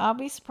 all right, I'll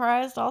be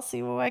surprised. I'll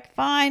see what I can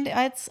find.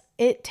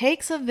 It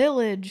takes a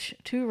village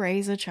to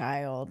raise a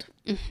child.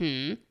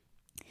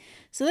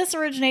 So this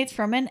originates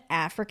from an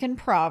African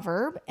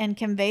proverb and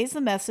conveys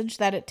the message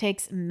that it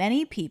takes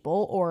many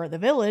people, or the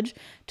village,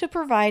 to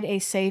provide a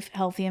safe,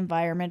 healthy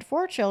environment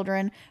for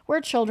children,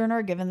 where children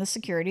are given the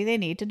security they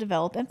need to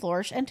develop and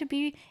flourish and to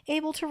be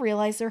able to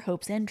realize their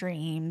hopes and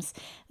dreams.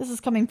 This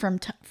is coming from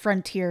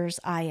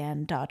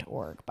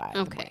frontiersin.org, by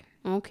the way.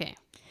 Okay.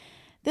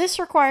 This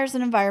requires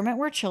an environment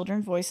where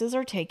children's voices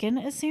are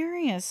taken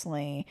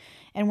seriously,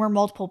 and where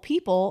multiple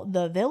people,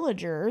 the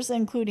villagers,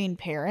 including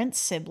parents,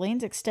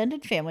 siblings,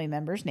 extended family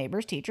members,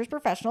 neighbors, teachers,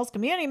 professionals,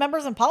 community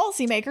members, and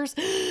policymakers,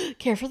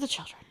 care for the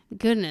children.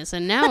 Goodness,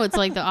 and now it's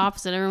like the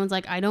opposite. Everyone's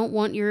like, I don't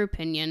want your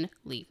opinion.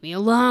 Leave me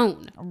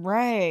alone.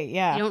 Right,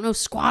 yeah. You don't know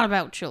squat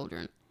about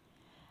children.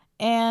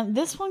 And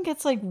this one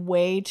gets like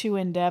way too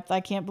in-depth.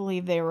 I can't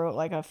believe they wrote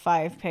like a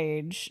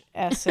 5-page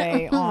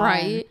essay on...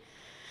 Right.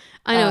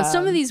 I know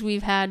some of these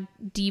we've had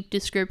deep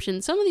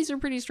descriptions. Some of these are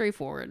pretty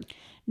straightforward.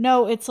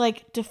 No, it's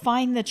like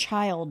define the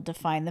child,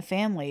 define the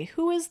family.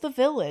 Who is the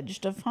village?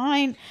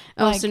 Define.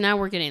 So now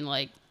we're getting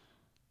like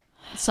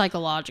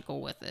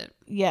psychological with it.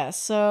 Yeah,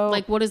 so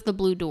like what is the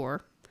blue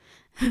door?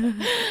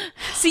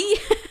 See?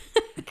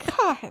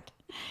 God.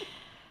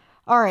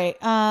 All right.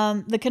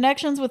 The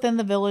connections within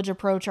the village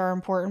approach are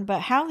important,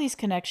 but how these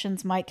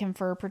connections might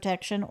confer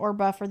protection or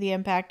buffer the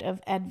impact of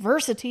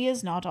adversity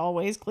is not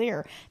always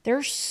clear.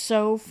 They're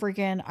so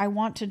freaking... I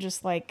want to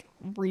just, like,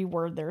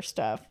 reword their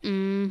stuff.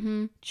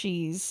 Mm-hmm.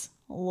 Jeez,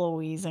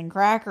 Louise and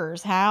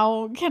crackers.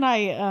 How can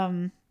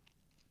I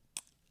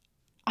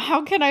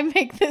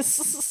make this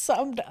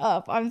summed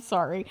up? I'm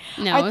sorry.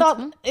 No, I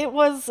thought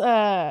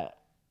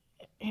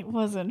it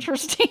was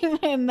interesting,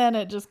 and then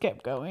it just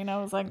kept going.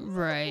 I was like,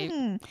 right.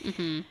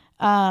 Mm-hmm.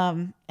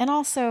 And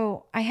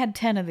also I had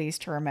 10 of these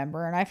to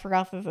remember, and I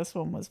forgot that this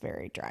one was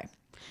very dry.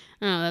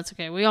 Oh, that's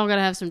okay. We all gotta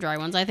have some dry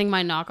ones. I think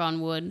my knock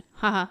on wood,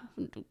 haha,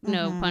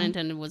 no pun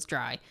intended, was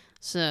dry.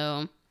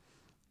 So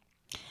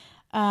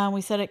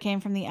we said it came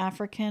from the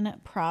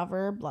African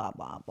proverb, blah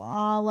blah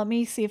blah. Let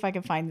me see if I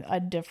can find a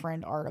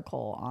different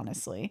article,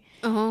 honestly.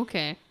 Oh,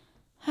 okay.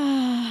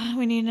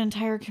 We need an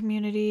entire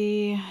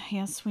community.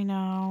 Yes, we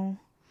know.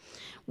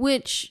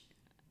 Which,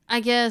 I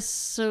guess,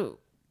 so...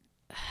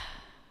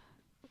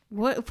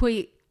 What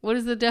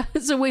is the...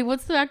 So wait,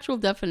 what's the actual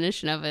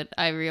definition of it?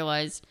 I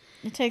realize...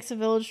 It takes a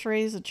village to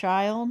raise a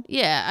child.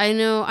 Yeah, I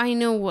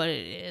know what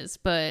it is,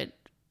 but...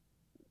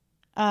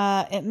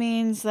 It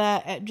means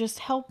that just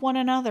help one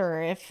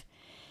another. If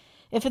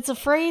it's a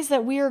phrase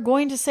that we are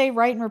going to say,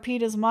 write, and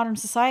repeat as a modern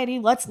society,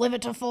 let's live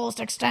it to fullest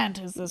extent.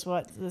 Is this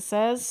what this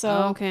says?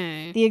 So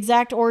okay. The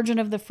exact origin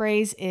of the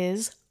phrase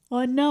is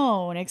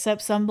unknown,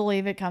 except some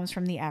believe it comes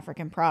from the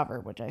African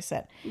proverb, which I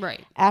said. Right.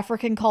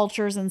 African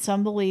cultures and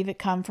some believe it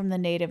come from the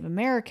Native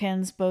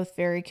Americans, both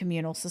very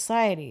communal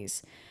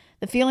societies.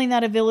 The feeling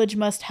that a village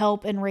must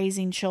help in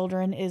raising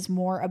children is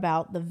more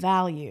about the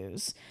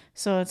values.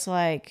 So it's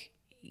like,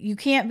 you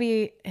can't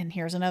be, and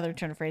here's another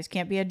turn of phrase,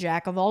 can't be a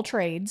jack of all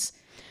trades.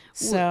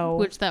 So,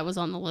 which that was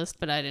on the list,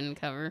 but I didn't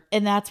cover.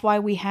 And that's why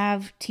we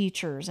have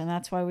teachers, and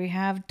that's why we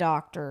have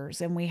doctors,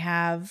 and we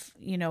have,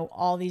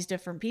 all these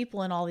different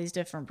people in all these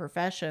different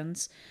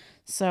professions.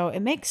 So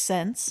it makes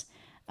sense.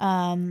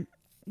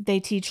 They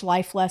teach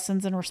life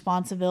lessons and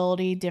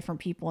responsibility. Different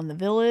people in the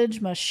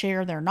village must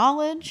share their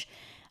knowledge.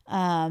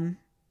 And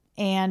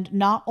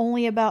not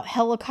only about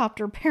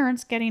helicopter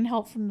parents getting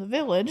help from the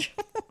village.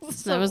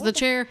 That was the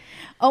chair.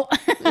 Oh,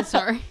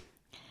 sorry.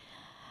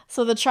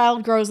 So the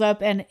child grows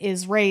up and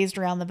is raised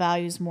around the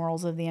values,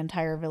 morals of the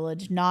entire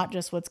village, not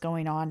just what's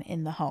going on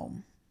in the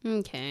home.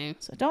 Okay.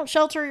 So don't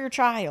shelter your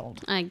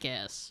child. I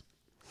guess.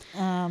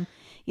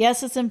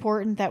 Yes, it's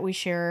important that we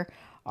share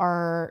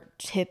our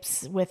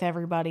tips with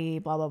everybody,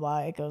 blah, blah, blah.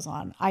 It goes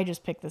on. I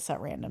just picked this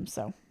at random,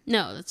 so.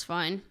 No, that's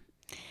fine.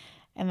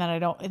 And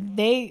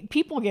then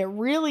people get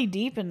really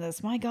deep in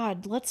this. My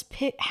God, let's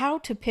pick how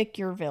to pick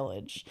your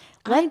village.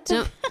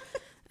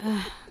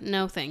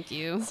 No, thank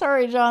you.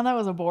 Sorry, John, that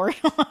was a boring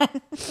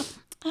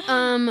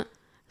one.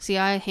 See,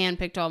 I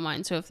handpicked all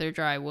mine, so if they're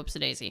dry, whoops a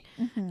daisy.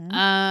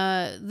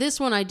 Mm-hmm. This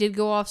one I did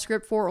go off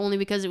script for only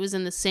because it was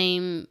in the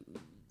same,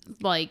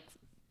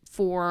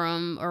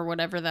 forum or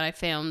whatever that I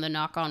found the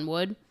knock on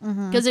wood.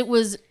 Because it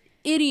was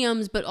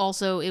idioms, but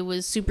also it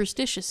was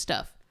superstitious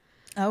stuff.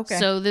 Okay.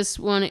 So this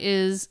one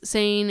is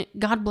saying,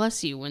 God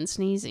bless you when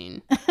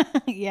sneezing.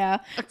 Yeah.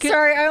 Okay.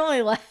 Sorry, I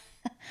only laughed.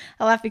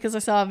 I laughed because I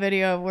saw a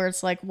video where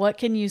it's like, what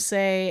can you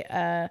say,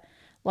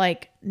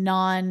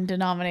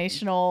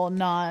 non-denominational,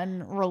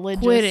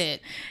 non-religious? Quit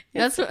it.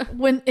 That's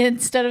when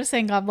instead of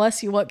saying God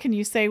bless you, what can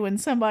you say when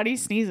somebody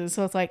sneezes?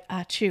 So it's like,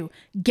 achoo,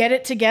 get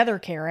it together,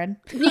 Karen.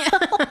 Yeah.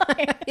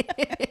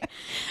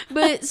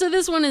 But so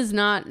this one is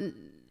not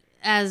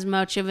as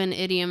much of an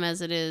idiom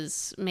as it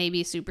is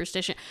maybe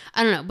superstition.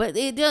 I don't know, but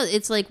it does.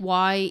 It's like,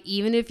 why,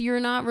 even if you're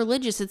not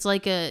religious, it's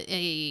like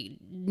a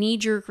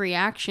knee-jerk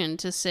reaction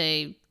to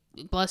say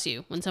bless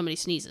you when somebody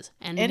sneezes.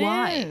 And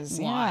why? Is,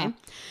 why? Yeah.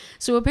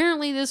 So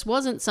apparently this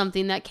wasn't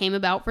something that came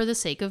about for the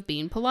sake of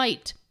being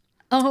polite.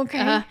 Oh,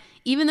 okay.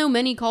 Even though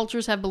many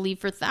cultures have believed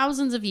for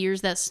thousands of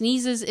years that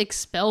sneezes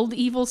expelled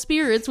evil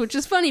spirits, which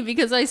is funny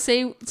because I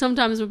say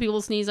sometimes when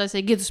people sneeze, I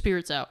say, get the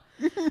spirits out.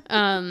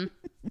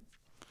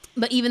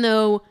 But even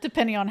though...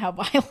 Depending on how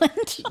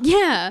violent.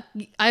 Yeah.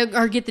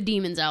 Or get the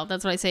demons out.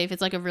 That's what I say if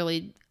it's like a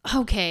really...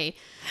 Okay.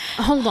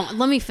 Hold on.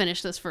 Let me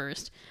finish this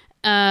first.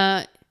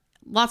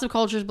 Lots of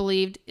cultures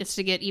believed it's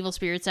to get evil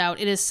spirits out.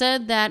 It is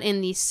said that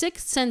in the 6th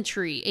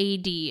century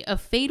AD, a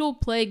fatal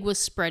plague was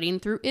spreading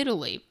through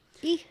Italy.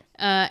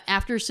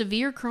 After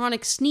severe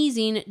chronic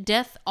sneezing,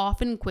 death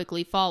often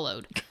quickly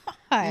followed.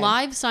 God.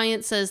 Live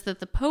Science says that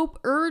the Pope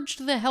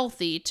urged the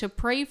healthy to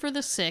pray for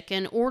the sick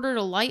and ordered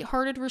a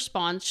lighthearted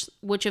response,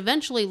 which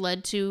eventually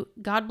led to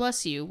God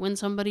bless you when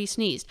somebody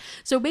sneezed.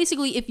 So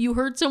basically, if you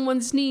heard someone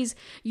sneeze,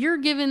 you're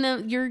giving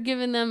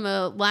them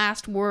a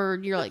last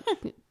word. You're like,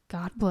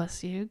 God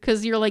bless you,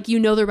 because you're like,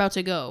 they're about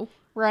to go.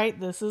 Right,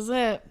 this is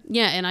it.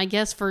 Yeah, and I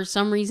guess for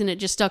some reason it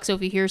just stuck. So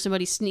if you hear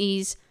somebody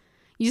sneeze,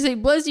 you say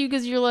bless you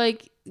because you're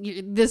like,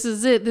 this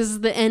is it. This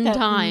is the end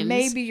times.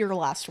 Maybe your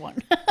last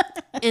one.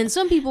 And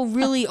some people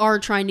really are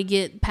trying to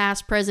get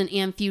past, present,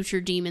 and future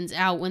demons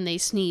out when they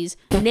sneeze.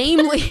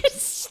 Namely,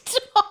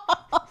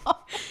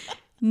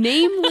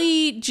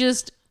 namely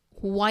just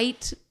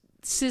white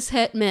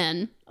cishet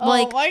men.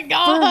 Oh my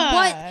God. For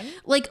what?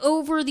 Like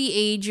over the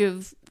age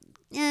of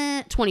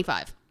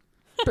 25.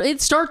 But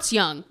it starts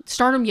young.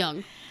 Start them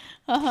young.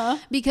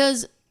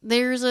 Because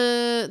there was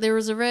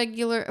a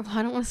regular,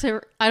 I don't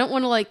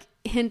want to like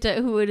hint at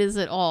who it is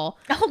at all.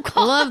 Oh God.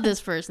 I love this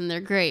person.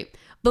 They're great.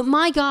 But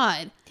my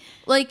God,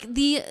 like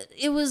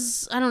it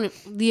was, I don't know,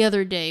 the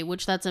other day,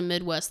 which that's a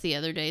Midwest the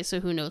other day. So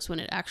who knows when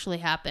it actually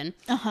happened.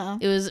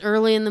 It was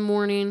early in the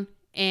morning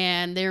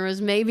and there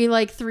was maybe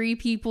like 3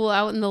 people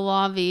out in the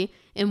lobby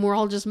and we're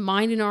all just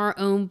minding our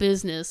own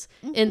business.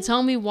 And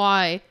tell me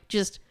why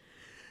just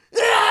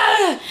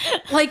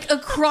like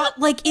across,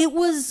 like it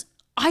was,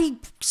 I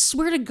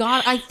swear to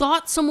God, I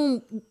thought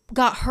someone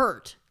got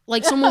hurt.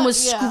 Like someone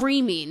was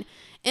screaming.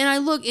 And I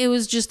look, it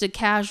was just a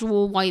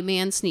casual white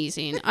man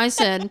sneezing. I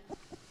said,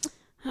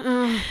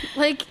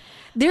 like,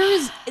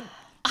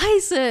 I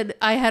said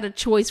I had a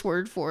choice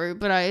word for it,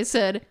 but I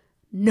said,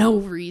 no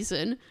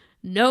reason.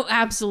 No,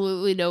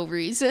 absolutely no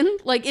reason.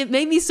 Like, it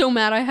made me so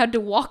mad I had to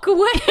walk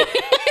away.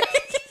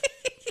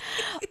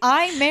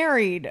 I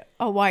married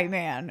a white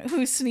man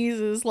who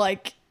sneezes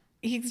like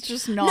he's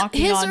just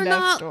knocking on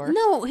death's door.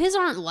 No, his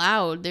aren't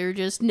loud. They're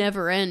just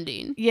never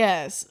ending.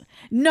 Yes.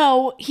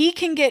 No, he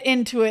can get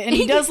into it and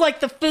he does like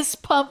the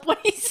fist pump when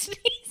he sneezes.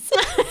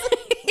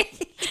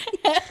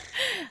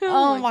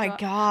 Oh my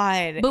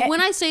God. But when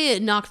I say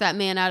it knocked that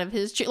man out of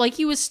his chair, like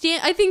he was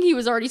I think he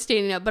was already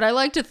standing up, but I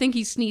like to think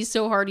he sneezed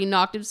so hard he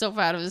knocked himself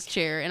out of his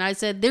chair. And I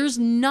said, there's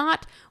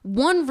not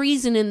one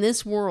reason in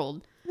this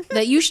world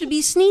that you should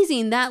be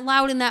sneezing that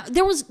loud and that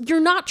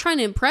you're not trying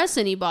to impress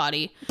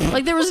anybody.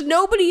 Like there was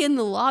nobody in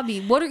the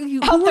lobby. Who are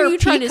you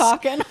trying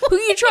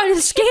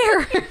to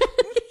scare?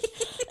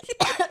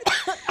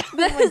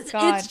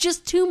 It's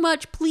just too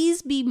much.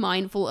 Please be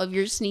mindful of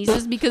your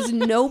sneezes because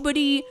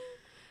the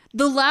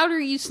louder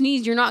you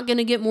sneeze, you're not going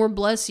to get more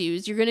bless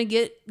yous. You're going to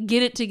get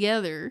it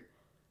together.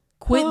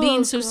 Quit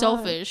being so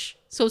selfish,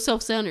 so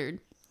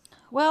self-centered.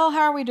 Well,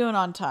 how are we doing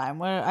on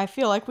time? I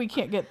feel like we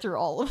can't get through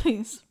all of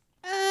these.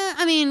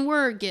 I mean,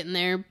 we're getting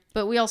there,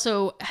 but we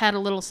also had a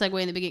little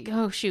segue in the beginning.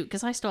 Oh, shoot,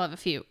 because I still have a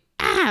few.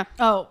 Ah!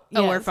 Oh,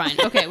 yes. Oh, we're fine.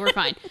 Okay, we're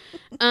fine.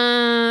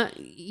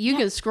 You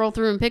can scroll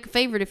through and pick a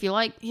favorite if you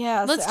like.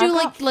 Yeah, let's do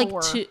like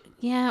 2.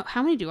 Yeah,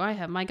 how many do I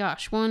have? My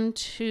gosh, 1,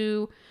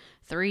 2,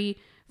 3,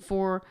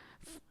 4,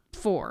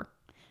 4.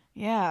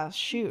 Yeah,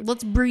 shoot.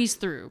 Let's breeze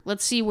through.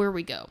 Let's see where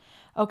we go.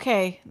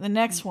 Okay, the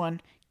next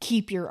one.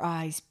 Keep your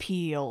eyes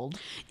peeled.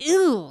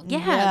 Ew,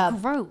 yeah,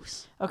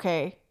 gross.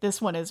 Okay,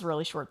 this one is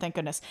really short, thank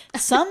goodness.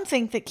 Some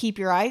think that keep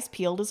your eyes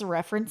peeled is a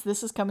reference.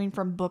 This is coming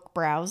from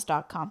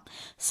bookbrowse.com.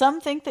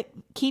 Some think that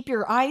keep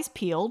your eyes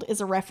peeled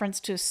is a reference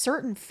to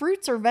certain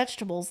fruits or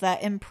vegetables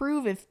that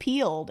improve if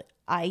peeled,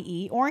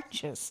 i.e.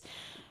 oranges.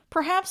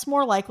 Perhaps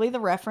more likely the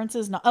reference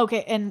is not...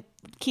 Okay, and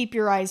keep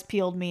your eyes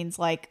peeled means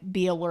like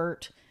be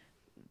alert,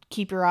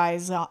 keep your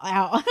eyes out.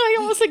 I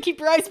almost said keep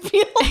your eyes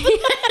peeled.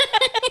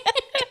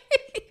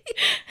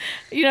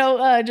 You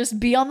know, just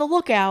be on the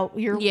lookout.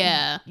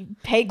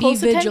 Pay close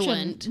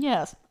vigilant. attention.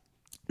 Yes.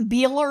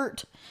 Be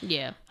alert.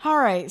 Yeah. All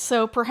right.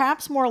 So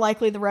perhaps more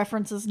likely the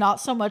reference is not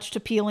so much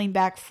to peeling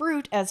back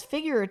fruit as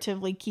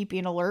figuratively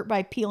keeping alert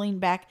by peeling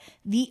back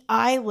the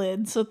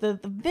eyelid so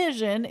that the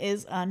vision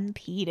is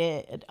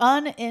unimpeded.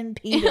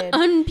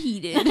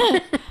 Unpeded.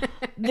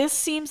 This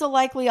seems a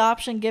likely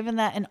option given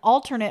that an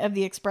alternate of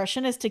the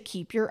expression is to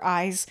keep your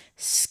eyes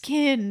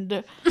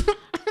skinned.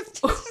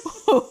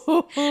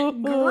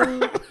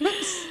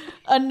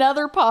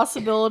 Another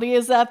possibility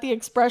is that the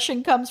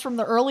expression comes from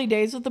the early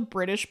days of the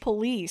British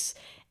police.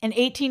 In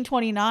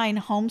 1829,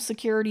 Home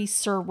Secretary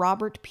Sir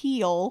Robert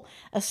Peel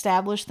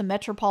established the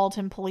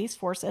Metropolitan Police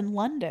Force in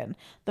London,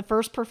 the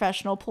first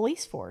professional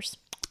police force.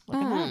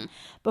 Look at that.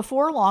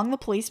 Before long, the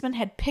policemen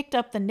had picked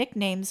up the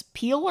nicknames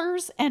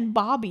Peelers and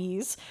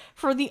Bobbies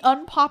for the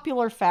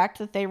unpopular fact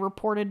that they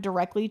reported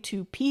directly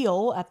to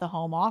Peel at the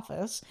Home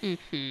Office.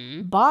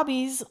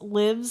 Bobbies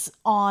lives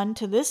on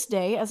to this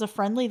day as a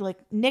friendly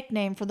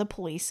nickname for the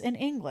police in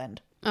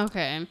England.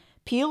 Okay.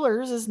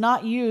 Peelers is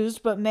not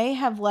used, but may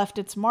have left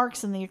its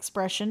marks in the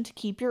expression to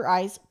keep your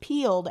eyes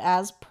peeled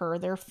as per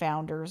their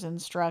founder's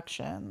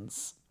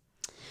instructions.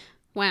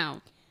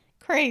 Wow.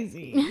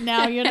 Crazy.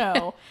 Now you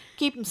know.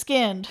 Keep them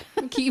skinned.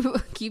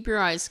 keep your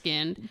eyes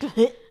skinned.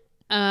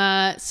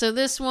 So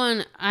this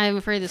one, I'm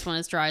afraid this one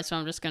is dry, so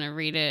I'm just going to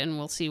read it and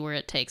we'll see where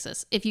it takes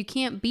us. If you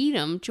can't beat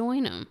them,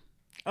 join them.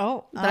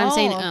 Oh. But I'm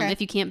saying okay.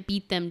 if you can't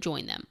beat them,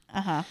 join them.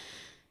 Uh-huh.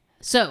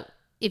 So,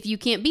 if you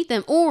can't beat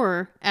them,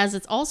 or, as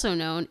it's also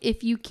known,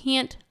 if you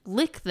can't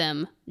lick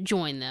them,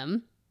 join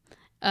them.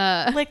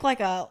 Lick like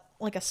a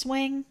like a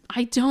swing?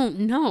 I don't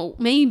know.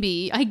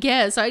 Maybe. I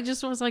guess. I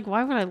just was like,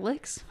 why would I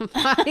lick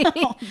somebody?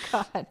 Oh,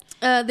 God.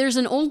 There's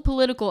an old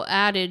political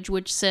adage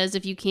which says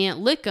if you can't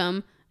lick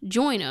 'em,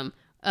 join 'em,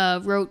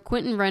 wrote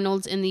Quentin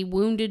Reynolds in The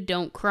Wounded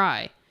Don't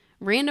Cry.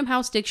 Random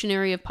House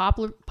Dictionary of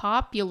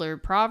Popular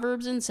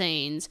Proverbs and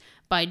Sayings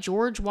by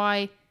George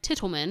Y.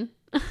 Tittleman.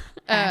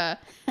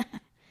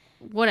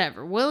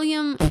 Whatever.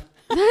 William...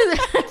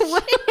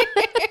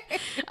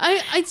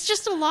 it's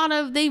just a lot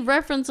of, they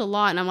reference a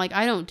lot, and I'm like,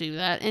 I don't do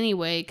that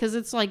anyway, because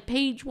it's like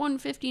page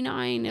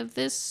 159 of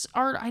this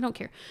art. I don't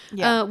care.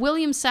 Yeah.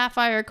 William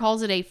Sapphire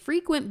calls it a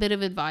frequent bit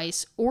of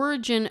advice,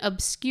 origin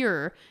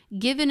obscure,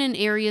 given in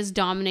areas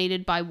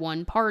dominated by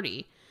one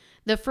party.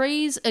 The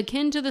phrase,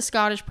 akin to the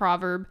Scottish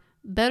proverb,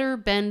 better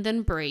bend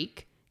than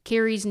break,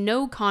 carries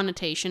no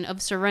connotation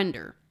of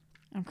surrender.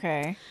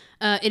 Okay.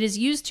 It is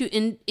used to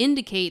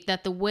indicate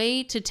that the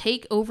way to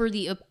take over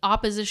the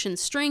opposition's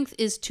strength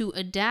is to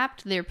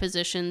adapt their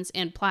positions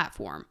and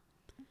platform.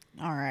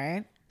 All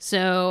right.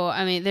 So,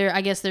 I mean,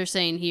 I guess they're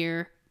saying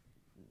here,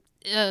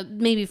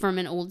 maybe from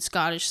an old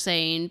Scottish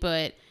saying,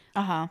 but...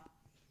 Uh-huh.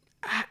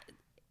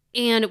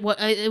 And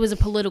it was a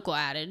political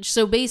adage.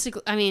 So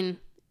basically, I mean,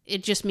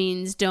 it just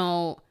means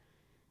don't...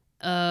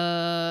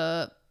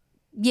 Yeah,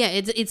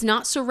 it's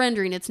not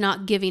surrendering. It's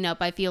not giving up.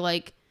 I feel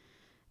like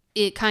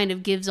it kind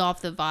of gives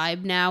off the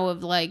vibe now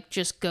of like,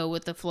 just go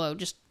with the flow.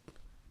 Just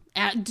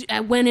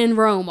when in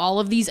Rome, all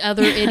of these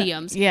other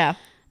idioms. Yeah.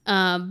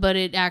 But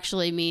it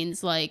actually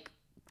means like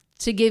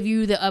to give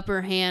you the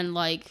upper hand,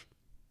 like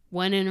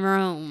when in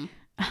Rome.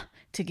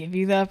 To give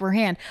you the upper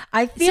hand.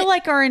 I feel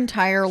like our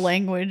entire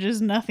language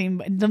is nothing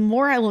but, the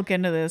more I look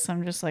into this,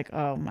 I'm just like,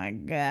 oh my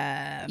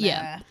God.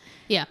 Yeah.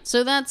 Yeah.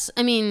 So that's,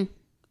 I mean,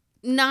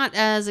 not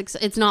as,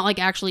 it's not like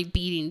actually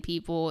beating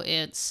people.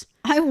 It's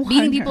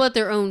beating people at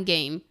their own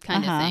game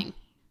kind of thing.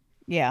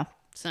 Yeah.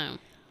 So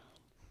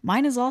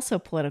mine is also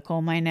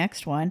political. My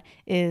next one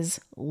is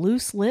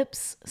loose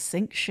lips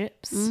sink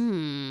ships.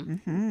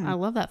 I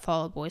love that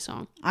Fall Out Boy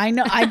song. I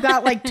know. I've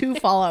got like 2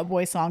 Fall Out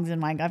Boy songs in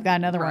mind. I've got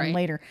another one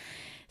later.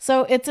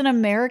 So it's an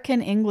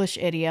American English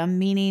idiom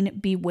meaning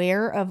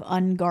beware of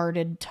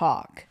unguarded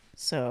talk.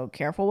 So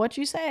careful what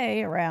you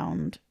say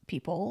around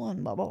people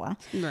and blah, blah, blah.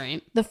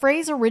 Right. The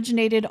phrase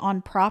originated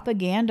on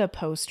propaganda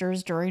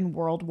posters during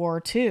World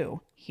War II.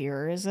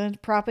 Here is a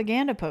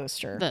propaganda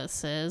poster. That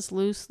says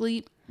loose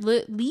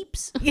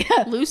leaps.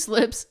 Yeah. Loose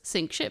lips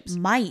sink ships.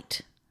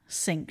 Might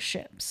sink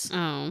ships.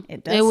 Oh.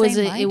 It does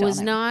say might it was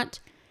on it. not,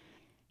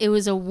 it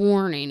was a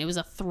warning. It was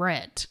a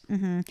threat.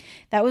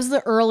 That was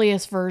the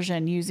earliest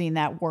version using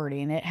that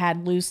wording. It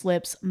had loose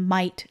lips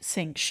might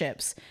sink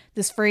ships.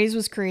 This phrase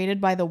was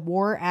created by the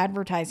War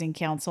Advertising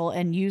Council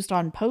and used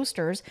on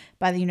posters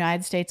by the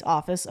United States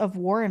Office of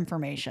War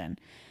Information.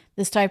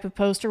 This type of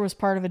poster was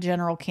part of a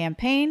general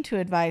campaign to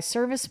advise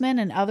servicemen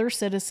and other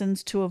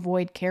citizens to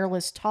avoid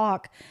careless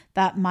talk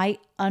that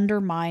might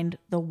undermine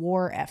the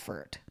war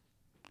effort.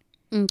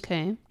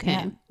 Okay.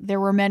 Yeah, there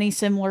were many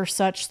similar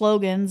such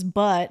slogans,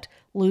 but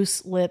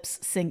loose lips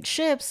sink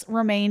ships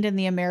remained in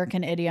the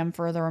American idiom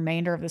for the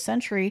remainder of the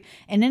century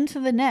and into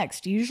the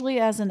next, usually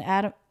as an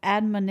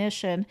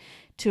admonition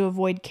to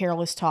avoid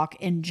careless talk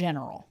in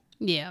general.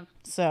 Yeah.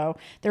 So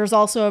there's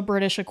also a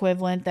British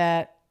equivalent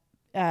that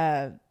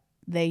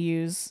they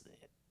use.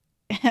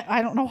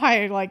 I don't know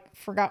why I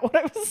forgot what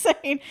I was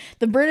saying.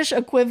 The British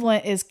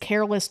equivalent is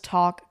careless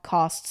talk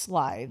costs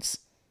lives.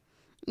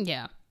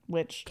 Yeah.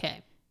 Which.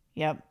 Okay.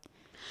 Yep.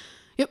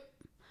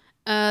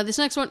 This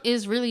next one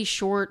is really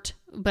short,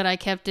 but I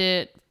kept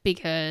it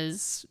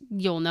because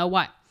you'll know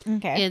why.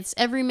 Okay. It's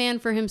every man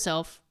for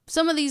himself.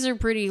 Some of these are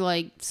pretty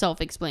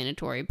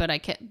self-explanatory, but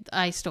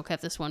I still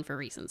kept this one for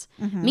reasons.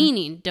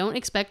 Meaning, don't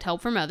expect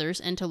help from others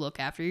and to look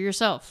after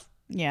yourself.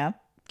 Yeah.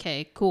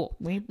 Okay, cool.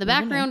 The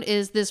background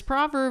is this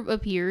proverb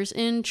appears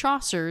in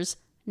Chaucer's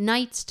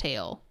Knight's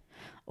Tale.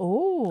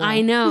 Oh,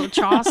 I know.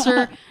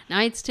 Chaucer,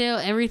 Knight's Tale,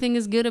 everything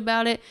is good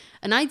about it.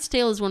 A Knight's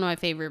Tale is one of my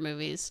favorite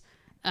movies.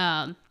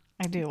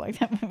 I do like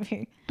that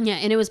movie. Yeah,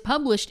 and it was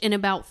published in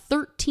about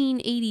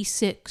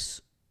 1386.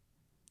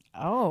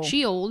 Oh.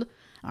 She old.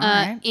 All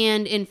right.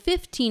 And in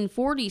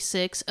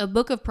 1546, a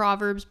book of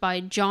Proverbs by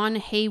John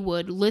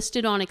Haywood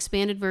listed on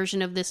expanded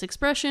version of this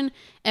expression,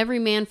 every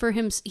man for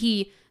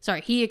he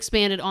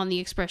expanded on the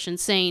expression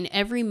saying,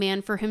 every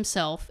man for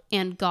himself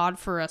and God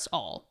for us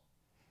all.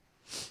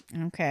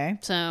 Okay.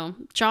 So,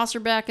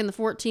 Chaucer back in the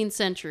 14th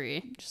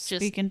century. Just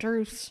speaking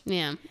truths.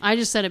 Yeah. I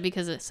just said it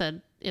because it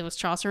said it was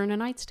Chaucer in A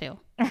Knight's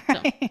Tale.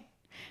 So.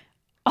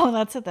 Oh,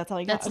 that's it. That's all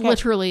you got. That's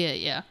literally it,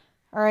 yeah.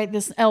 All right.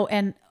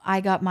 And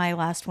I got my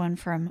last one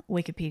from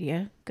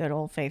Wikipedia. Good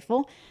old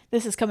faithful.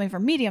 This is coming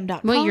from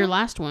medium.com. Wait, your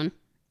last one?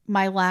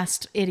 My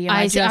last idiom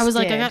I was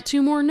like, I got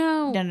 2 more.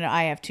 No,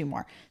 I have 2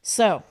 more.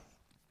 So,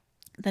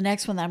 the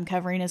next one that I'm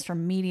covering is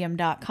from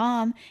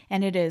medium.com,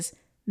 and it is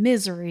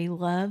Misery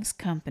Loves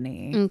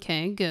Company.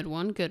 Okay, good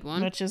one.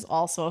 Which is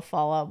also a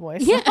Fall Out Boy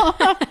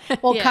song.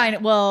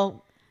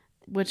 Well,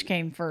 which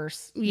came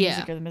first?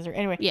 Music or the Misery?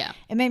 Anyway,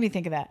 it made me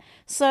think of that.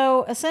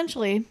 So,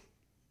 essentially,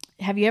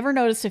 have you ever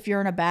noticed if you're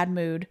in a bad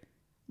mood,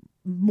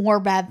 more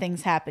bad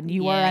things happen.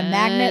 You are a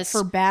magnet Yes.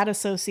 for bad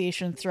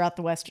associations throughout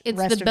the rest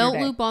It's of the your belt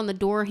day. loop on the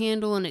door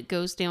handle, and it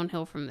goes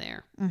downhill from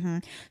there.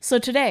 So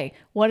today,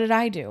 what did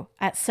I do?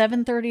 At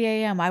 7:30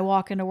 a.m., I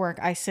walk into work.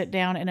 I sit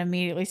down and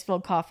immediately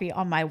spill coffee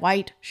on my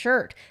white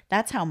shirt.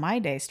 That's how my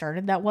day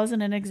started. That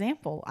wasn't an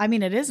example. I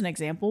mean, it is an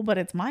example, but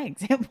it's my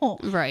example.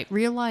 Right.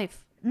 Real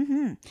life.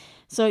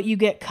 So you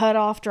get cut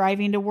off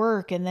driving to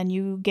work, and then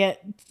you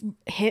get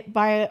hit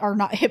by, or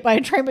not hit by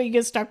a train, but you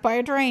get stuck by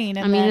a train.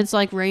 And I mean, then, it's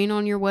like rain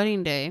on your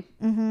wedding day.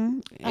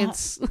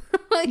 It's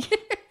like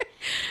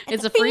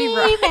it's a free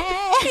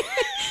ride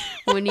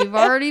when you've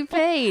already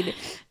paid.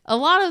 A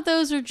lot of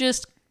those are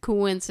just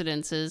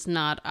coincidences,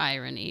 not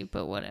irony,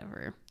 but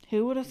whatever.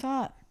 who would have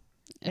thought?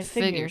 It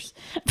figures.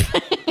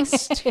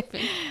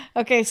 Stupid.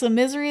 Okay, so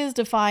misery is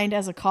defined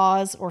as a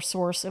cause or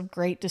source of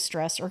great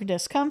distress or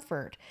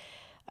discomfort.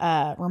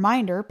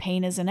 Reminder,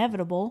 pain is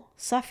inevitable.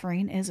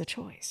 Suffering is a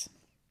choice.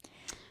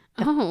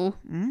 Oh.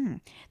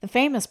 The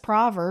famous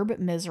proverb,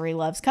 misery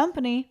loves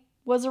company,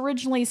 was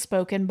originally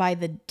spoken by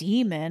the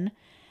demon.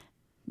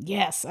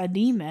 Yes, a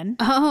demon.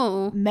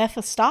 Oh.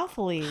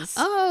 Mephistopheles.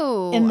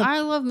 Oh. In the-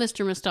 I love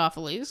Mr.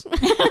 Mistopheles.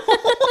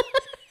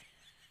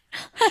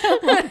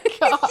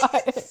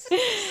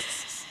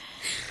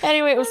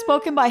 Anyway, it was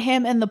spoken by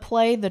him in the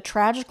play The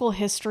Tragical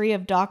History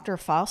of Dr.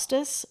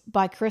 Faustus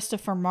by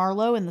Christopher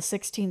Marlowe in the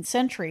 16th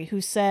century,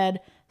 who said,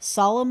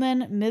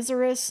 Solomon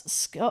miseris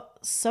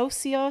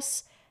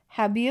socios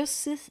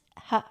habusis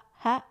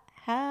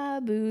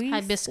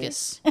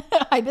Hibiscus.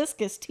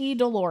 hibiscus T.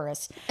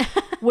 Dolores,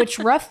 which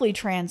roughly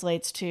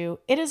translates to,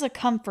 it is a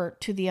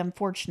comfort to the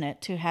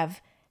unfortunate to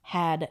have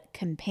had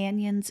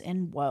companions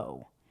in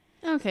woe.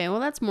 Okay, well,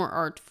 that's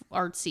more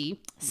artsy.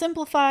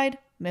 Simplified,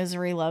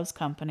 misery loves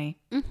company.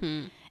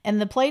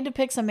 And the play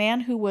depicts a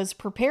man who was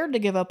prepared to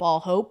give up all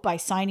hope by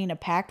signing a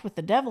pact with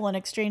the devil in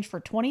exchange for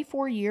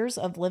 24 years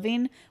of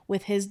living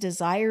with his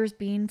desires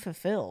being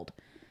fulfilled.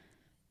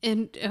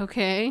 And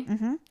okay.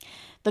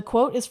 The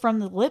quote is from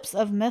the lips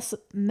of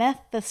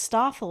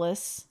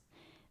Mephistopheles,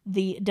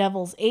 the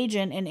devil's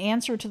agent, in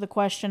answer to the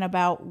question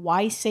about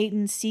why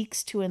Satan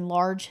seeks to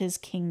enlarge his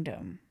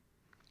kingdom.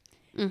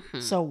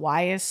 So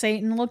why is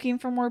Satan looking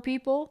for more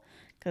people?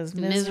 Because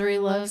misery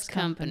loves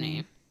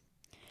company.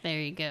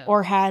 There you go.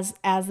 Or has,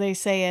 as they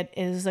say, it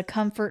is a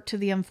comfort to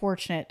the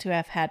unfortunate to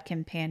have had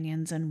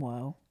companions in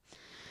woe.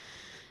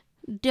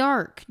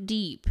 Dark,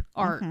 deep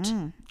art.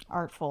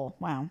 Artful.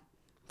 Wow.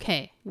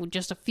 Okay, well,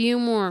 just a few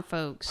more,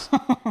 folks.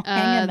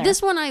 Hang in there.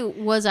 This one I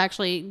was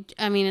actually,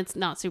 I mean, it's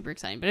not super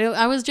exciting, but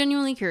I was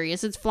genuinely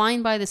curious. It's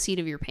flying by the seat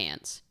of your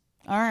pants.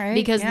 All right.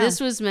 Because yeah. this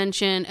was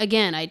mentioned,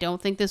 again, I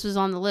don't think this was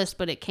on the list,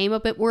 but it came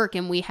up at work,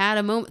 and we had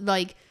a moment,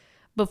 like,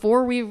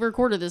 before we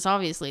recorded this,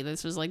 obviously,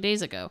 this was like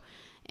days ago.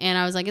 And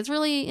I was like, it's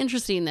really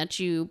interesting that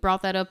you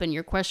brought that up and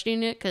you're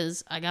questioning it,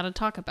 because I got to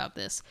talk about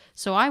this.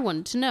 So I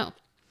wanted to know.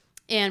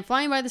 And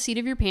flying by the seat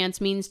of your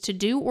pants means to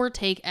do or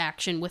take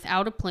action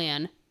without a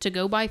plan, to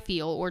go by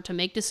feel, or to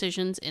make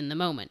decisions in the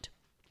moment.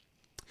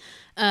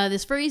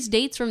 This phrase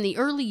dates from the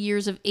early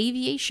years of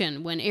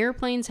aviation, when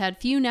airplanes had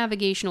few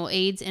navigational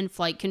aids and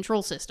flight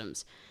control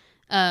systems.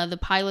 The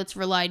pilots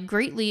relied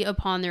greatly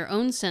upon their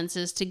own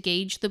senses to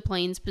gauge the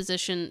plane's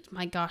position.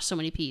 My gosh, so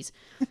many P's.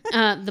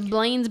 The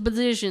plane's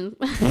position.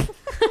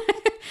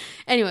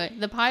 Anyway,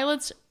 the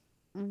pilots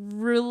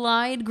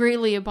relied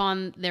greatly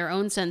upon their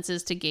own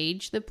senses to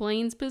gauge the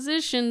plane's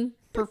position,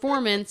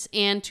 performance,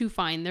 and to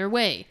find their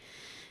way.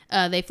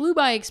 They flew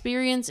by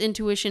experience,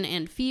 intuition,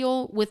 and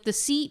feel, with the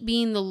seat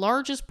being the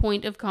largest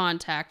point of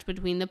contact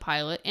between the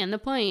pilot and the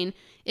plane.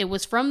 It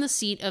was from the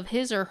seat of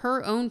his or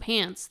her own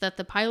pants that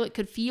the pilot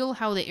could feel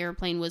how the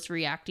airplane was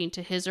reacting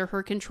to his or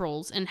her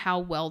controls and how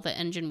well the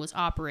engine was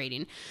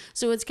operating.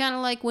 So it's kind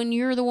of like when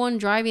you're the one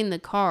driving the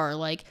car,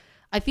 like,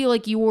 I feel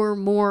like you're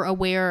more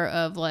aware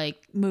of,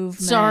 like,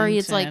 movement. Sorry,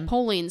 it's like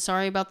pulling.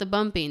 Sorry about the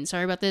bumping.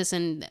 Sorry about this.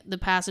 And the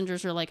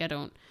passengers are like, I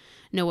don't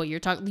know what you're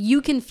talking.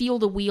 You can feel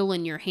the wheel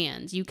in your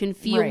hands. You can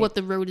feel what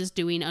the road is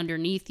doing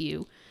underneath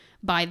you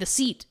by the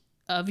seat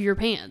of your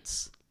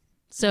pants.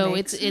 So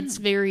it's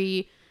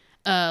very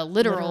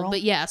literal.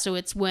 But yeah, so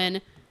it's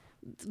when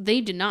they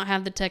did not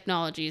have the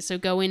technology. So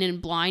going in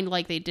blind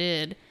like they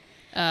did,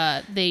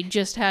 they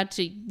just had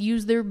to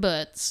use their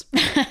butts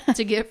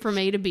to get from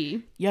A to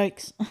B.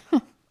 Yikes.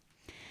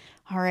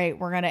 All right,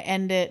 we're going to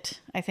end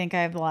it. I think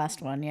I have the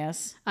last one,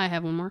 yes? I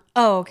have one more.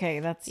 Oh, okay.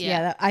 That's,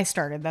 I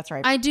started. That's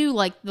right. I do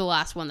like the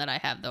last one that I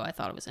have, though. I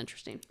thought it was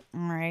interesting.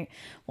 All right.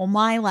 Well,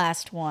 my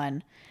last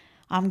one,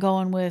 I'm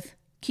going with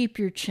keep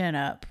your chin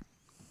up.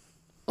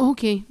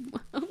 Okay.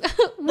 Wait, I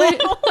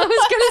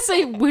was going to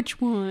say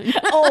which one.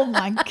 Oh,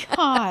 my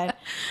God.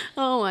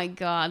 Oh, my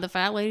God. The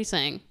fat lady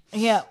sang.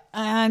 Yeah,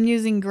 I'm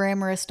using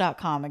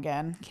grammarist.com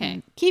again.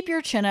 Okay. Keep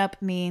your chin up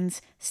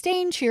means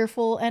staying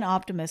cheerful and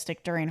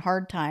optimistic during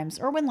hard times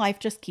or when life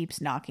just keeps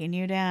knocking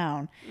you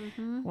down.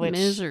 Which,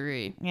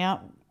 misery. Yeah,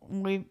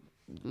 We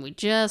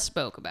just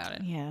spoke about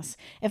it. Yes.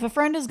 If a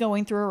friend is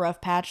going through a rough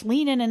patch,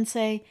 lean in and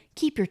say,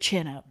 keep your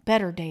chin up.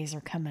 Better days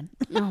are coming.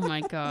 Oh, my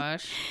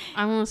gosh.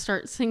 I want to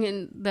start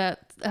singing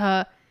that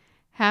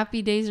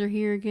Happy days are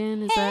here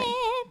again. Is that?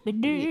 Happy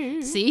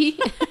days See?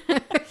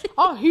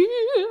 are here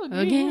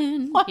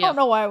Again. I Yep. don't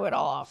know why I would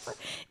all offer.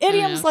 know.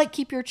 Idioms like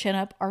keep your chin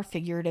up are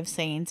figurative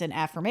sayings and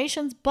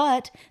affirmations,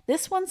 but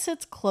this one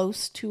sits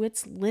close to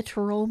its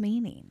literal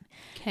meaning.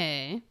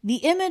 Okay. The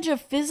image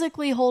of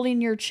physically holding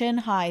your chin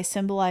high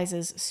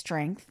symbolizes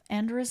strength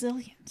and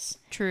resilience.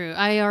 True.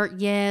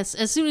 Yes.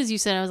 As soon as you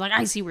said it, I was like,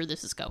 I see where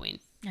this is going.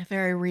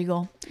 Very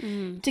regal.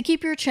 To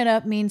keep your chin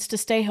up means to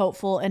stay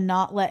hopeful and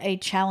not let a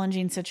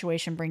challenging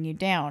situation bring you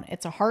down.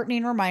 It's a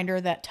heartening reminder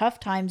that tough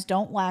times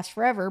don't last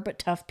forever, but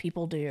tough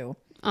people do.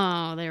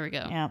 Oh, there we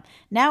go. Yeah.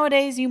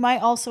 Nowadays, you might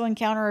also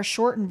encounter a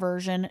shortened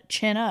version,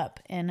 chin up,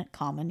 in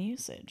common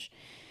usage.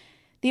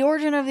 The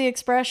origin of the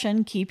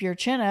expression, keep your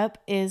chin up,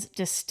 is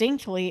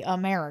distinctly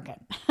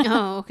American.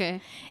 Oh,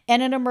 okay.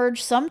 And it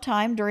emerged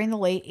sometime during the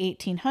late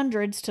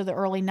 1800s to the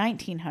early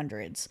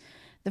 1900s.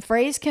 The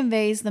phrase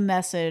conveys the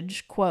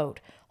message,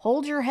 quote,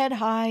 hold your head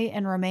high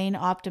and remain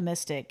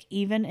optimistic,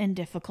 even in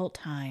difficult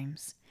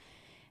times.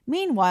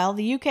 Meanwhile,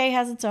 the UK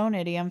has its own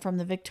idiom from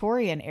the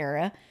Victorian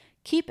era,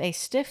 keep a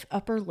stiff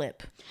upper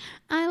lip.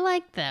 I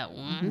like that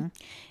one.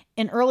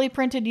 An early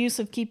printed use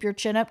of keep your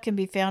chin up can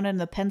be found in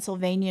the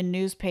Pennsylvania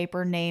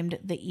newspaper named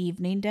The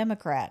Evening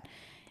Democrat.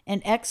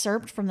 An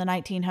excerpt from the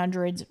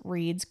 1900s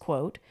reads,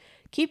 quote,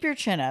 keep your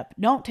chin up.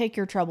 Don't take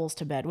your troubles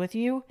to bed with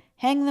you.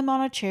 Hang them on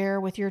a chair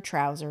with your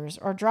trousers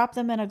or drop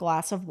them in a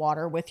glass of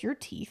water with your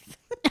teeth.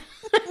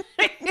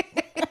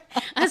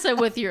 I said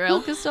with your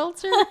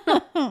Alka-Seltzer?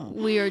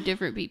 We are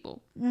different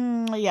people.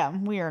 Yeah,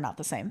 we are not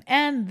the same.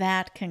 And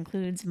that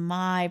concludes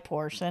my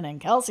portion. And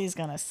Kelsey's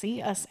going to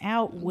see us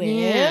out with...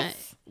 Yeah,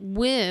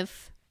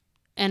 with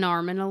an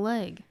arm and a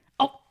leg.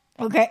 Oh,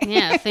 okay.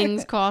 Yeah,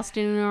 things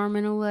costing an arm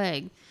and a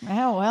leg.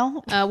 Oh,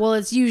 well. Well,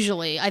 it's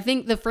usually, I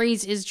think the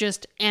phrase is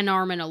just an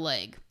arm and a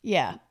leg.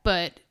 Yeah.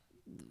 But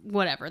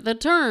whatever. The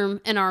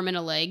term an arm and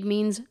a leg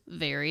means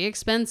very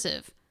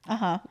expensive.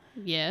 Uh-huh.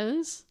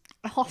 Yes?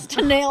 I lost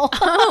a nail.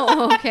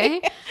 Oh,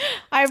 okay.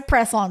 I have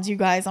press-ons, you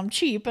guys. I'm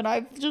cheap, and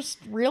I've just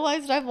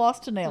realized I've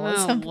lost a nail at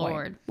Oh, some Lord.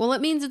 point. Well,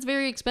 it means it's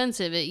very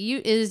expensive. It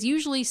is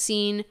usually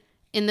seen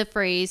in the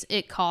phrase,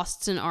 it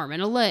costs an arm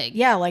and a leg.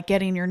 Yeah, like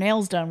getting your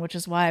nails done, which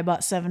is why I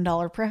bought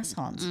 $7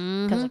 press-ons.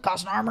 Because it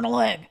costs an arm and a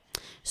leg.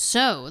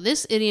 So,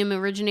 this idiom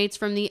originates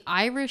from the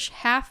Irish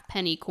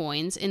halfpenny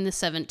coins in the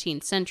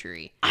 17th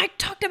century. I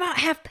talked about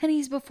half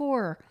pennies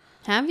before.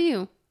 Have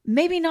you?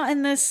 Maybe not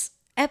in this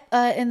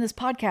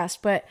podcast,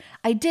 but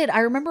I did. I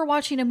remember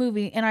watching a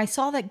movie and I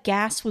saw that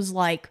gas was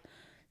like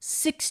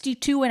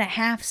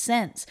 62.5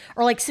 cents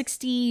or like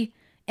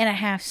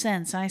 60.5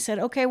 cents. And I said,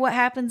 okay, what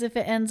happens if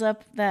it ends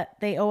up that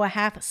they owe a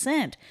half a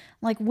cent?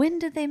 Like, when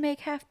did they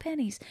make half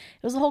pennies?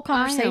 It was a whole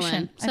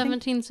conversation.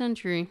 17th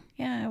century.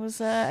 Yeah, it was,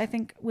 I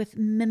think with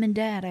Mim and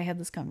Dad, I had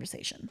this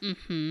conversation.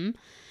 Mm-hmm.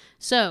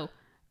 So,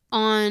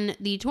 on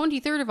the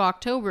 23rd of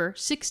October,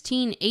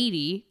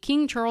 1680,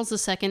 King Charles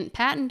II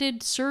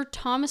patented Sir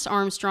Thomas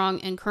Armstrong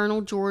and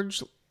Colonel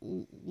George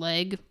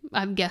Legge,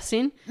 I'm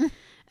guessing,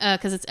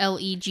 because it's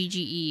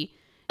Legge.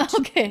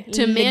 Okay.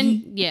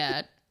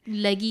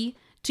 Legge,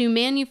 to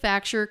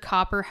manufacture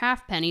copper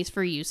halfpennies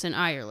for use in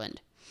Ireland.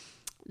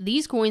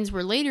 These coins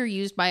were later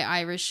used by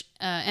Irish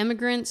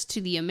immigrants to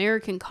the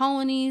American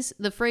colonies.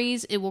 The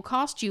phrase, it will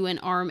cost you an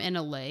arm and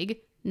a leg,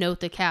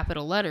 note the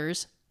capital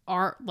letters,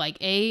 are like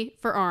A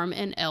for arm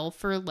and L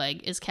for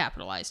leg is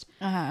capitalized,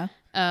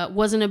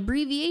 was an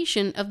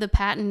abbreviation of the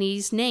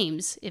patentees'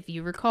 names, if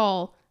you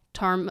recall,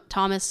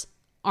 Thomas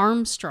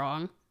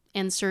Armstrong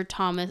and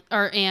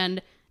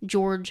and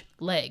George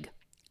Legge.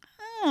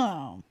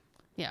 Oh.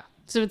 Yeah.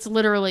 So it's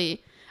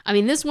literally, I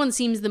mean, this one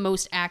seems the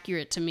most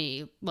accurate to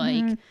me.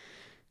 Like,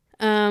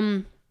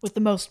 With the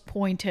most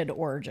pointed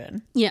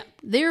origin. yeah.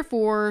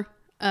 Therefore,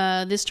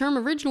 this term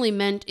originally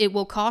meant it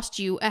will cost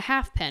you a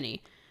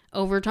halfpenny.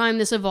 Over time,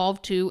 this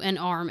evolved to an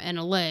arm and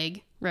a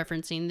leg,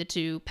 referencing the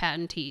two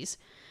patentees,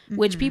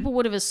 which people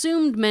would have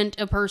assumed meant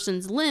a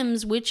person's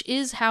limbs, which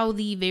is how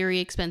the very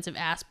expensive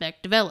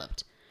aspect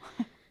developed.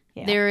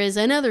 Yeah. There is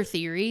another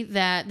theory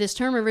that this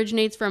term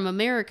originates from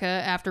America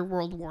after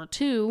World War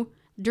II.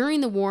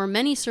 During the war,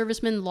 many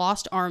servicemen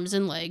lost arms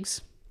and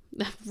legs.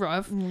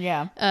 Rough.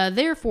 Yeah.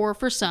 Therefore,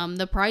 for some,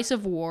 the price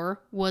of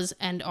war was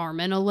an arm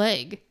and a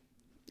leg.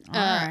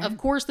 Right. Of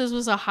course, this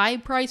was a high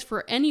price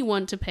for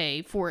anyone to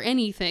pay for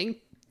anything.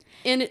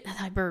 And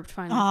I burped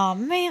finally. Oh,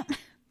 man.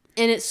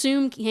 And it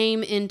soon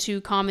came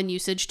into common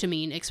usage to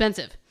mean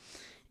expensive.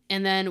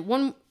 And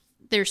then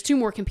there's two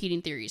more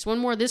competing theories. One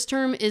more, this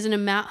term is an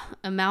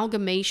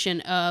amalgamation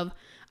of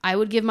I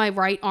would give my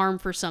right arm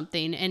for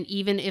something, and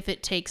even if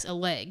it takes a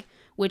leg,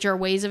 which are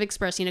ways of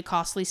expressing a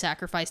costly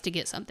sacrifice to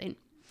get something.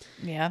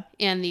 Yeah.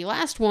 And the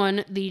last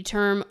one, the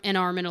term an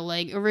arm and a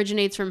leg,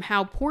 originates from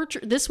how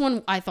this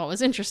one I thought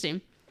was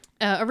interesting,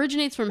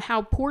 originates from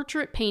how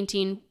portrait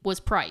painting was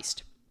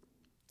priced.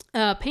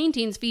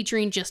 Paintings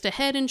featuring just a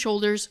head and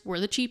shoulders were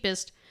the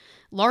cheapest.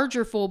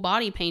 Larger full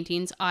body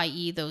paintings,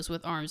 i.e. those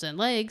with arms and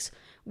legs,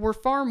 were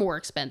far more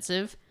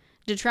expensive.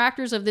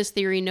 Detractors of this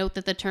theory note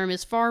that the term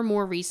is far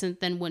more recent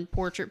than when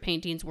portrait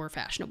paintings were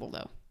fashionable,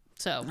 though.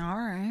 So All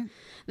right.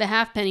 the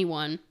halfpenny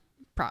one,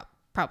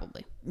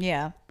 probably.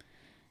 Yeah.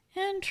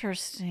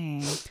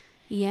 Interesting.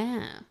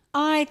 Yeah.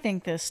 I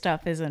think this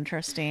stuff is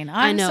interesting.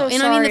 I know. So and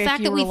sorry I mean, the if fact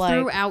you that we were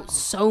threw like, out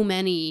so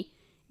many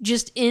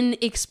just in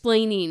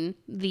explaining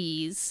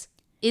these,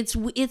 it's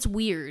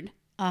weird.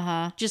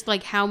 uh-huh. Just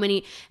like how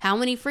many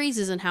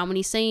phrases and how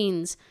many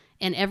sayings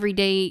and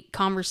everyday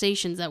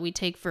conversations that we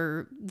take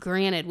for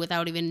granted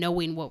without even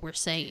knowing what we're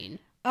saying.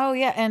 Oh,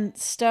 yeah. And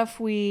stuff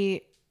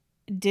we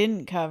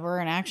didn't cover.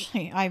 And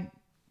actually, I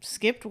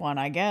skipped one,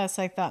 I guess.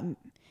 I thought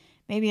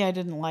maybe I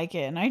didn't like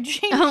it and I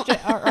changed it.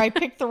 Or I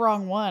picked the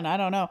wrong one. I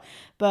don't know.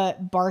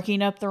 But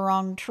barking up the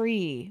wrong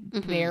tree,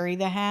 bury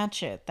the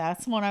hatchet.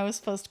 That's one I was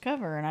supposed to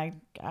cover. And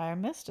I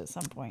missed at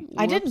some point.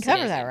 I didn't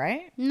cover that,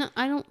 right? No,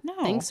 I don't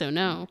think so,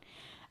 no.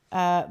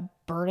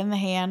 Bird in the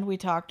hand, we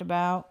talked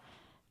about.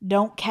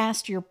 Don't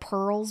cast your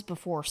pearls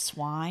before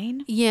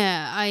swine.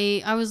 Yeah,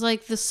 I was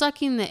like, the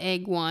sucking the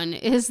egg one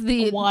is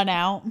the... One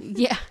out.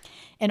 Yeah.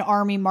 An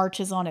army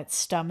marches on its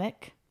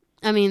stomach.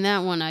 I mean, that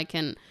one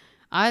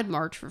I'd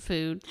march for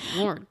food.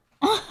 Lord.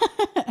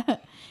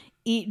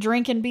 Eat,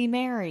 drink, and be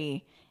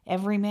merry.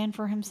 Every man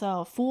for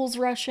himself. Fools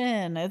rush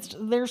in.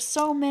 There's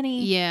so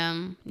many.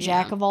 Yeah.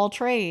 Jack of all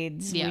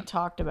trades. Yeah. We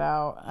talked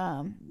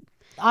about.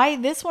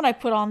 This one I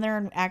put on there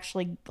and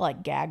actually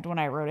like gagged when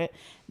I wrote it.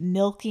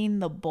 Milking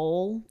the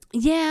bull.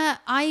 Yeah,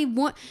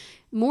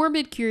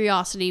 morbid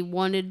curiosity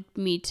wanted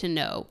me to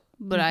know,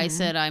 but I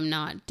said I'm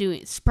not doing.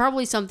 It's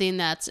probably something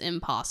that's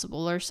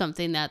impossible or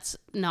something that's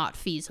not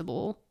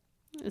feasible.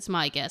 It's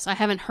my guess. I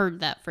haven't heard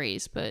that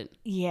phrase, but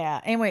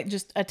Yeah. Anyway,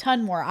 just a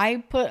ton more.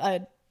 I put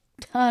a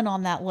ton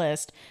on that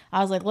list.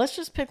 I was like, let's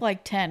just pick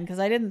like 10 because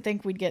I didn't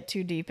think we'd get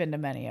too deep into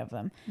many of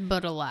them.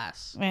 but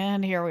alas,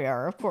 And here we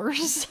are, of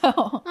course.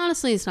 So,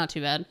 honestly, it's not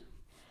too bad.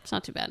 It's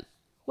not too bad.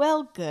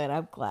 well, good.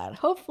 I'm glad.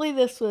 Hopefully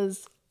this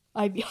was...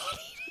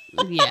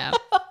 Yeah.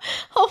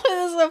 Hopefully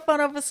this is a fun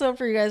episode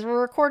for you guys.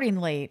 We're recording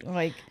late.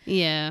 Like,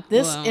 Yeah.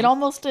 it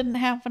almost didn't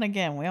happen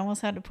again. We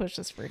almost had to push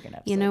this freaking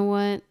episode. You know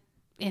what?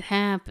 It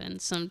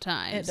happens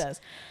sometimes. It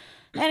does.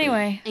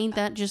 Anyway. Ain't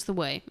that just the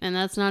way? And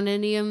that's not an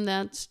idiom.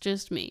 That's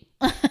just me.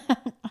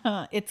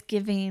 It's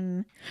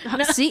giving...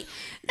 See,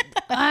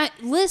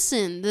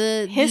 listen.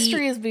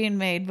 History is being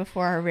made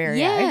before our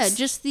very eyes. Yeah,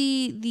 just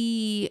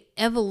the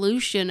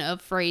evolution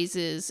of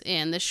phrases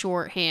and the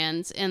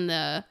shorthands and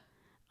the...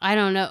 I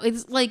don't know.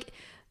 It's like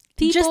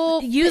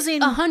people Just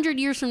using... 100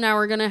 years from now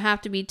are going to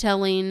have to be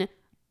telling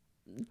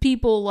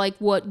people like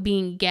what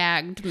being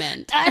gagged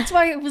meant. That's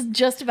why I was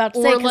just about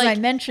to say, Or, because like, I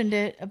mentioned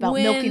it about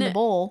milking the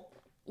bull.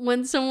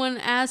 When someone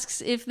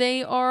asks if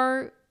they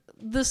are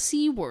the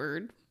C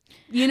word.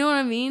 You know what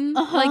I mean?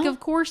 Like, of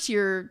course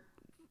you're...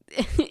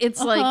 It's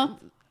like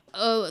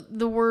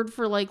the word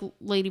for, like,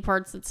 lady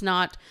parts that's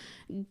not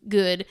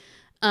good.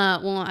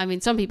 Well, I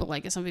mean, some people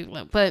like it, some people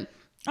don't. But...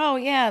 Oh,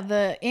 yeah.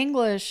 The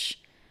English...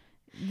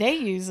 They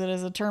use it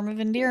as a term of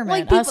endearment.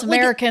 Like people, Us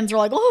Americans are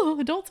like, oh,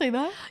 don't say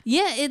that.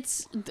 Yeah,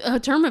 it's a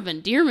term of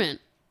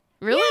endearment.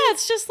 Really? Yeah,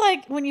 it's just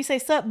like when you say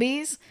sup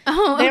bees.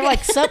 Oh, They're okay.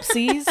 like sup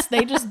seas.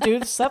 They just do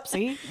the sup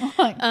sea.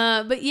 Like,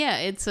 But yeah,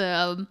 it's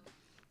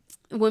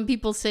when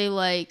people say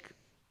like,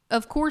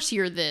 of course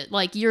you're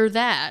you're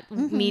that,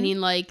 meaning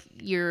like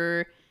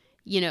you're,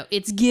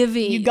 it's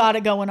giving. you got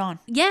it going on.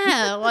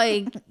 Yeah,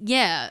 like,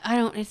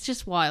 yeah, it's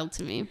just wild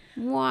to me.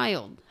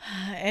 Wild.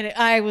 And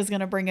I was going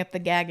to bring up the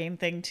gagging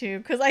thing too,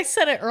 because I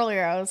said it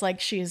earlier. I was like,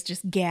 she is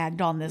just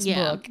gagged on this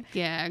book.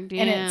 Gagged,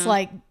 yeah. And it's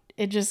like,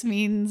 it just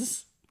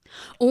means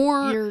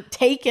or you're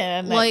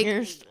taken. That like,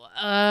 you're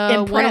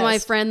one of my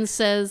impressed. friends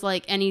says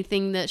like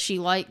anything that she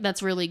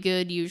that's really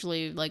good,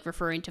 usually like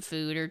referring to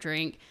food or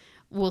drink,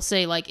 will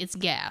say like it's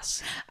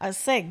gas. I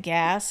say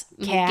gas,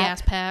 cap.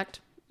 Gas packed.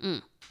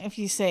 If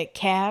you say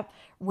cap,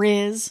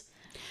 Riz,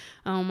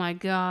 Oh my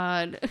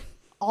God.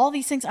 all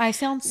these things. I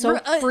sound so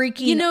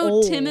freaking old.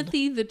 old.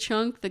 Timothy the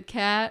Chunk, the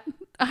cat.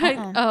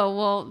 Oh,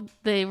 well,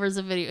 there was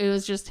a video. It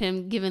was just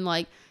him giving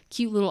like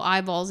cute little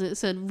eyeballs. And it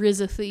said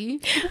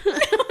Rizathy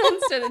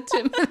instead of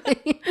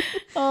Timothy.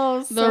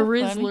 Oh, so The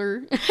funny.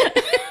 Rizzler.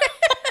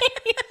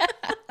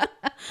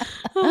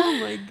 Oh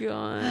my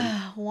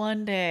God.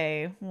 One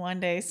day,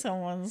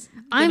 someone's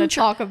I'm gonna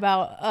talk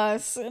about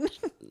us. And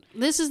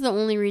This is the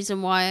only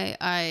reason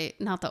why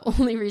not the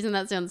only reason,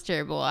 that sounds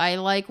terrible. I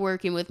like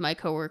working with my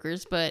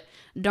coworkers, but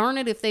darn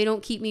it if they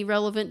don't keep me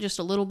relevant just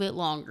a little bit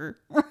longer.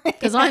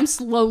 Because I'm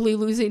slowly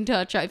losing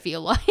touch, I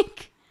feel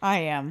like. I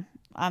am.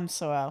 I'm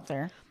so out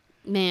there.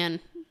 Man,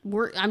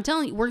 I'm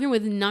telling you, working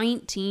with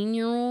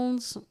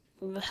 19-year-olds,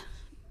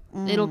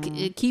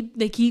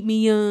 they keep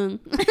me young.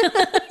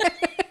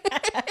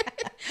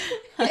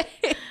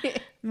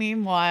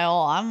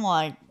 Meanwhile, I'm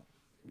like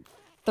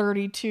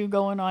 32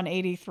 going on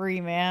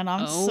 83, man.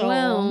 I'm so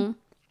well.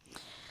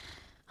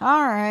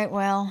 All right,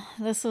 well,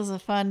 this was a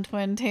fun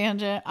twin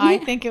tangent. I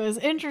think it was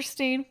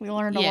interesting. We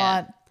learned a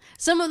lot.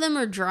 Some of them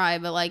are dry,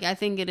 but like I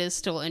think it is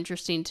still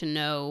interesting to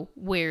know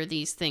where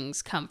these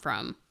things come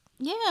from.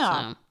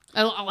 Yeah.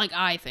 So,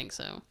 I think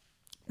so.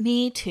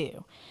 Me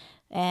too.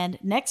 And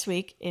next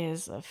week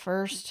is the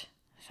first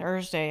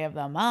Thursday of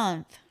the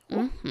month.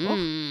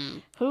 Mm-hmm.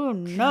 Who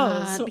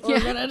knows what we're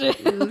gonna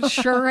do?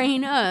 Sure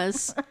ain't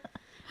us.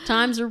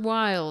 Times are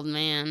wild,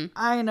 man.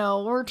 I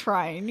know, we're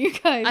trying, you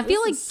guys. I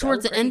feel like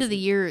towards the end of the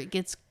year it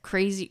gets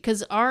crazy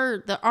because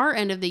our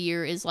end of the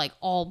year is like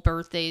all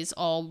birthdays,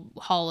 all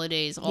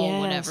holidays, all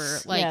whatever.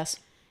 Like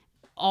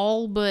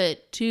all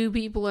but 2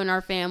 people in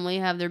our family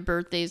have their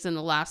birthdays in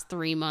the last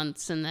 3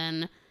 months, and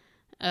then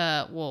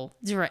well,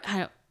 you're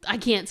right. I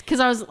can't because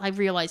I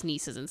realized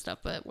nieces and stuff,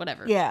 but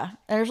whatever. Yeah,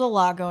 there's a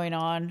lot going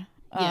on.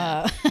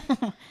 Yeah.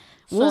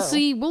 We'll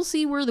see. We'll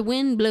see where the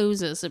wind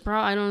blows us.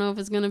 I don't know if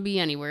it's gonna be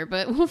anywhere,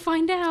 but we'll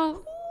find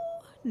out.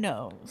 Who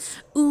knows?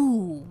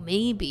 Ooh,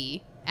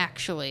 maybe.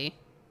 Actually,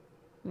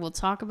 we'll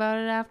talk about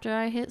it after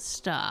I hit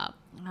stop.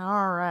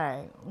 All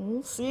right.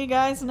 We'll see you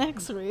guys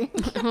next week.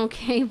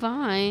 Okay,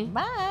 bye.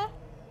 Bye.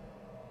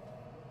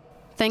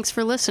 Thanks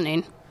for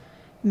listening.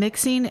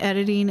 Mixing,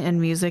 editing, and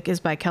music is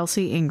by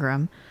Kelsey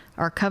Ingram.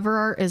 Our cover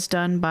art is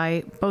done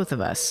by both of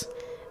us.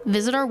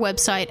 Visit our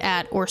website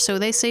at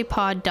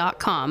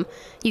orsotheysaypod.com.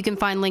 You can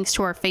find links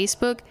to our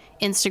Facebook,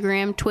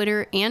 Instagram,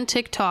 Twitter, and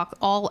TikTok,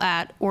 all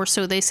at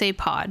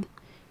orsotheysaypod.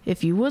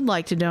 If you would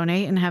like to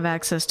donate and have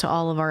access to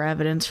all of our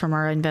evidence from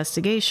our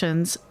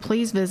investigations,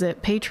 please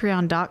visit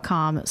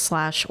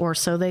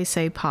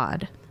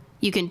patreon.com/orsotheysaypod.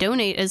 You can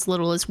donate as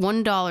little as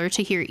 $1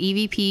 to hear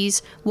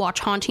EVPs, watch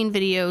haunting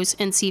videos,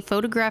 and see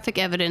photographic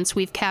evidence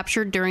we've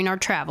captured during our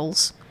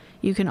travels.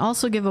 You can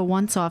also give a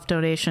once-off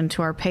donation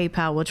to our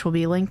PayPal, which will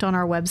be linked on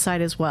our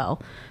website as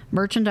well.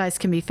 Merchandise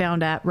can be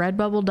found at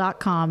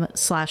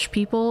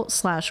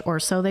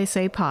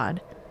redbubble.com/people/orsotheysaypod.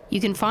 You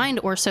can find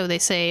Or So They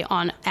Say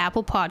on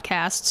Apple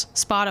Podcasts,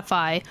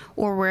 Spotify,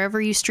 or wherever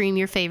you stream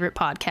your favorite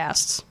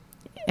podcasts.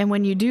 And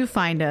when you do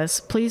find us,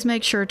 please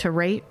make sure to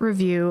rate,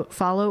 review,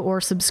 follow, or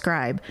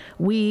subscribe.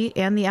 We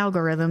and the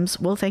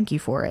algorithms will thank you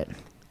for it.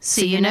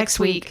 See you next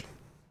week.